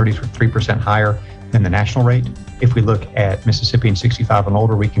rate is 33% higher than the national rate. If we look at Mississippians 65 and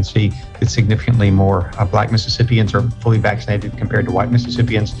older, we can see that significantly more Black Mississippians are fully vaccinated compared to white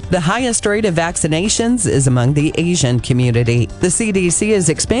Mississippians. The highest rate of vaccinations is among the Asian community. The CDC is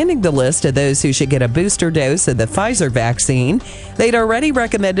expanding the list of those who should get a booster dose of the Pfizer vaccine. They'd already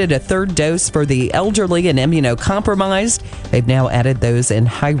recommended a 3rd dose for the elderly and immunocompromised. They've now added those in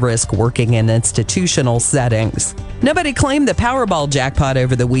high risk working in institutional settings. Nobody claimed the Powerball jackpot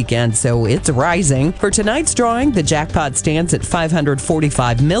over the weekend, so it's rising. For tonight's drawing, evening, the jackpot stands at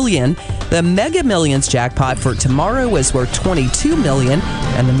 $545 million. The Mega Millions jackpot for tomorrow is worth $22 million,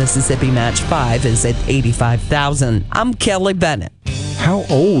 and the Mississippi Match 5 is at $85,000. I'm Kelly Bennett. How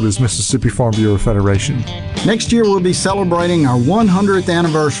old is Mississippi Farm Bureau Federation? Next year, we'll be celebrating our 100th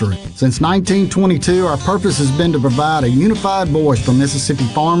anniversary. Since 1922, our purpose has been to provide a unified voice for Mississippi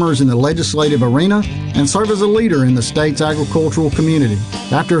farmers in the legislative arena and serve as a leader in the state's agricultural community.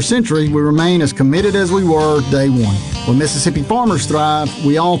 After a century, we remain as committed as we were day one. When Mississippi farmers thrive,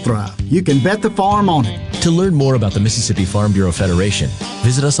 we all thrive. You can bet the farm on it. To learn more about the Mississippi Farm Bureau Federation,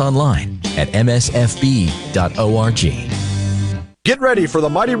 visit us online at msfb.org. Get ready for the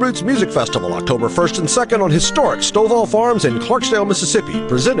Mighty Roots Music Festival, October 1st and 2nd on historic Stovall Farms in Clarksdale, Mississippi,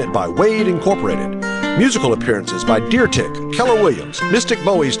 presented by Wade Incorporated. Musical appearances by Deer Tick, Keller Williams, Mystic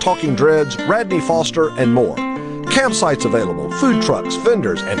Bowie's Talking Dreads, Radney Foster, and more. Campsites available, food trucks,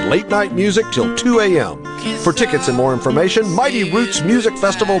 vendors, and late-night music till 2 a.m. For tickets and more information,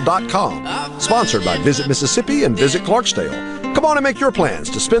 MightyRootsMusicFestival.com. Sponsored by Visit Mississippi and Visit Clarksdale. Come on and make your plans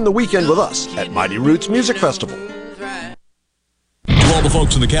to spend the weekend with us at Mighty Roots Music Festival. To all the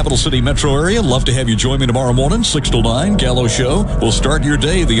folks in the Capital City metro area, love to have you join me tomorrow morning, 6 till 9, Gallo Show. We'll start your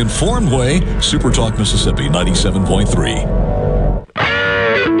day the informed way. Super Talk Mississippi 97.3.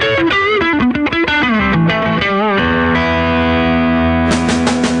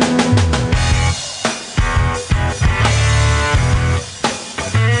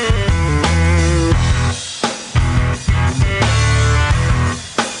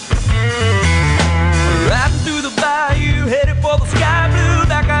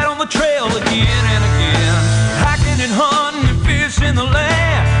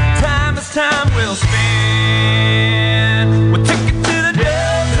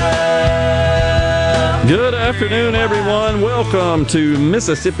 Good afternoon, everyone. Welcome to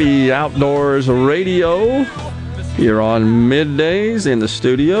Mississippi Outdoors Radio. Here on middays in the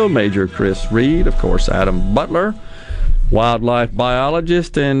studio, Major Chris Reed, of course, Adam Butler, wildlife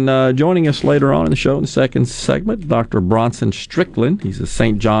biologist, and joining us later on in the show in the second segment, Dr. Bronson Strickland. He's a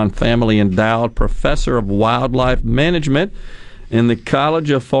St. John Family Endowed Professor of Wildlife Management in the College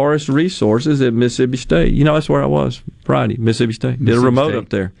of Forest Resources at Mississippi State. You know, that's where I was Friday, Mississippi State. Did a remote up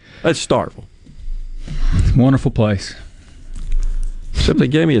there. That's Starkville. It's a wonderful place. Except they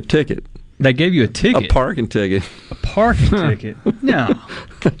gave me a ticket. They gave you a ticket? A parking ticket. A parking ticket? No.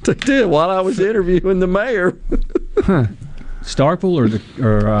 They did while I was interviewing the mayor. Starkville or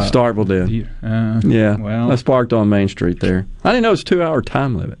Starkville did. Yeah. Well, I was parked on Main Street there. I didn't know it was a 2-hour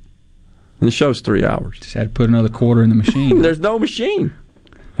time limit. And the show's 3 hours. Just had to put another quarter in the machine. There's no machine.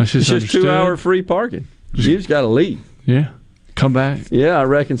 That's it's just 2-hour free parking. You just got to leave. Yeah. Come back. Yeah, I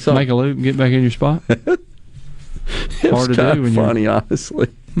reckon so. Make a loop and get back in your spot. It's hard to do when funny, honestly.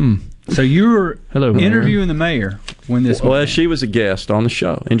 So you were interviewing the mayor when this. Well, she was a guest on the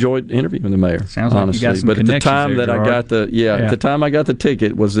show. Enjoyed interviewing the mayor. Sounds like honestly. You got some but at the time there, that Gerard. I got at the time I got the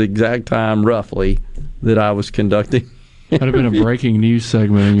ticket was the exact time roughly that I was conducting. That'd have been a breaking news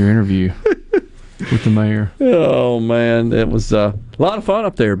segment in your interview with the mayor. Oh man, it was a lot of fun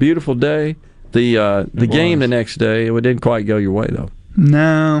up there. Beautiful day. The game the next day, it didn't quite go your way though.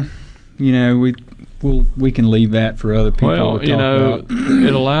 No, we can leave that for other people. Well, to talk about.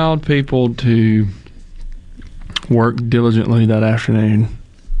 It allowed people to work diligently that afternoon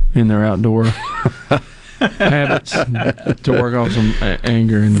in their outdoor habits to work off some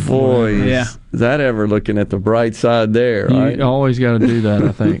anger and boy, is that ever looking at the bright side there? Right? You always got to do that,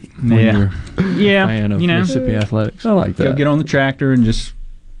 I think. When you're a fan of Mississippi athletics. I like that. Go get on the tractor and just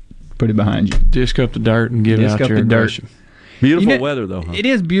put it behind you. Disc up the dirt and get out your aggression. Beautiful weather, though. Huh? It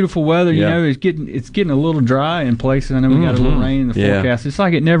is beautiful weather. You know, it's getting a little dry in places. I know we got a little rain in the forecast. It's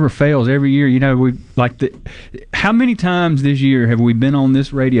like it never fails every year. You know, how many times this year have we been on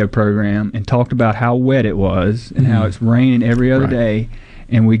this radio program and talked about how wet it was and how it's raining every other day,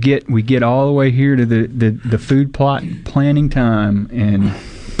 and we get all the way here to the food plot planning time, and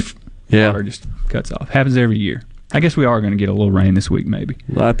water just cuts off. Happens every year. I guess we are going to get a little rain this week, maybe.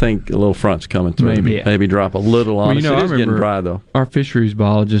 Well, I think a little front's coming through. Maybe drop a little on us. It is getting dry, though. Our fisheries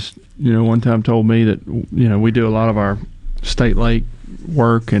biologist, one time told me that, we do a lot of our state lake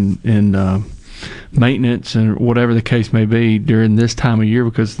work and maintenance and whatever the case may be during this time of year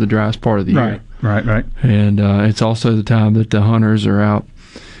because it's the driest part of the year. Right. And it's also the time that the hunters are out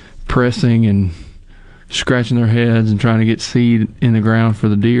pressing and scratching their heads and trying to get seed in the ground for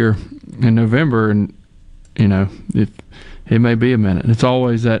the deer in November. And it may be a minute. It's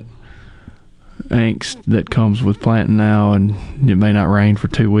always that angst that comes with planting now, and it may not rain for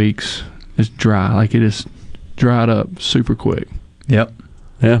 2 weeks. It's dry. Like it is dried up super quick. Yep.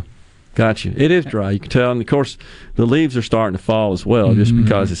 Yeah. Gotcha. It is dry. You can tell. And, of course, the leaves are starting to fall as well just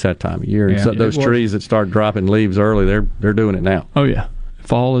because it's that time of year. And so those trees that start dropping leaves early, they're doing it now. Oh, yeah.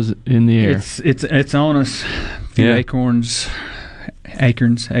 Fall is in the air. It's on us. A few acorns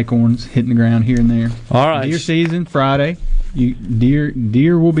hitting the ground here and there. All right. Deer season, Friday.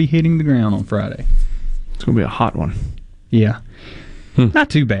 Deer will be hitting the ground on Friday. It's going to be a hot one. Yeah. Not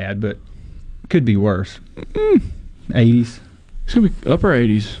too bad, but could be worse. 80s. It's going to be upper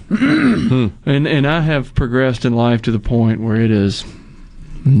 80s. And I have progressed in life to the point where it is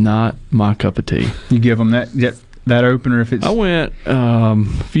not my cup of tea. You give them that opener if it's... I went a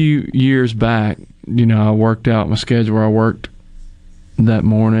few years back. I worked out my schedule where I worked that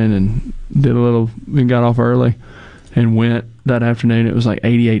morning and got off early and went that afternoon. It was like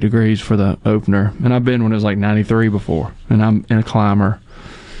 88 degrees for the opener. And I've been when it was like 93 before. And I'm in a climber.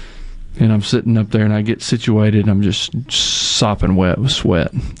 And I'm sitting up there and I get situated and I'm just sopping wet with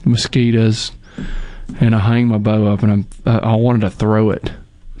sweat. Mosquitoes. And I hang my bow up and I wanted to throw it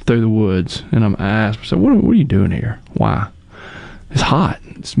through the woods. And I asked, I said, what are you doing here? Why? It's hot.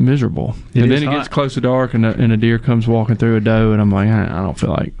 It's miserable. And then it gets close to dark and a deer comes walking through a doe and I'm like, I don't feel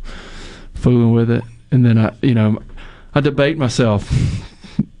like fooling with it. And then I debate myself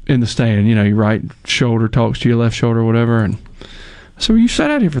in the stand. Your right shoulder talks to your left shoulder or whatever. And so you sat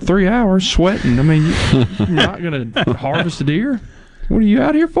out here for 3 hours sweating. I mean, you're not going to harvest a deer? What are you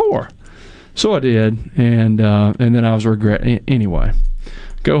out here for? So I did, and then I was regretting. Anyway,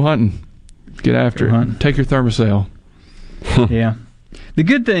 go hunting. Get after it. Hunting. Take your Thermacell. Yeah. The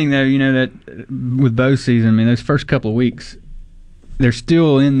good thing, though, that with bow season, I mean, those first couple of weeks, they're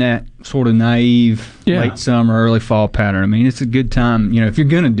still in that sort of naive late summer, early fall pattern. I mean, it's a good time, if you're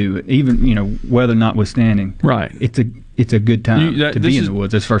going to do it, even, weather notwithstanding. Right. It's a good time to be in the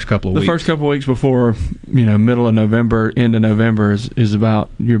woods those first couple of weeks. The first couple of weeks before, middle of November, end of November is about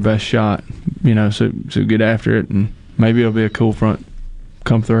your best shot, so get after it, and maybe it'll be a cool front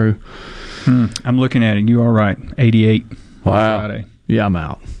come through. I'm looking at it. You are right. 88 wow. Friday. Yeah, I'm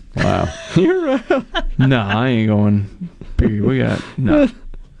out. Wow. You're out. No, I ain't going, period. We got, no.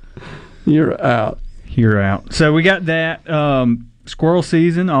 You're out. You're out. So we got that. Squirrel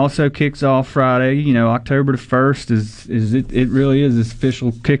season also kicks off Friday. October the 1st is it really is this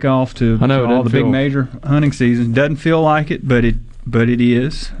official kickoff to all the big major hunting season. Doesn't feel like it, but it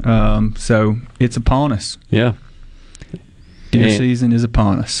is. So it's upon us. Yeah. Deer season is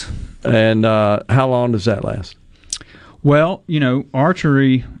upon us. And how long does that last? Well,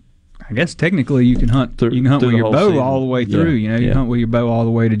 archery, I guess technically you can hunt with your bow all the way through. You hunt with your bow all the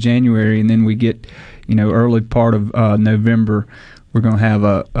way to January, and then we get, early part of November, we're going to have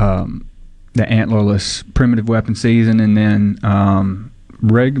the antlerless primitive weapon season, and then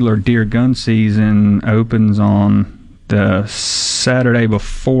regular deer gun season opens on the Saturday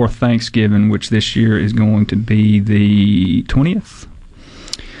before Thanksgiving, which this year is going to be the 20th.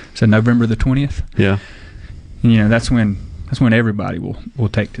 So November the 20th. Yeah. That's when everybody will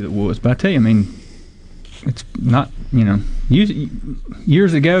take to the woods. But I tell you, I mean, it's not,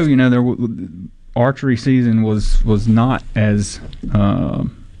 years ago, archery season was not as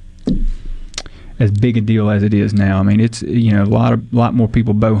big a deal as it is now. I mean, it's a lot more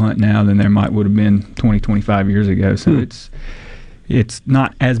people bow hunt now than there would have been 20-25 years ago. So it's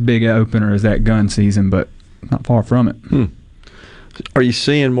not as big an opener as that gun season, but not far from it. Are you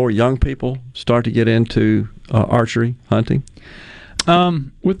seeing more young people start to get into archery hunting?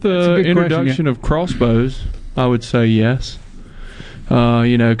 With the introduction of crossbows, I would say yes.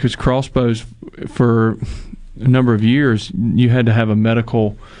 Because crossbows, for a number of years, you had to have a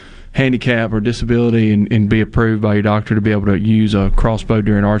medical handicap or disability and be approved by your doctor to be able to use a crossbow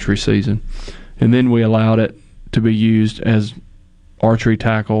during archery season. And then we allowed it to be used as archery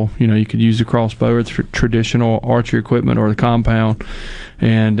tackle. You could use the crossbow or traditional archery equipment or the compound,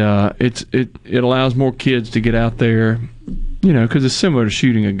 and it allows more kids to get out there, because it's similar to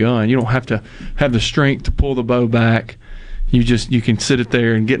shooting a gun. You don't have to have the strength to pull the bow back. You can sit it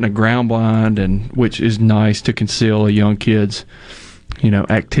there and get in a ground blind, and which is nice to conceal a young kid's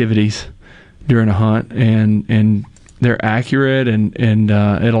activities during a hunt, and they're accurate, and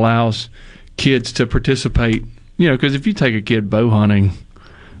it allows kids to participate. Because if you take a kid bow hunting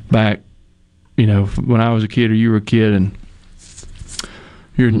back, when I was a kid or you were a kid, and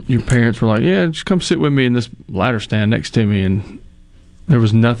your parents were like, "Yeah, just come sit with me in this ladder stand next to me," and there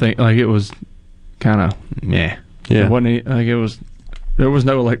was nothing, like it was kind of meh. Yeah, it wasn't like it was. There was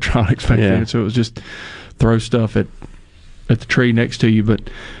no electronics back then, so it was just throw stuff at the tree next to you. But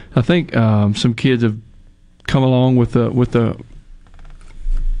I think some kids have come along with the.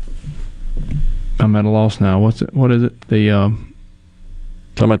 I'm at a loss now. What is it? The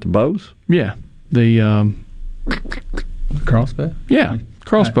Talking about the bows? Yeah. The crossbow? Yeah.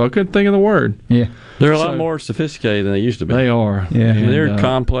 Crossbow. I couldn't think of the word. Yeah. They're a lot more sophisticated than they used to be. They are. Yeah. They're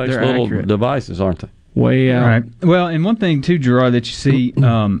complex they're little accurate. devices, aren't they? Way out. Right. Well, and one thing too, Gerard, that you see,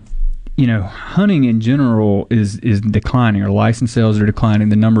 hunting in general is declining. Our license sales are declining.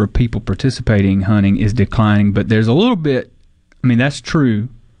 The number of people participating in hunting is declining. But there's a little bit. I mean, that's true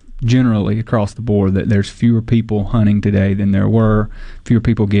generally across the board, that there's fewer people hunting today than there were, fewer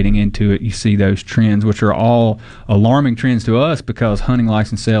people getting into it. You see those trends, which are all alarming trends to us because hunting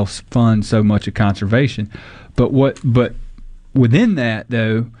license sales fund so much of conservation. But within that,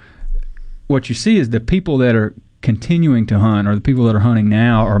 though, what you see is the people that are continuing to hunt, or the people that are hunting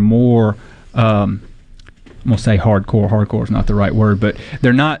now, are more, I'm going to say hardcore. Hardcore is not the right word, but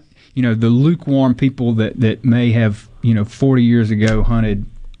they're not, the lukewarm people that may have, 40 years ago hunted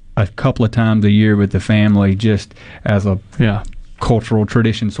a couple of times a year with the family just as a cultural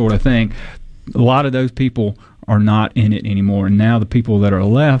tradition sort of thing. A lot of those people are not in it anymore, and now the people that are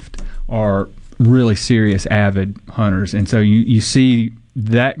left are really serious avid hunters, and so you see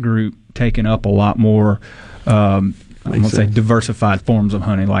that group taking up a lot more I'm going to say diversified forms of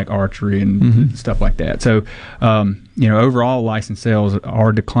hunting like archery and stuff like that. So overall license sales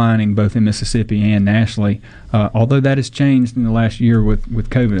are declining both in Mississippi and nationally, although that has changed in the last year with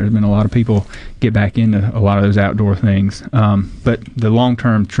COVID. There's been a lot of people get back into a lot of those outdoor things, but the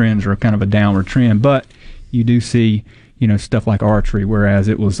long-term trends are kind of a downward trend. But you do see stuff like archery, whereas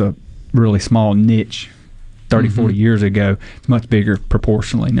it was a really small niche 30, 40 years ago. It's much bigger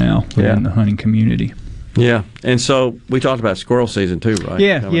proportionally now within the hunting community. Yeah, and so we talked about squirrel season too, right?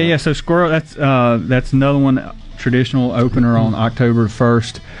 Yeah. So squirrel, that's another one, traditional opener on October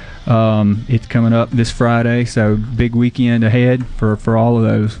 1st. It's coming up this Friday, so big weekend ahead for all of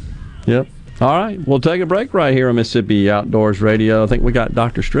those. Yep. All right, we'll take a break right here on Mississippi Outdoors Radio. I think we got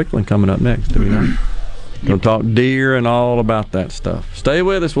Dr. Strickland coming up next, do we not? Going to talk deer and all about that stuff. Stay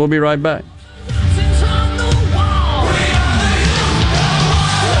with us. We'll be right back.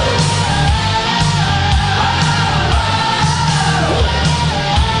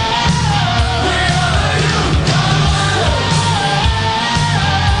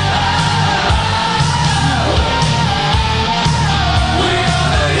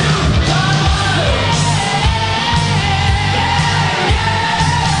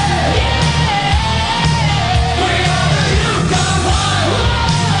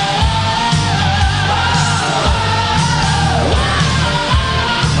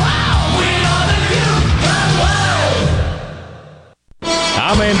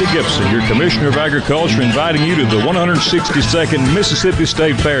 I'm Andy Gibson, your Commissioner of Agriculture, inviting you to the 162nd Mississippi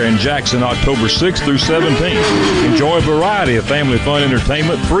State Fair in Jackson, October 6th through 17th. Enjoy a variety of family fun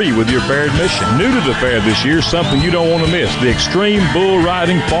entertainment free with your fair admission. New to the fair this year, something you don't want to miss: the Extreme Bull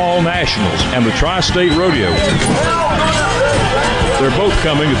Riding Fall Nationals and the Tri-State Rodeo. They're both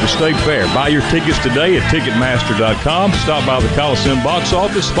coming to the State Fair. Buy your tickets today at Ticketmaster.com. Stop by the Coliseum box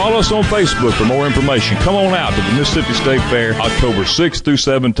office. Follow us on Facebook for more information. Come on out to the Mississippi State Fair, October 6th through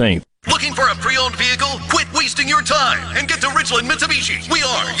 17th. Looking for a pre-owned vehicle? Quit wasting your time and get to Ridgeland Mitsubishi. We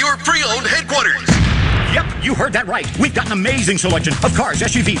are your pre-owned headquarters. Yep, you heard that right. We've got an amazing selection of cars,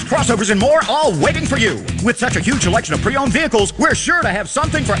 SUVs, crossovers, and more, all waiting for you. With such a huge selection of pre-owned vehicles, we're sure to have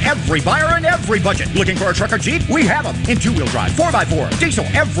something for every buyer and every budget. Looking for a truck or Jeep? We have them. In two-wheel drive, 4x4, diesel,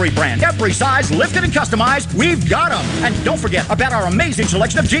 every brand, every size, lifted and customized, we've got them. And don't forget about our amazing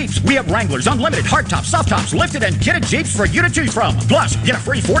selection of Jeeps. We have Wranglers, unlimited, hardtops, soft tops, lifted and kitted Jeeps for you to choose from. Plus, get a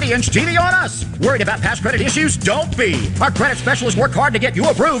free 40-inch TV on us. Worried about past credit issues? Don't be. Our credit specialists work hard to get you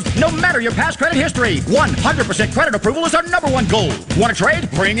approved, no matter your past credit history. 100% credit approval is our #1 goal. Want to trade?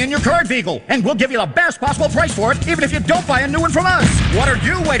 Bring in your current vehicle, and we'll give you the best possible price for it, even if you don't buy a new one from us. What are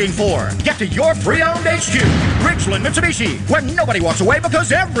you waiting for? Get to your pre-owned HQ, Ridgeland Mitsubishi, where nobody walks away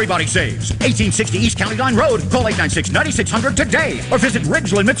because everybody saves. 1860 East County Line Road. Call 896-9600 today, or visit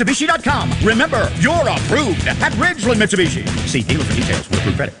RidgelandMitsubishi.com. Remember, you're approved at Ridgeland Mitsubishi. See dealer for details with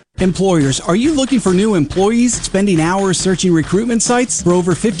approved credit. Employers, are you looking for new employees, spending hours searching recruitment sites? For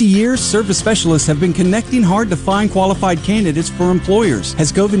over 50 years, service specialists have been connecting hard to find qualified candidates for employers.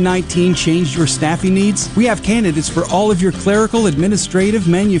 Has COVID-19 changed your staffing needs? We have candidates for all of your clerical, administrative,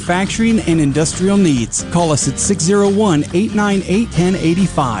 manufacturing, and industrial needs. Call us at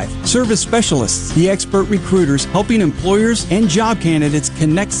 601-898-1085. Service Specialists, the expert recruiters helping employers and job candidates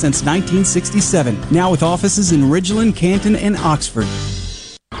connect since 1967. Now with offices in Ridgeland, Canton, and Oxford.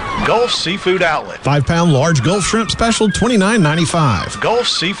 Gulf Seafood Outlet. 5-pound large Gulf shrimp special, $29.95. Gulf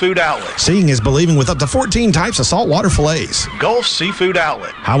Seafood Outlet. Seeing is believing with up to 14 types of saltwater fillets. Gulf Seafood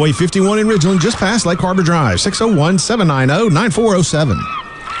Outlet. Highway 51 in Ridgeland, just past Lake Harbor Drive, 601-790-9407.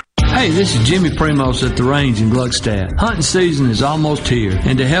 Hey, this is Jimmy Primos at the range in Gluckstadt. Hunting season is almost here,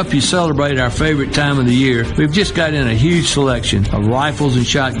 and to help you celebrate our favorite time of the year, we've just got in a huge selection of rifles and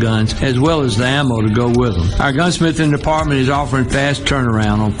shotguns, as well as the ammo to go with them. Our gunsmithing department is offering fast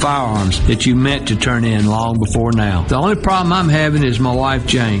turnaround on firearms that you meant to turn in long before now. The only problem I'm having is my wife,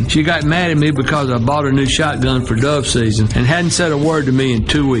 Jane. She got mad at me because I bought a new shotgun for dove season and hadn't said a word to me in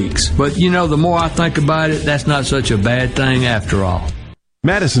 2 weeks. But, the more I think about it, that's not such a bad thing after all.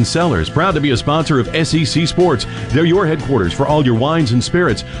 Madison Cellars, proud to be a sponsor of SEC Sports. They're your headquarters for all your wines and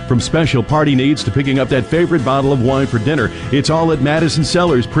spirits. From special party needs to picking up that favorite bottle of wine for dinner, it's all at Madison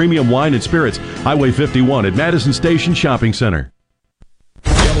Cellars Premium Wine and Spirits, Highway 51 at Madison Station Shopping Center.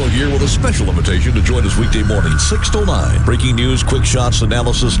 Gallo here with a special invitation to join us weekday morning, 6 to 9. Breaking news, quick shots,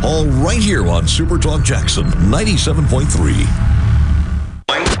 analysis, all right here on Super Talk Jackson 97.3.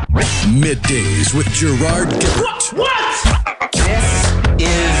 Middays with Gerard Gibbert. What? This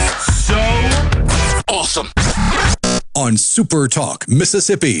is so awesome. On Super Talk,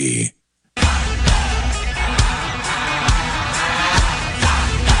 Mississippi.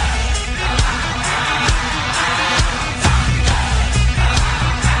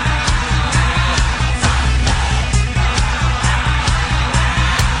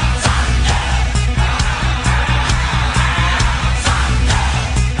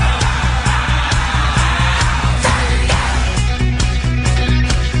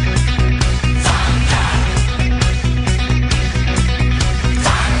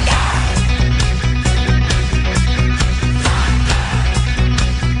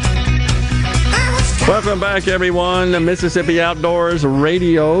 Welcome back, everyone. Mississippi Outdoors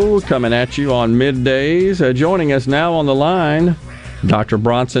Radio coming at you on middays. Joining us now on the line, Dr.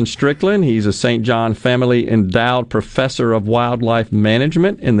 Bronson Strickland. He's a St. John Family Endowed Professor of Wildlife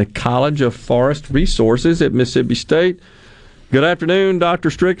Management in the College of Forest Resources at Mississippi State. Good afternoon,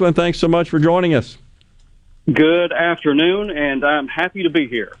 Dr. Strickland. Thanks so much for joining us. Good afternoon, and I'm happy to be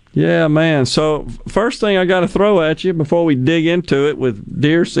here. Yeah, man. So first thing I got to throw at you before we dig into it with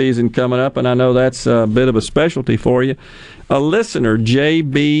deer season coming up, and I know that's a bit of a specialty for you, a listener,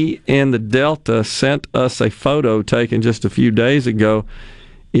 JB in the Delta, sent us a photo taken just a few days ago.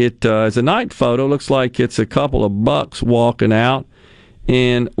 It is a night photo. Looks like it's a couple of bucks walking out,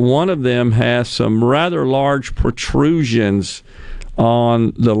 and one of them has some rather large protrusions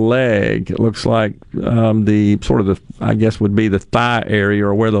on the leg. It looks like I guess would be the thigh area,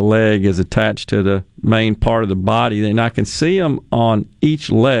 or where the leg is attached to the main part of the body. And I can see them on each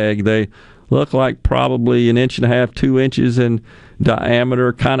leg. They look like probably 1.5 inches, 2 inches in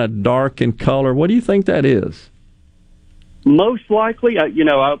diameter, kind of dark in color. What do you think that is? Most likely, I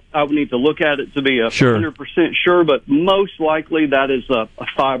would need to look at it to be 100% sure, but most likely that is a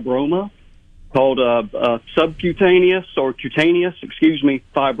fibroma, called subcutaneous or cutaneous,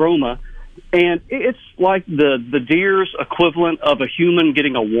 fibroma. And it's like the deer's equivalent of a human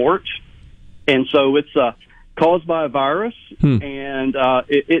getting a wart. And so it's caused by a virus, and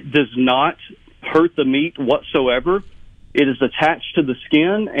it does not hurt the meat whatsoever. It is attached to the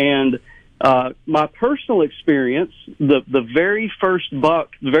skin. And my personal experience, the very first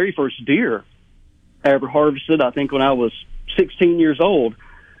deer I ever harvested, I think when I was 16 years old,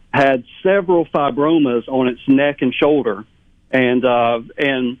 had several fibromas on its neck and shoulder, and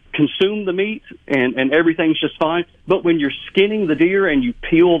consumed the meat, and everything's just fine. But when you're skinning the deer and you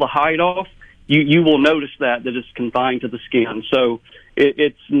peel the hide off, you will notice that it's confined to the skin. So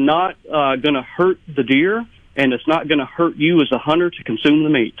it's not going to hurt the deer, and it's not going to hurt you as a hunter to consume the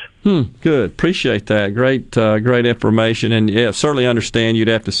meat. Good. Appreciate that. Great information. And yeah, certainly understand you'd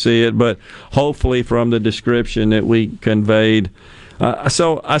have to see it, but hopefully from the description that we conveyed.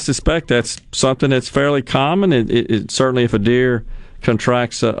 So I suspect that's something that's fairly common. It certainly, if a deer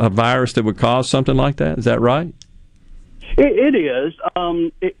contracts a virus that would cause something like that, is that right? It is.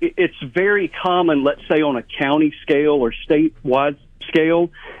 It's very common, let's say, on a county scale or statewide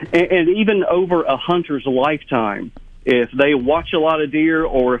scale, and even over a hunter's lifetime. If they watch a lot of deer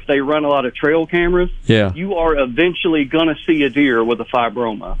or if they run a lot of trail cameras, you are eventually going to see a deer with a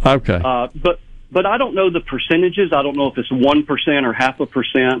fibroma. Okay. But I don't know the percentages. I don't know if it's 1% or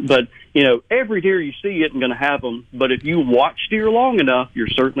 0.5%. But, every deer you see isn't going to have them. But if you watch deer long enough, you're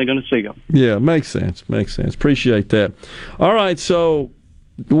certainly going to see them. Yeah, makes sense. Appreciate that. All right, so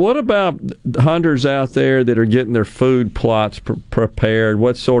what about hunters out there that are getting their food plots prepared?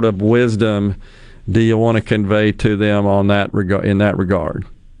 What sort of wisdom do you want to convey to them on that in that regard?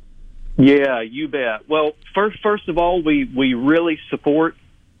 Yeah, you bet. Well, first of all, we really support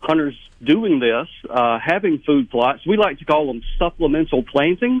hunters doing this, having food plots. We like to call them supplemental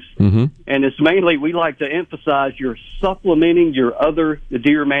plantings, and it's mainly we like to emphasize you're supplementing your other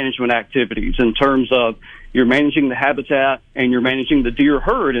deer management activities in terms of you're managing the habitat and you're managing the deer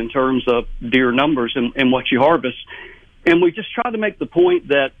herd in terms of deer numbers and what you harvest. And we just try to make the point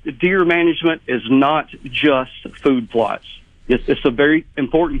that deer management is not just food plots. It's a very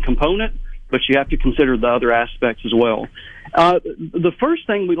important component, but you have to consider the other aspects as well. The first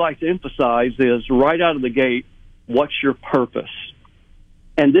thing we like to emphasize is right out of the gate, what's your purpose?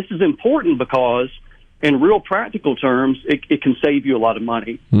 And this is important because in real practical terms, it can save you a lot of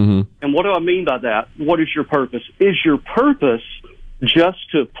money. And what do I mean by that? What is your purpose? Is your purpose just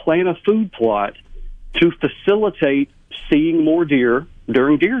to plant a food plot to facilitate seeing more deer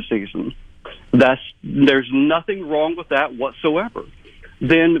during deer season? There's nothing wrong with that whatsoever.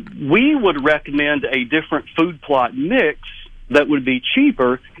 Then we would recommend a different food plot mix that would be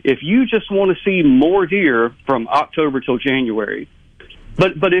cheaper if you just want to see more deer from October till January.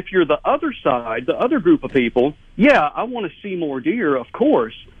 But if you're the other side, the other group of people, yeah, I want to see more deer, of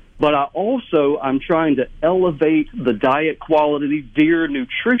course, but I'm trying to elevate the diet quality, deer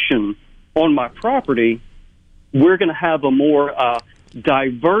nutrition on my property. We're going to have a more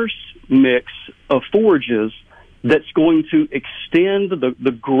diverse mix of forages that's going to extend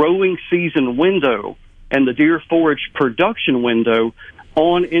the growing season window and the deer forage production window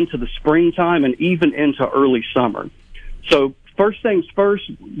on into the springtime and even into early summer. So first things first,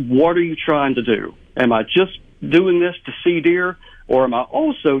 what are you trying to do? Am I just doing this to see deer, or am I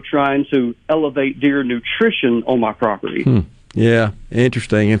also trying to elevate deer nutrition on my property? Yeah,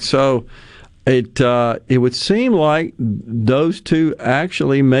 interesting. And so it would seem like those two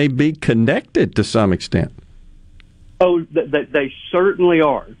actually may be connected to some extent. Oh, they certainly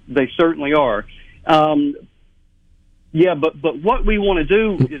are. They certainly are. Yeah, but what we want to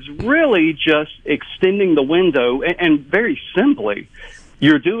do is really just extending the window, and very simply,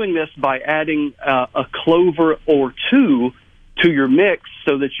 you're doing this by adding a clover or two to your mix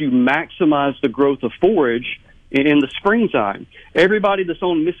so that you maximize the growth of forage in the springtime. Everybody that's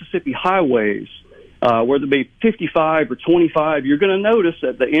on Mississippi highways, whether it be 55 or 25, you're going to notice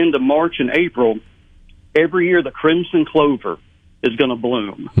at the end of March and April, every year the crimson clover is going to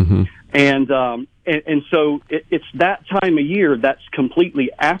bloom. And so it's that time of year that's completely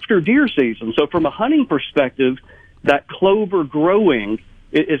after deer season. So from a hunting perspective, that clover growing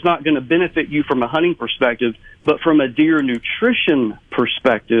is not going to benefit you from a hunting perspective, but from a deer nutrition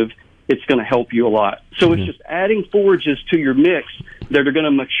perspective, it's going to help you a lot. So it's just adding forages to your mix that are going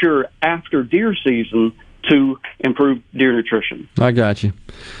to mature after deer season to improve deer nutrition. I got you.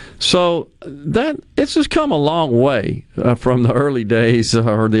 So it's just come a long way from the early days,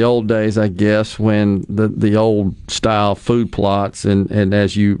 or the old days, I guess, when the old style food plots and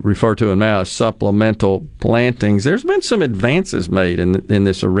as you refer to them now, as supplemental plantings. There's been some advances made in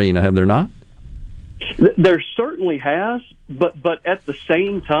this arena, have there not? There certainly has, but at the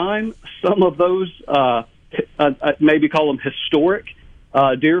same time, some of those maybe call them historic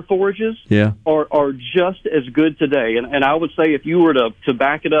deer forages are just as good today. And I would say if you were to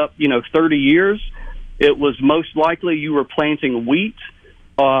back it up, 30 years, it was most likely you were planting wheat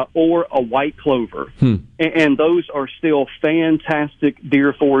or a white clover. And those are still fantastic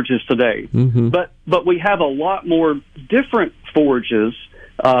deer forages today. But we have a lot more different forages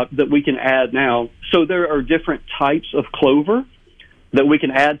that we can add now. So there are different types of clover that we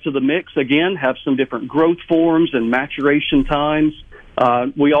can add to the mix. Again, have some different growth forms and maturation times.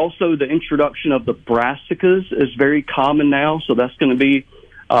 We also, the introduction of the brassicas is very common now, so that's going to be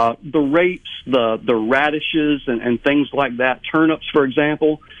the rapes, the radishes, and things like that. Turnips, for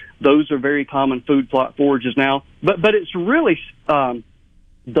example, those are very common food plot forages now. But it's really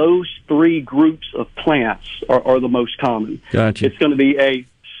those three groups of plants are the most common. Gotcha. It's going to be a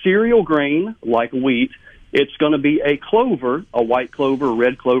cereal grain like wheat. It's going to be a clover, a white clover,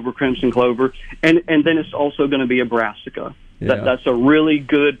 red clover, crimson clover, and then it's also going to be a brassica. That's a really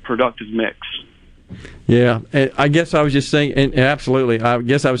good productive mix. Yeah, and I guess I was just thinking, and absolutely, I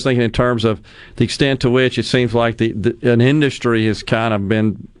guess I was thinking in terms of the extent to which it seems like an industry has kind of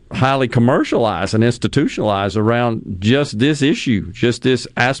been highly commercialized and institutionalized around just this issue, just this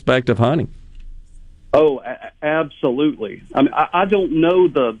aspect of hunting. Oh, absolutely. I mean, I don't know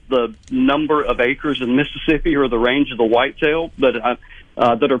the number of acres in Mississippi or the range of the whitetail that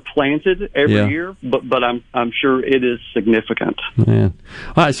are planted every year, but I'm sure it is significant. Man.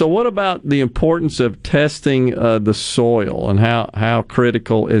 All right. So, what about the importance of testing the soil, and how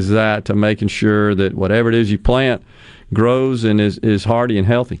critical is that to making sure that whatever it is you plant grows and is hardy and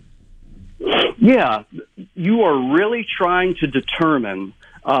healthy? Yeah, you are really trying to determine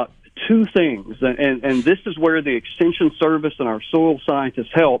two things, and this is where the Extension Service and our soil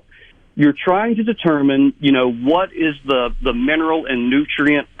scientists help. You're trying to determine, what is the mineral and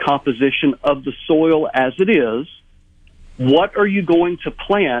nutrient composition of the soil as it is. What are you going to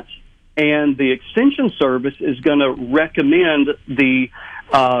plant? And the Extension Service is going to recommend the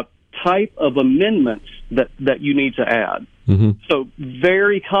type of amendments that you need to add. Mm-hmm. So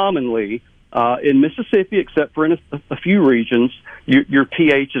very commonly in Mississippi, except for in a few regions, your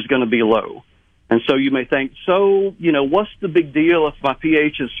pH is going to be low. And so you may think, what's the big deal if my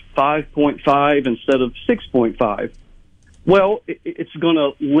pH is 5.5 instead of 6.5? Well, it's going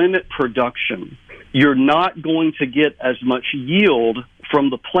to limit production. You're not going to get as much yield from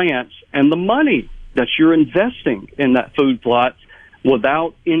the plants and the money that you're investing in that food plot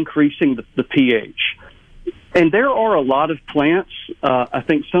without increasing the pH. And there are a lot of plants, I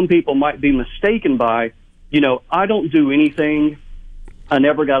think some people might be mistaken by, I don't do anything. I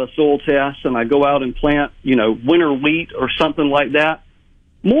never got a soil test, and I go out and plant, winter wheat or something like that.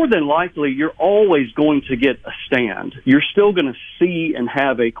 More than likely, you're always going to get a stand. You're still going to see and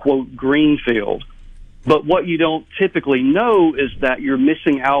have a, quote, green field. But what you don't typically know is that you're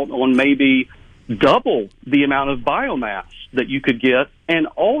missing out on maybe double the amount of biomass that you could get, and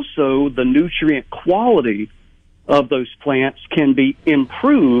also the nutrient quality of those plants can be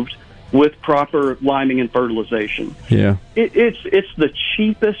improved with proper liming and fertilization. Yeah, it's the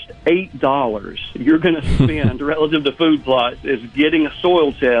cheapest $8 you're going to spend relative to food plots is getting a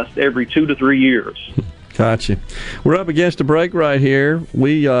soil test every 2 to 3 years. Gotcha. We're up against a break right here.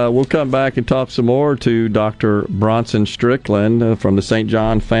 We'll come back and talk some more to Dr. Bronson Strickland from the St.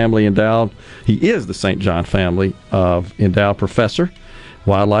 John Family Endowed. He is the St. John Family Endowed Professor,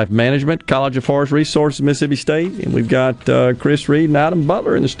 Wildlife Management, College of Forest Resources, Mississippi State. And we've got Chris Reed and Adam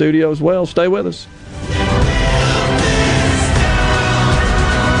Butler in the studio as well. Stay with us.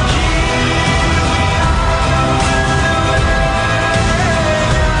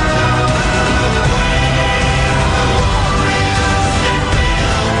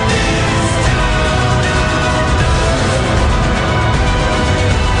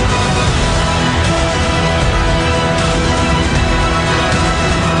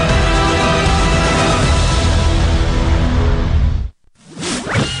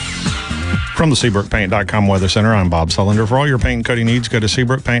 From the SeabrookPaint.com Weather Center, I'm Bob Sullender. For all your paint and coating needs, go to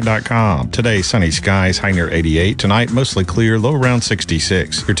SeabrookPaint.com. Today, sunny skies, high near 88. Tonight, mostly clear, low around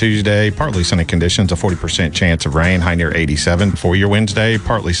 66. Your Tuesday, partly sunny conditions, a 40% chance of rain, high near 87. For your Wednesday,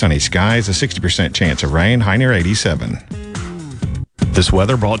 partly sunny skies, a 60% chance of rain, high near 87. This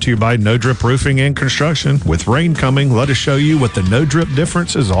weather brought to you by No Drip Roofing and Construction. With rain coming, let us show you what the No Drip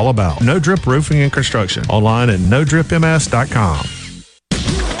difference is all about. No Drip Roofing and Construction. Online at NoDripMS.com.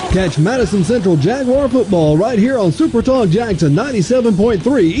 Catch Madison Central Jaguar football right here on Super Talk Jackson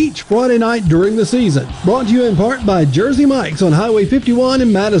 97.3 each Friday night during the season. Brought to you in part by Jersey Mike's on Highway 51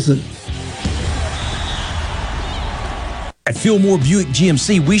 in Madison. At Fillmore Buick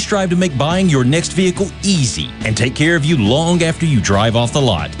GMC, we strive to make buying your next vehicle easy and take care of you long after you drive off the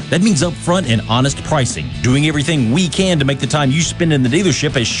lot. That means upfront and honest pricing, doing everything we can to make the time you spend in the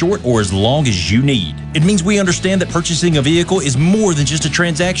dealership as short or as long as you need. It means we understand that purchasing a vehicle is more than just a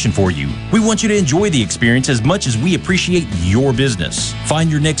transaction for you. We want you to enjoy the experience as much as we appreciate your business. Find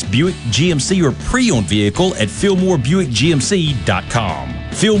your next Buick, GMC, or pre-owned vehicle at FillmoreBuickGMC.com.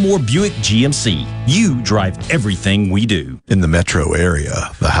 Fillmore Buick GMC. You drive everything we do. In the metro area,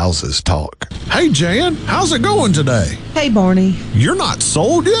 the houses talk. Hey, Jan, how's it going today? Hey, Barney. You're not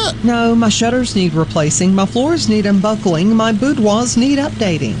sold yet? No, my shutters need replacing, my floors need unbuckling, my boudoirs need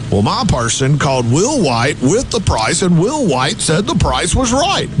updating. Well, my person called Will White with the price, and Will White said the price was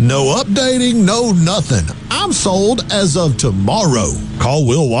right. No updating, no nothing. I'm sold as of tomorrow. Call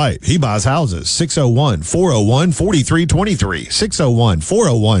Will White. He buys houses. 601-401-4323.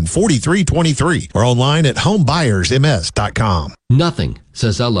 601-401-4323. Or online at homebuyersms.com. Nothing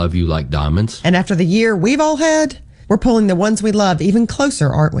says I love you like diamonds. And after the year we've all had, we're pulling the ones we love even closer,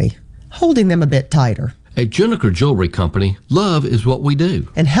 aren't we? Holding them a bit tighter. At Juniker Jewelry Company, love is what we do.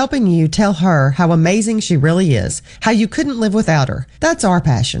 And helping you tell her how amazing she really is, how you couldn't live without her. That's our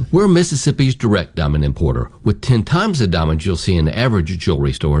passion. We're Mississippi's direct diamond importer, with 10 times the diamonds you'll see in the average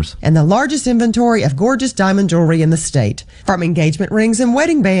jewelry stores. And the largest inventory of gorgeous diamond jewelry in the state. From engagement rings and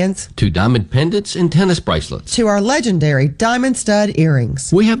wedding bands, to diamond pendants and tennis bracelets, to our legendary diamond stud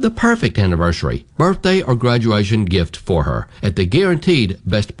earrings. We have the perfect anniversary, birthday, or graduation gift for her at the guaranteed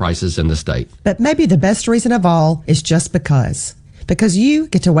best prices in the state. But maybe the best reason of all is just because you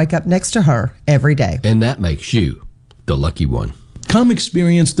get to wake up next to her every day. And that makes you the lucky one. Come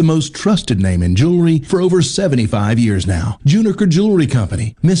experience the most trusted name in jewelry for over 75 years now. Juniker Jewelry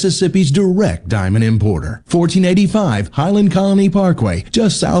Company, Mississippi's direct diamond importer. 1485 Highland Colony Parkway,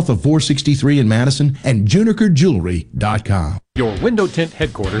 just south of 463 in Madison, and JunikerJewelry.com. Your window tint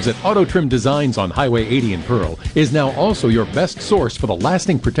headquarters at Auto Trim Designs on Highway 80 in Pearl is now also your best source for the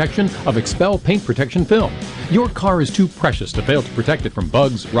lasting protection of Expel paint protection film. Your car is too precious to fail to protect it from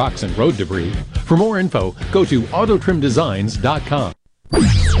bugs, rocks, and road debris. For more info, go to autotrimdesigns.com.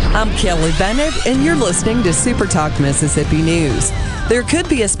 I'm Kelly Bennett, and you're listening to Super Talk Mississippi News. There could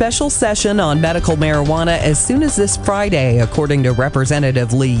be a special session on medical marijuana as soon as this Friday, according to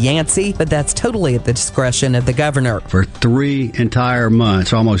Representative Lee Yancey, but that's totally at the discretion of the governor. For 3 entire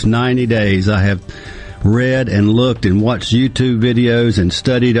months, almost 90 days, I have read and looked and watched YouTube videos and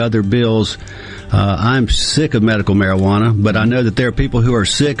studied other bills. I'm sick of medical marijuana, but I know that there are people who are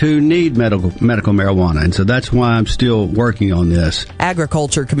sick who need medical marijuana, and so that's why I'm still working on this.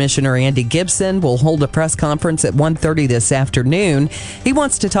 Agriculture Commissioner Andy Gibson will hold a press conference at 1:30 this afternoon. He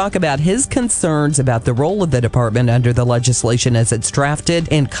wants to talk about his concerns about the role of the department under the legislation as it's drafted,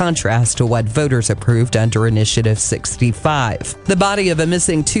 in contrast to what voters approved under Initiative 65. The body of a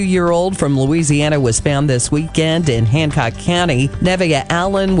missing 2-year-old from Louisiana was found this weekend in Hancock County. Nevia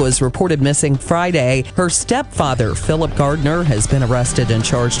Allen was reported missing Friday. Her stepfather, Philip Gardner, has been arrested and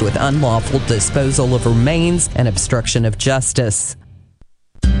charged with unlawful disposal of remains and obstruction of justice.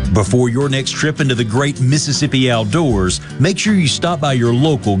 Before your next trip into the great Mississippi outdoors, make sure you stop by your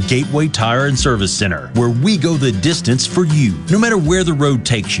local Gateway Tire and Service Center, where we go the distance for you. No matter where the road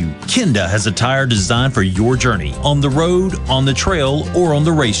takes you, Kenda has a tire designed for your journey. On the road, on the trail, or on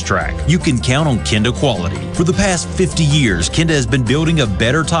the racetrack, you can count on Kenda quality. For the past 50 years, Kenda has been building a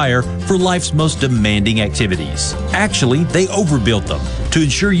better tire for life's most demanding activities. Actually, they overbuilt them to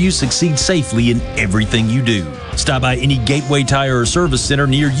ensure you succeed safely in everything you do. Stop by any Gateway Tire or Service Center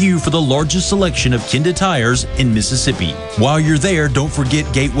near you for the largest selection of Kenda tires in Mississippi. While you're there, don't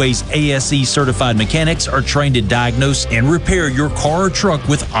forget Gateway's ASE certified mechanics are trained to diagnose and repair your car or truck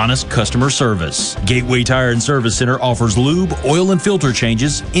with honest customer service. Gateway Tire and Service Center offers lube, oil and filter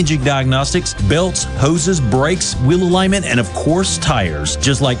changes, engine diagnostics, belts, hoses, brakes, wheel alignment, and of course, tires.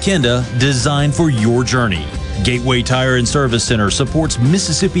 Just like Kenda, designed for your journey. Gateway Tire and Service Center supports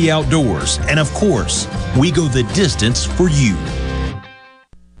Mississippi outdoors, and of course, we go the distance for you.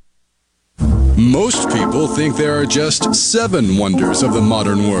 Most people think there are just 7 wonders of the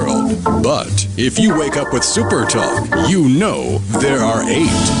modern world. But if you wake up with Super Talk, you know there are 8.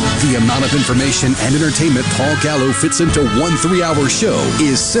 The amount of information and entertainment Paul Gallo fits into one 3-hour show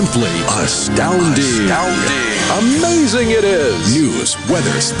is simply astounding. Amazing it is. News,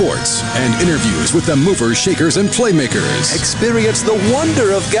 weather, sports, and interviews with the movers, shakers, and playmakers. Experience the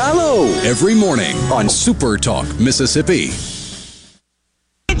wonder of Gallo every morning on Super Talk Mississippi.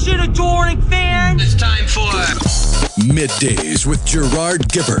 Attention, adoring fans! It's time for Middays with Gerard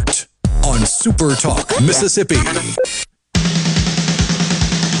Gibbert on Super Talk Mississippi.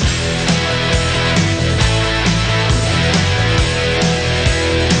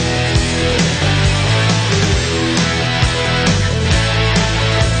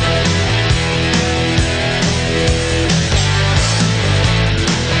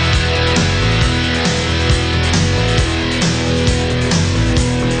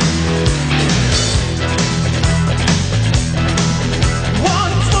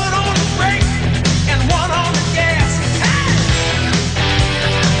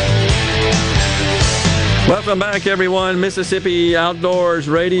 Welcome back, everyone. Mississippi Outdoors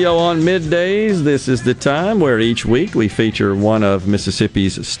Radio on middays. This is the time where each week we feature one of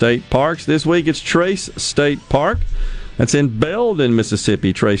Mississippi's state parks. This week it's Trace State Park. That's in Belden,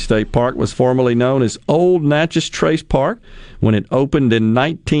 Mississippi. Trace State Park was formerly known as Old Natchez Trace Park when it opened in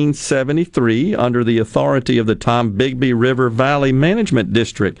 1973 under the authority of the Tombigbee River Valley Management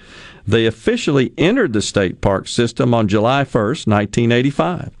District. They officially entered the state park system on July 1st,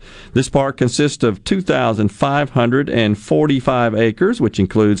 1985. This park consists of 2,545 acres, which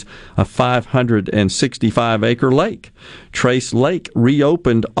includes a 565-acre lake. Trace Lake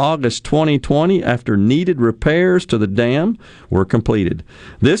reopened August 2020 after needed repairs to the dam were completed.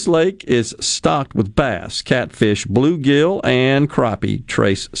 This lake is stocked with bass, catfish, bluegill, and crappie.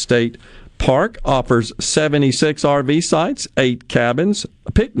 Trace State Park offers 76 RV sites, 8 cabins,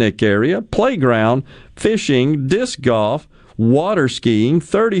 a picnic area, playground, fishing, disc golf, water skiing,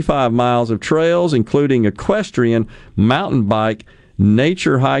 35 miles of trails, including equestrian, mountain bike,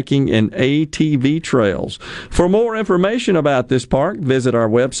 nature hiking, and ATV trails. For more information about this park, visit our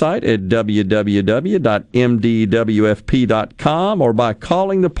website at www.mdwfp.com or by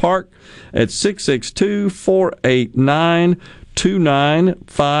calling the park at 662-489-2000.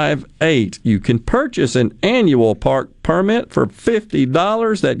 2958. You can purchase an annual park permit for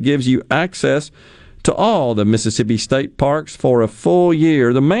 $50. That gives you access to all the Mississippi State Parks for a full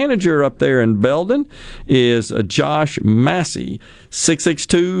year. The manager up there in Belden is Josh Massey,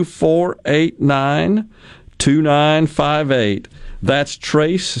 662-489-2958. That's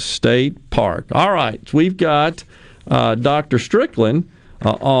Trace State Park. All right, we've got Dr. Strickland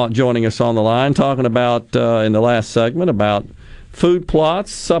joining us on the line, talking about, in the last segment, about food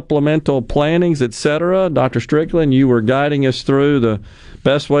plots, supplemental plantings, etc. Dr. Strickland, you were guiding us through the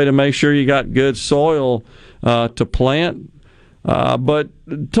best way to make sure you got good soil to plant. But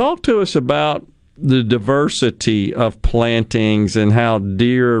talk to us about the diversity of plantings and how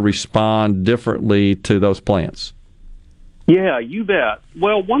deer respond differently to those plants. Yeah, you bet.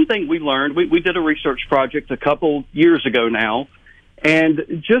 Well, one thing we learned, we did a research project a couple years ago now,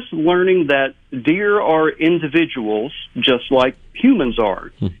 and just learning that deer are individuals just like humans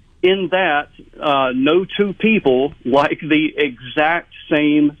are, in that no two people like the exact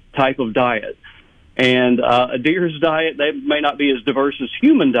same type of diet. And a deer's diet, they may not be as diverse as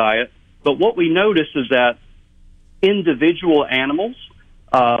human diet, but what we notice is that individual animals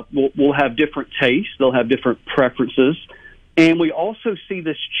will have different tastes, they'll have different preferences, and we also see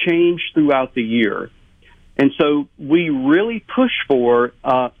this change throughout the year. And so we really push for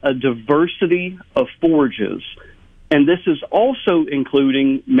a diversity of forages. And this is also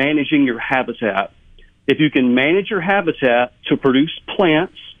including managing your habitat. If you can manage your habitat to produce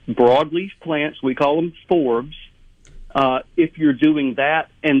plants, broadleaf plants, we call them forbs, if you're doing that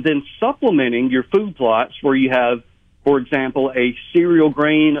and then supplementing your food plots where you have, for example, a cereal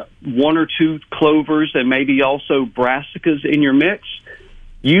grain, one or two clovers, and maybe also brassicas in your mix,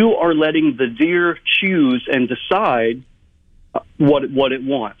 you are letting the deer choose and decide what it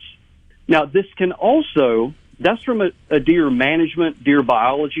wants. Now, this can also, that's from a deer management, deer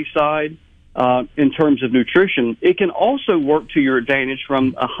biology side in terms of nutrition. It can also work to your advantage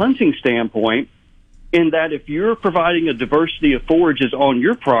from a hunting standpoint in that if you're providing a diversity of forages on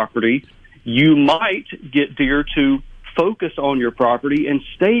your property, you might get deer to focus on your property and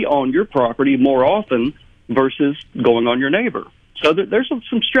stay on your property more often versus going on your neighbor. So there's some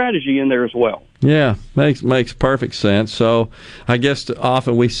strategy in there as well. Yeah, makes perfect sense. So I guess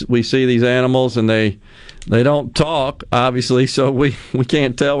often we see these animals and they don't talk, obviously, so we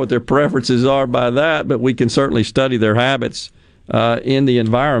can't tell what their preferences are by that, but we can certainly study their habits in the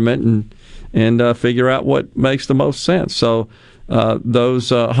environment and figure out what makes the most sense. So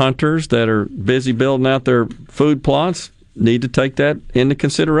those hunters that are busy building out their food plots need to take that into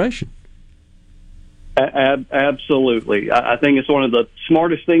consideration. Absolutely. I think it's one of the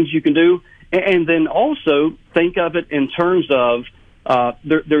smartest things you can do. And then also think of it in terms of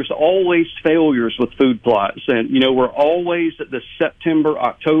there's always failures with food plots. And, we're always at the September,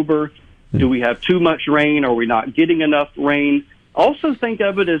 October. Do we have too much rain? Are we not getting enough rain? Also think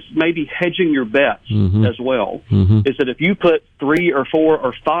of it as maybe hedging your bets as well. Is that if you put 3 or 4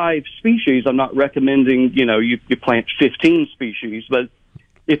 or 5 species, I'm not recommending, you plant 15 species, but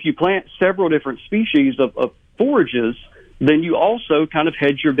if you plant several different species of forages, then you also kind of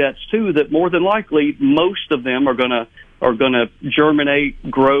hedge your bets too that more than likely most of them are gonna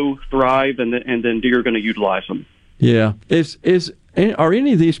germinate, grow, thrive, and then deer are going to utilize them. Yeah. Are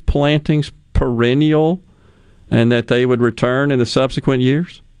any of these plantings perennial, and that they would return in the subsequent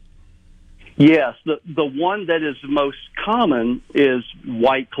years? Yes. The one that is most common is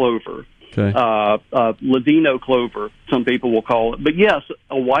white clover. Okay. Ladino clover, some people will call it. But yes,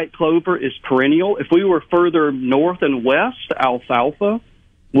 a white clover is perennial. If we were further north and west, alfalfa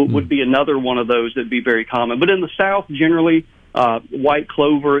would be another one of those that would be very common. But in the south, generally, white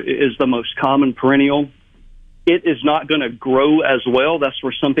clover is the most common perennial. It is not going to grow as well. That's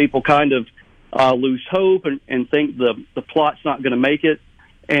where some people kind of lose hope and think the plot's not going to make it.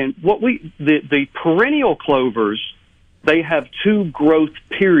 And the perennial clovers, they have 2 growth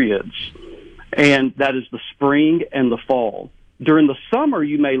periods, and that is the spring and the fall. During the summer,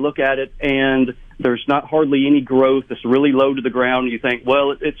 you may look at it and there's not hardly any growth. It's really low to the ground. And you think,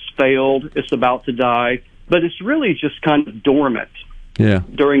 well, it's failed. It's about to die. But it's really just kind of dormant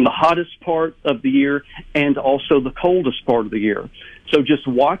during the hottest part of the year and also the coldest part of the year. So just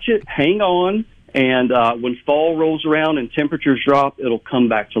watch it, hang on, and when fall rolls around and temperatures drop, it'll come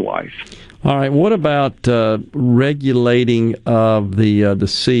back to life. All right. What about regulating of the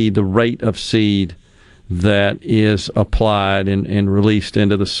seed, the rate of seed that is applied and released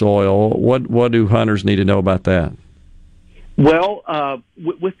into the soil? What do hunters need to know about that? Well,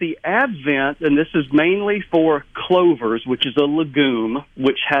 with the advent, and this is mainly for clovers, which is a legume,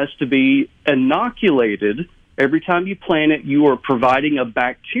 which has to be inoculated every time you plant it, you are providing a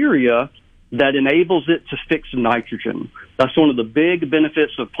bacteria that enables it to fix nitrogen. That's one of the big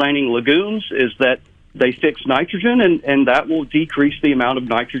benefits of planting legumes, is that they fix nitrogen, and that will decrease the amount of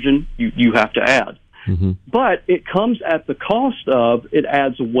nitrogen you have to add. Mm-hmm. But it comes at the cost of, it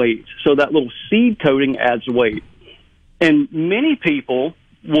adds weight. So that little seed coating adds weight. And many people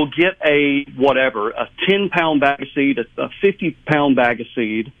will get a 10-pound bag of seed, a 50-pound bag of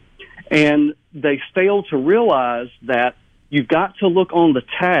seed, and they fail to realize that you've got to look on the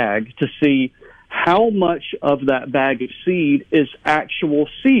tag to see how much of that bag of seed is actual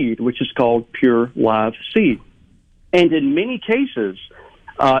seed, which is called pure live seed. And in many cases,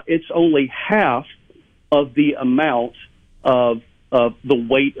 it's only half of the amount of the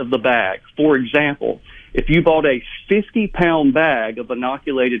weight of the bag. For example, if you bought a 50-pound bag of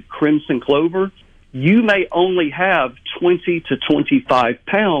inoculated crimson clover, you may only have 20 to 25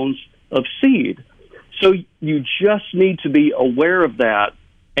 pounds of seed. So you just need to be aware of that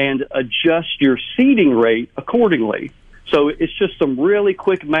and adjust your seeding rate accordingly. So it's just some really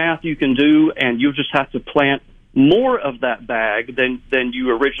quick math you can do, and you'll just have to plant more of that bag than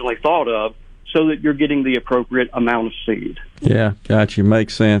you originally thought of, so that you're getting the appropriate amount of seed. Yeah, got you.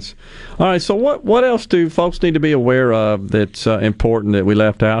 Makes sense. All right, so what else do folks need to be aware of that's important that we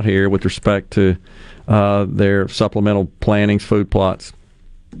left out here with respect to their supplemental plantings, food plots?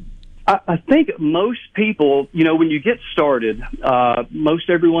 I think most people, when you get started, most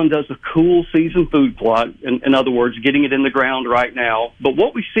everyone does a cool season food plot. In other words, getting it in the ground right now. But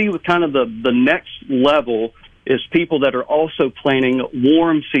what we see with kind of the next level is people that are also planting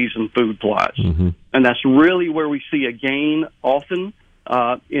warm season food plots. Mm-hmm. And that's really where we see a gain often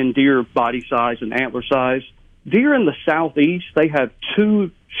in deer body size and antler size. Deer in the southeast, they have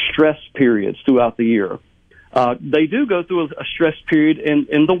 2 stress periods throughout the year. They do go through a stress period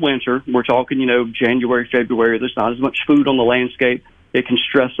in the winter. We're talking, January, February. There's not as much food on the landscape. It can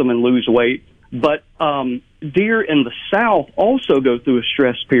stress them and lose weight. But deer in the south also go through a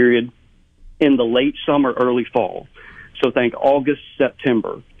stress period in the late summer, early fall. So think August,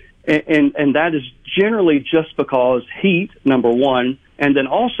 September. And that is generally just because heat, number one, and then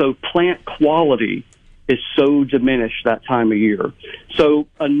also plant quality is so diminished that time of year. So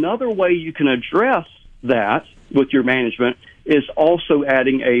another way you can address that with your management is also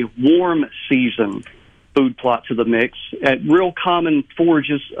adding a warm season food plot to the mix. Real common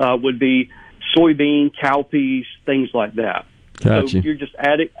forages would be soybean, cowpeas, things like that. Gotcha. So you're just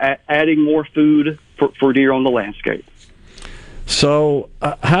adding more food for deer on the landscape. So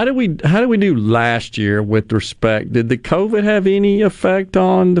how do we do last year with respect? Did the COVID have any effect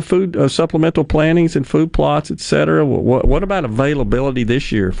on the food supplemental plantings and food plots, et cetera? What about availability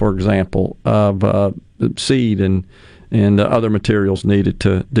this year, for example, of seed and other materials needed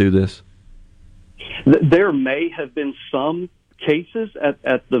to do this? There may have been some cases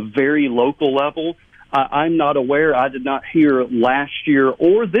at the very local level. I'm not aware. I did not hear last year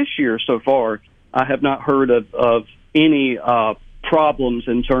or this year so far. I have not heard of any problems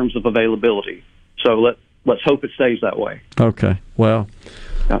in terms of availability. So let's hope it stays that way. Okay. Well,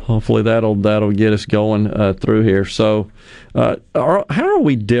 hopefully that'll get us going through here. So, how are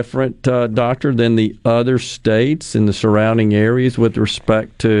we different, Doctor, than the other states in the surrounding areas with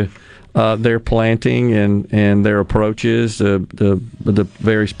respect to their planting and their approaches, the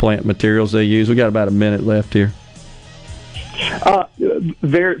various plant materials they use? We got about a minute left here.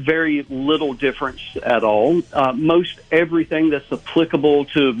 Very, very little difference at all. Most everything that's applicable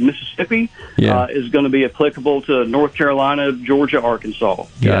to Mississippi is going to be applicable to North Carolina, Georgia, Arkansas.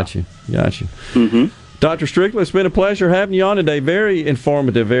 Gotcha. Mm-hmm. Dr. Strickland, it's been a pleasure having you on today. Very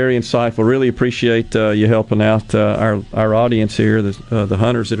informative, very insightful. Really appreciate you helping out our audience here, the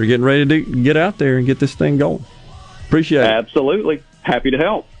hunters that are getting ready to get out there and get this thing going. Appreciate it. Absolutely. Happy to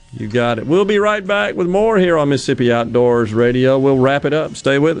help. You got it. We'll be right back with more here on Mississippi Outdoors Radio. We'll wrap it up.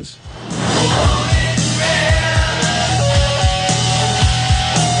 Stay with us.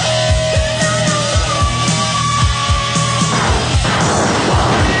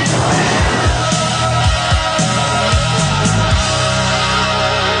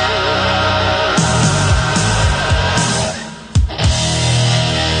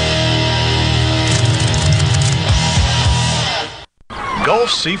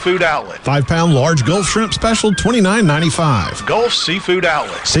 Gulf Seafood Outlet. 5-pound large Gulf shrimp special, $29.95. Gulf Seafood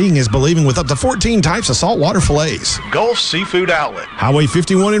Outlet. Seeing is believing with up to 14 types of saltwater fillets. Gulf Seafood Outlet. Highway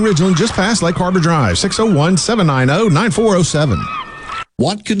 51 in Ridgeland, just past Lake Harbor Drive, 601-790-9407.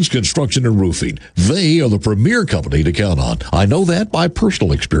 Watkins Construction and Roofing. They are the premier company to count on. I know that by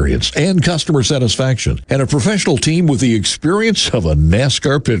personal experience and customer satisfaction, and a professional team with the experience of a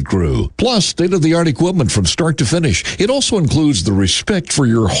NASCAR pit crew. Plus, state-of-the-art equipment from start to finish. It also includes the respect for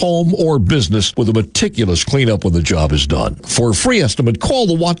your home or business with a meticulous cleanup when the job is done. For a free estimate, call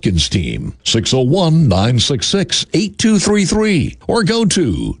the Watkins team, 601-966-8233, or go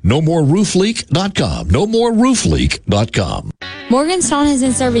to nomoreroofleak.com, nomoreroofleak.com. Morganstone has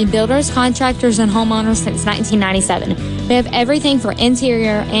been serving builders, contractors, and homeowners since 1997. We have everything for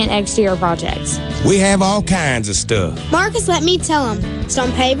interior and exterior projects. We have all kinds of stuff. Marcus, let me tell them.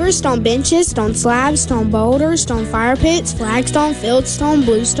 Stone pavers, stone benches, stone slabs, stone boulders, stone fire pits, flagstone, fieldstone,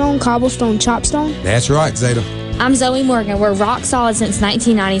 bluestone, cobblestone, chopstone. That's right, Zeta. I'm Zoe Morgan. We're rock solid since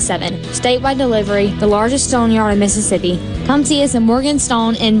 1997. Statewide delivery, the largest stone yard in Mississippi. Come see us at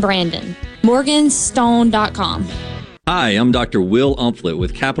Morganstone in Brandon. Morganstone.com. Hi, I'm Dr. Will Umflett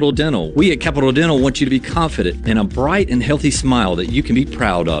with Capital Dental. We at Capital Dental want you to be confident in a bright and healthy smile that you can be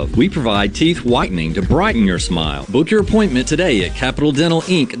proud of. We provide teeth whitening to brighten your smile. Book your appointment today at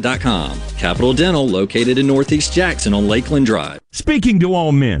CapitalDentalInc.com. Capital Dental, located in Northeast Jackson on Lakeland Drive. Speaking to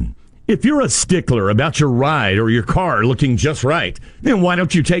all men, if you're a stickler about your ride or your car looking just right, then why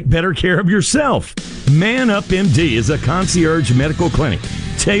don't you take better care of yourself? Man Up MD is a concierge medical clinic,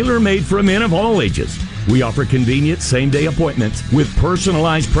 tailor-made for men of all ages. We offer convenient same-day appointments with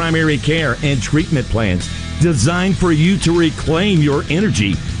personalized primary care and treatment plans designed for you to reclaim your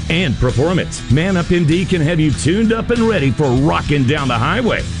energy and performance. Man Up MD can have you tuned up and ready for rocking down the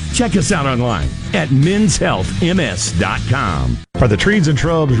highway. Check us out online at menshealthms.com. Are the trees and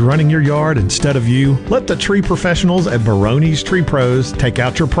shrubs running your yard instead of you? Let the tree professionals at Barone's Tree Pros take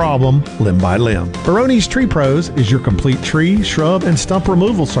out your problem limb by limb. Barone's Tree Pros is your complete tree, shrub, and stump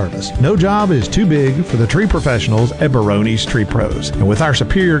removal service. No job is too big for the tree professionals at Barone's Tree Pros. And with our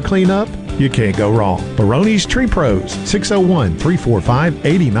superior cleanup, you can't go wrong. Barone's Tree Pros,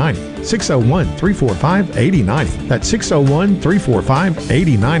 601-345-8090. 601-345-8090. That's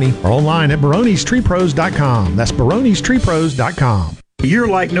 601-345-8090. Or online at baronestreepros.com. That's baronestreepros.com. A year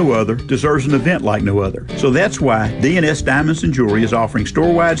like no other deserves an event like no other. So that's why D&S Diamonds and Jewelry is offering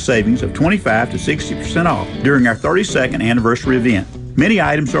store-wide savings of 25 to 60% off during our 32nd anniversary event. Many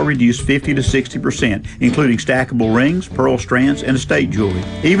items are reduced 50 to 60%, including stackable rings, pearl strands, and estate jewelry.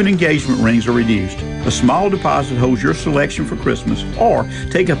 Even engagement rings are reduced. A small deposit holds your selection for Christmas, or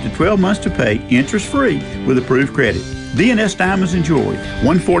take up to 12 months to pay interest-free with approved credit. D&S Diamonds and Jewelry,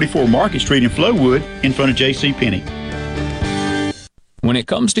 144 Market Street in Flowood, in front of J.C. Penney. When it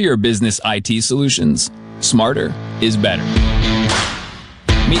comes to your business IT solutions, smarter is better.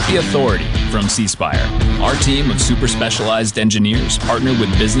 Meet the authority from C-Spire. Our team of super specialized engineers partner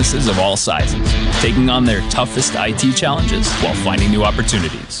with businesses of all sizes, taking on their toughest IT challenges while finding new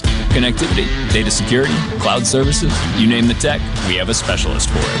opportunities. Connectivity, data security, cloud services, you name the tech, we have a specialist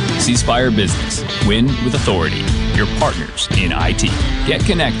for it. C-Spire Business. Win with authority. Your partners in IT. Get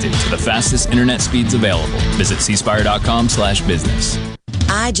connected to the fastest internet speeds available. Visit cspire.com/business.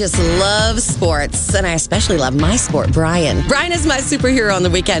 I just love sports, and I especially love my sport, Brian. Brian is my superhero on the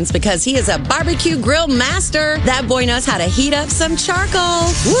weekends because he is a barbecue grill master. That boy knows how to heat up some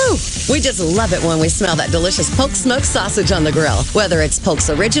charcoal. Woo! We just love it when we smell that delicious Polk smoked sausage on the grill. Whether it's Polk's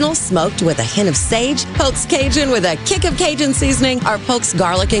Original, smoked with a hint of sage, Polk's Cajun with a kick of Cajun seasoning, or Polk's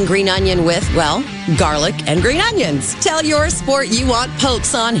Garlic and Green Onion with, well, garlic and green onions. Tell your sport you want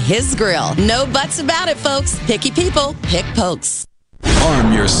Polk's on his grill. No buts about it, folks. Picky people, pick Polk's.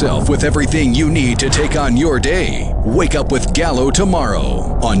 Arm yourself with everything you need to take on your day. Wake up with Gallo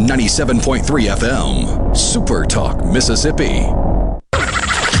tomorrow on 97.3 FM. Super Talk, Mississippi.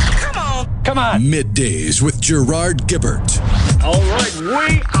 Come on. Middays with Gerard Gibbert. All right,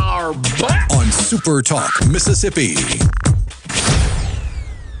 we are back on Super Talk, Mississippi.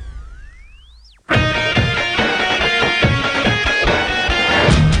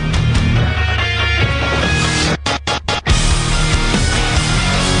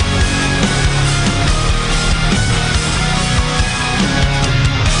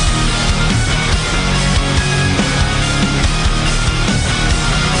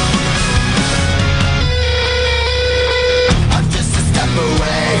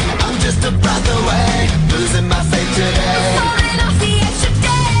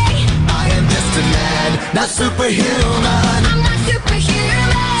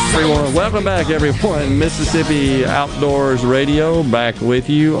 Welcome back, everyone. Mississippi Outdoors Radio, back with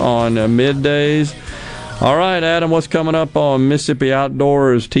you on middays. All right, Adam, what's coming up on Mississippi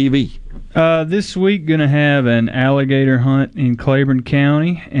Outdoors TV? This week, going to have an alligator hunt in Claiborne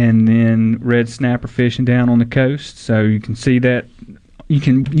County, and then red snapper fishing down on the coast. So you can see that,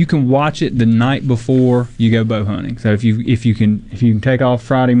 you can watch it the night before you go bow hunting. So if you can take off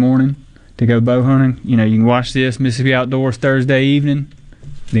Friday morning to go bow hunting, you can watch this Mississippi Outdoors Thursday evening,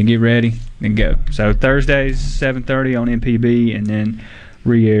 then get ready, then go. So Thursdays 7:30 on MPB, and then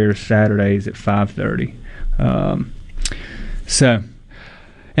re-airs Saturdays at 5:30.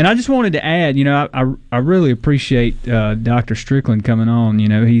 And I just wanted to add, I really appreciate Dr. Strickland coming on.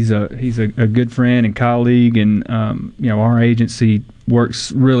 He's a good friend and colleague, and our agency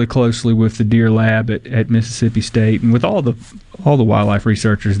works really closely with the Deer Lab at Mississippi State and with all the wildlife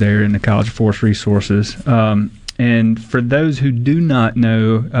researchers there in the College of Forest Resources. And for those who do not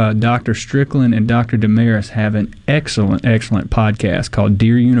know, Dr. Strickland and Dr. Damaris have an excellent podcast called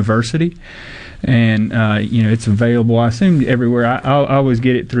Deer University. And, it's available, I assume, everywhere. I always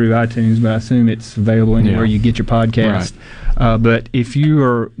get it through iTunes, but I assume it's available anywhere you get your podcast. Right. But if you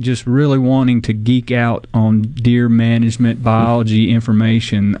are just really wanting to geek out on deer management, biology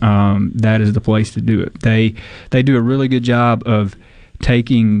information, that is the place to do it. They do a really good job of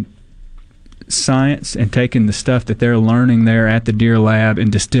taking science and taking the stuff that they're learning there at the Deer Lab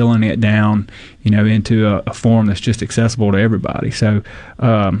and distilling it down, into a form that's just accessible to everybody. So,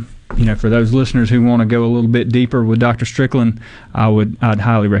 for those listeners who want to go a little bit deeper with Dr. Strickland, I'd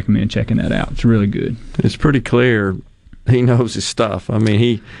highly recommend checking that out. It's really good. It's pretty clear he knows his stuff. I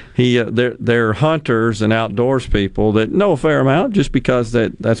mean, they're hunters and outdoors people that know a fair amount just because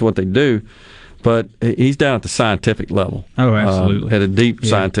that's what they do. But he's down at the scientific level. Oh, absolutely. At a deep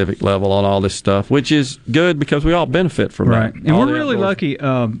scientific level on all this stuff, which is good because we all benefit from that. And we're really lucky.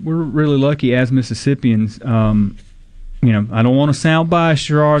 We're really lucky as Mississippians. I don't want to sound biased,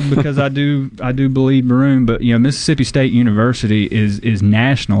 Gerard, because I do believe maroon, but Mississippi State University is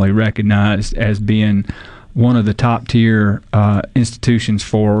nationally recognized as being one of the top tier institutions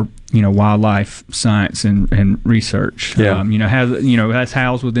for wildlife science and research. Yeah. That's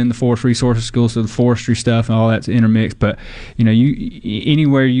housed within the Forest Resources School, so the forestry stuff and all that's intermixed. But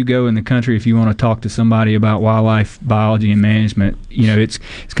anywhere you go in the country, if you want to talk to somebody about wildlife biology and management, it's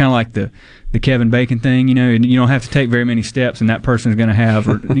kind of like the Kevin Bacon thing, and you don't have to take very many steps, and that person is going to have,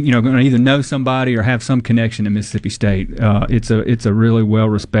 or going to either know somebody or have some connection to Mississippi State. It's a really well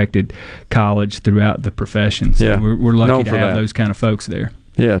respected college throughout the profession. So we're lucky to have those kind of folks there.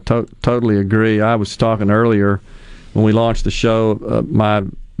 Yeah, totally agree. I was talking earlier when we launched the show. My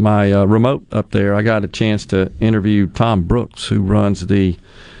remote up there, I got a chance to interview Tom Brooks, who runs the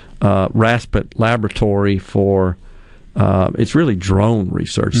Raspet Laboratory for. It's really drone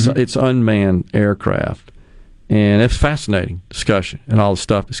research. Mm-hmm. It's unmanned aircraft. And it's fascinating discussion and all the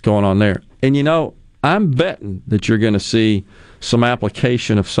stuff that's going on there. And, I'm betting that you're going to see some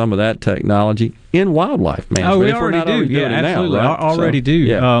application of some of that technology in wildlife management. Oh, we already do. Yeah, absolutely. Now, right? Already do.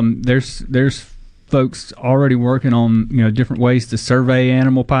 Yeah. There's folks already working on different ways to survey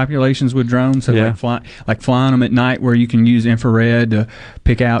animal populations with drones. So like flying them at night, where you can use infrared to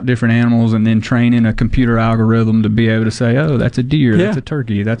pick out different animals, and then training a computer algorithm to be able to say, oh, that's a deer, that's a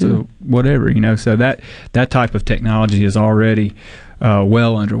turkey, that's a whatever. So that type of technology is already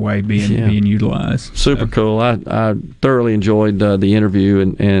well underway being utilized. Super cool. I thoroughly enjoyed the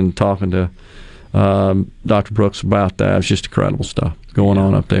interview and talking to Dr. Brooks about that. It's just incredible stuff going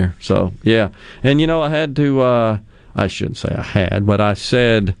on up there. So, and I had to, I shouldn't say I had, but I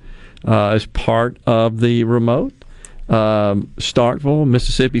said as part of the remote, Starkville,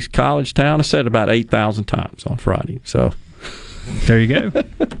 Mississippi's college town, I said it about 8,000 times on Friday. So there you go.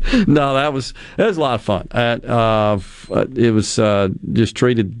 No, that was a lot of fun. It was just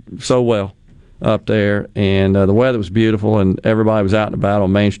treated so well up there, and the weather was beautiful, and everybody was out and about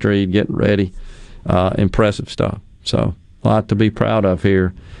on Main Street getting ready. Impressive stuff. So a lot to be proud of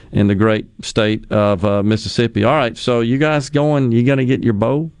here in the great state of Mississippi. All right, so you guys you going to get your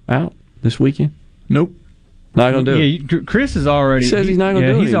bow out this weekend? Nope. Not going to do it? Yeah, Chris is already... He says he's not going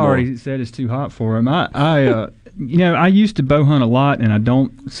to do it he's anymore. Already said it's too hot for him. I used to bow hunt a lot, and I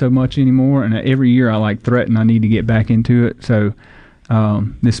don't so much anymore, and every year I threaten I need to get back into it, so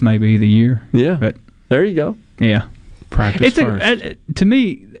this may be the year. Yeah, but there you go. Yeah. Practice first. To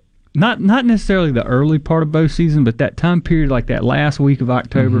me... Not necessarily the early part of bow season, but that time period, like that last week of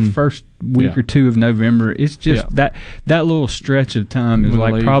October, first week or two of November, it's just that little stretch of time is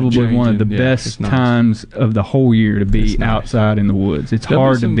probably one of the best times of the whole year to be outside in the woods. It's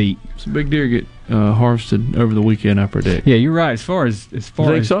hard to beat. Some big deer get harvested over the weekend, I predict. Yeah, you're right. As far as as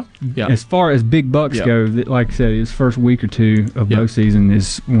far as big bucks go, like I said, his first week or two of bow season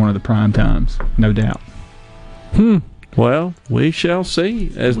is one of the prime times, no doubt. Well, we shall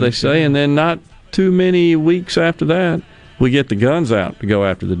see, as they say, and then not too many weeks after that, we get the guns out to go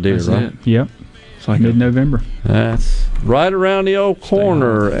after the deer, right? Yep. It's like mid-November. That's right around the old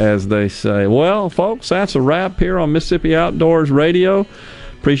corner, as they say. Well, folks, that's a wrap here on Mississippi Outdoors Radio.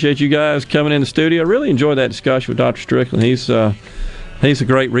 Appreciate you guys coming in the studio. Really enjoyed that discussion with Dr. Strickland. He's a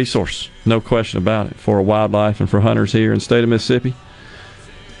great resource, no question about it, for wildlife and for hunters here in the state of Mississippi.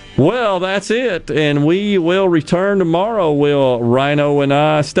 Well, that's it, and we will return tomorrow, Will, Rhino, and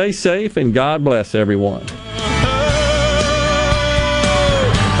I. Stay safe, and God bless everyone.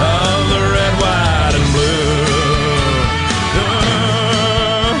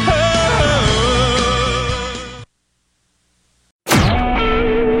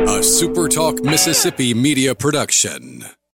 SuperTalk Mississippi Media Production.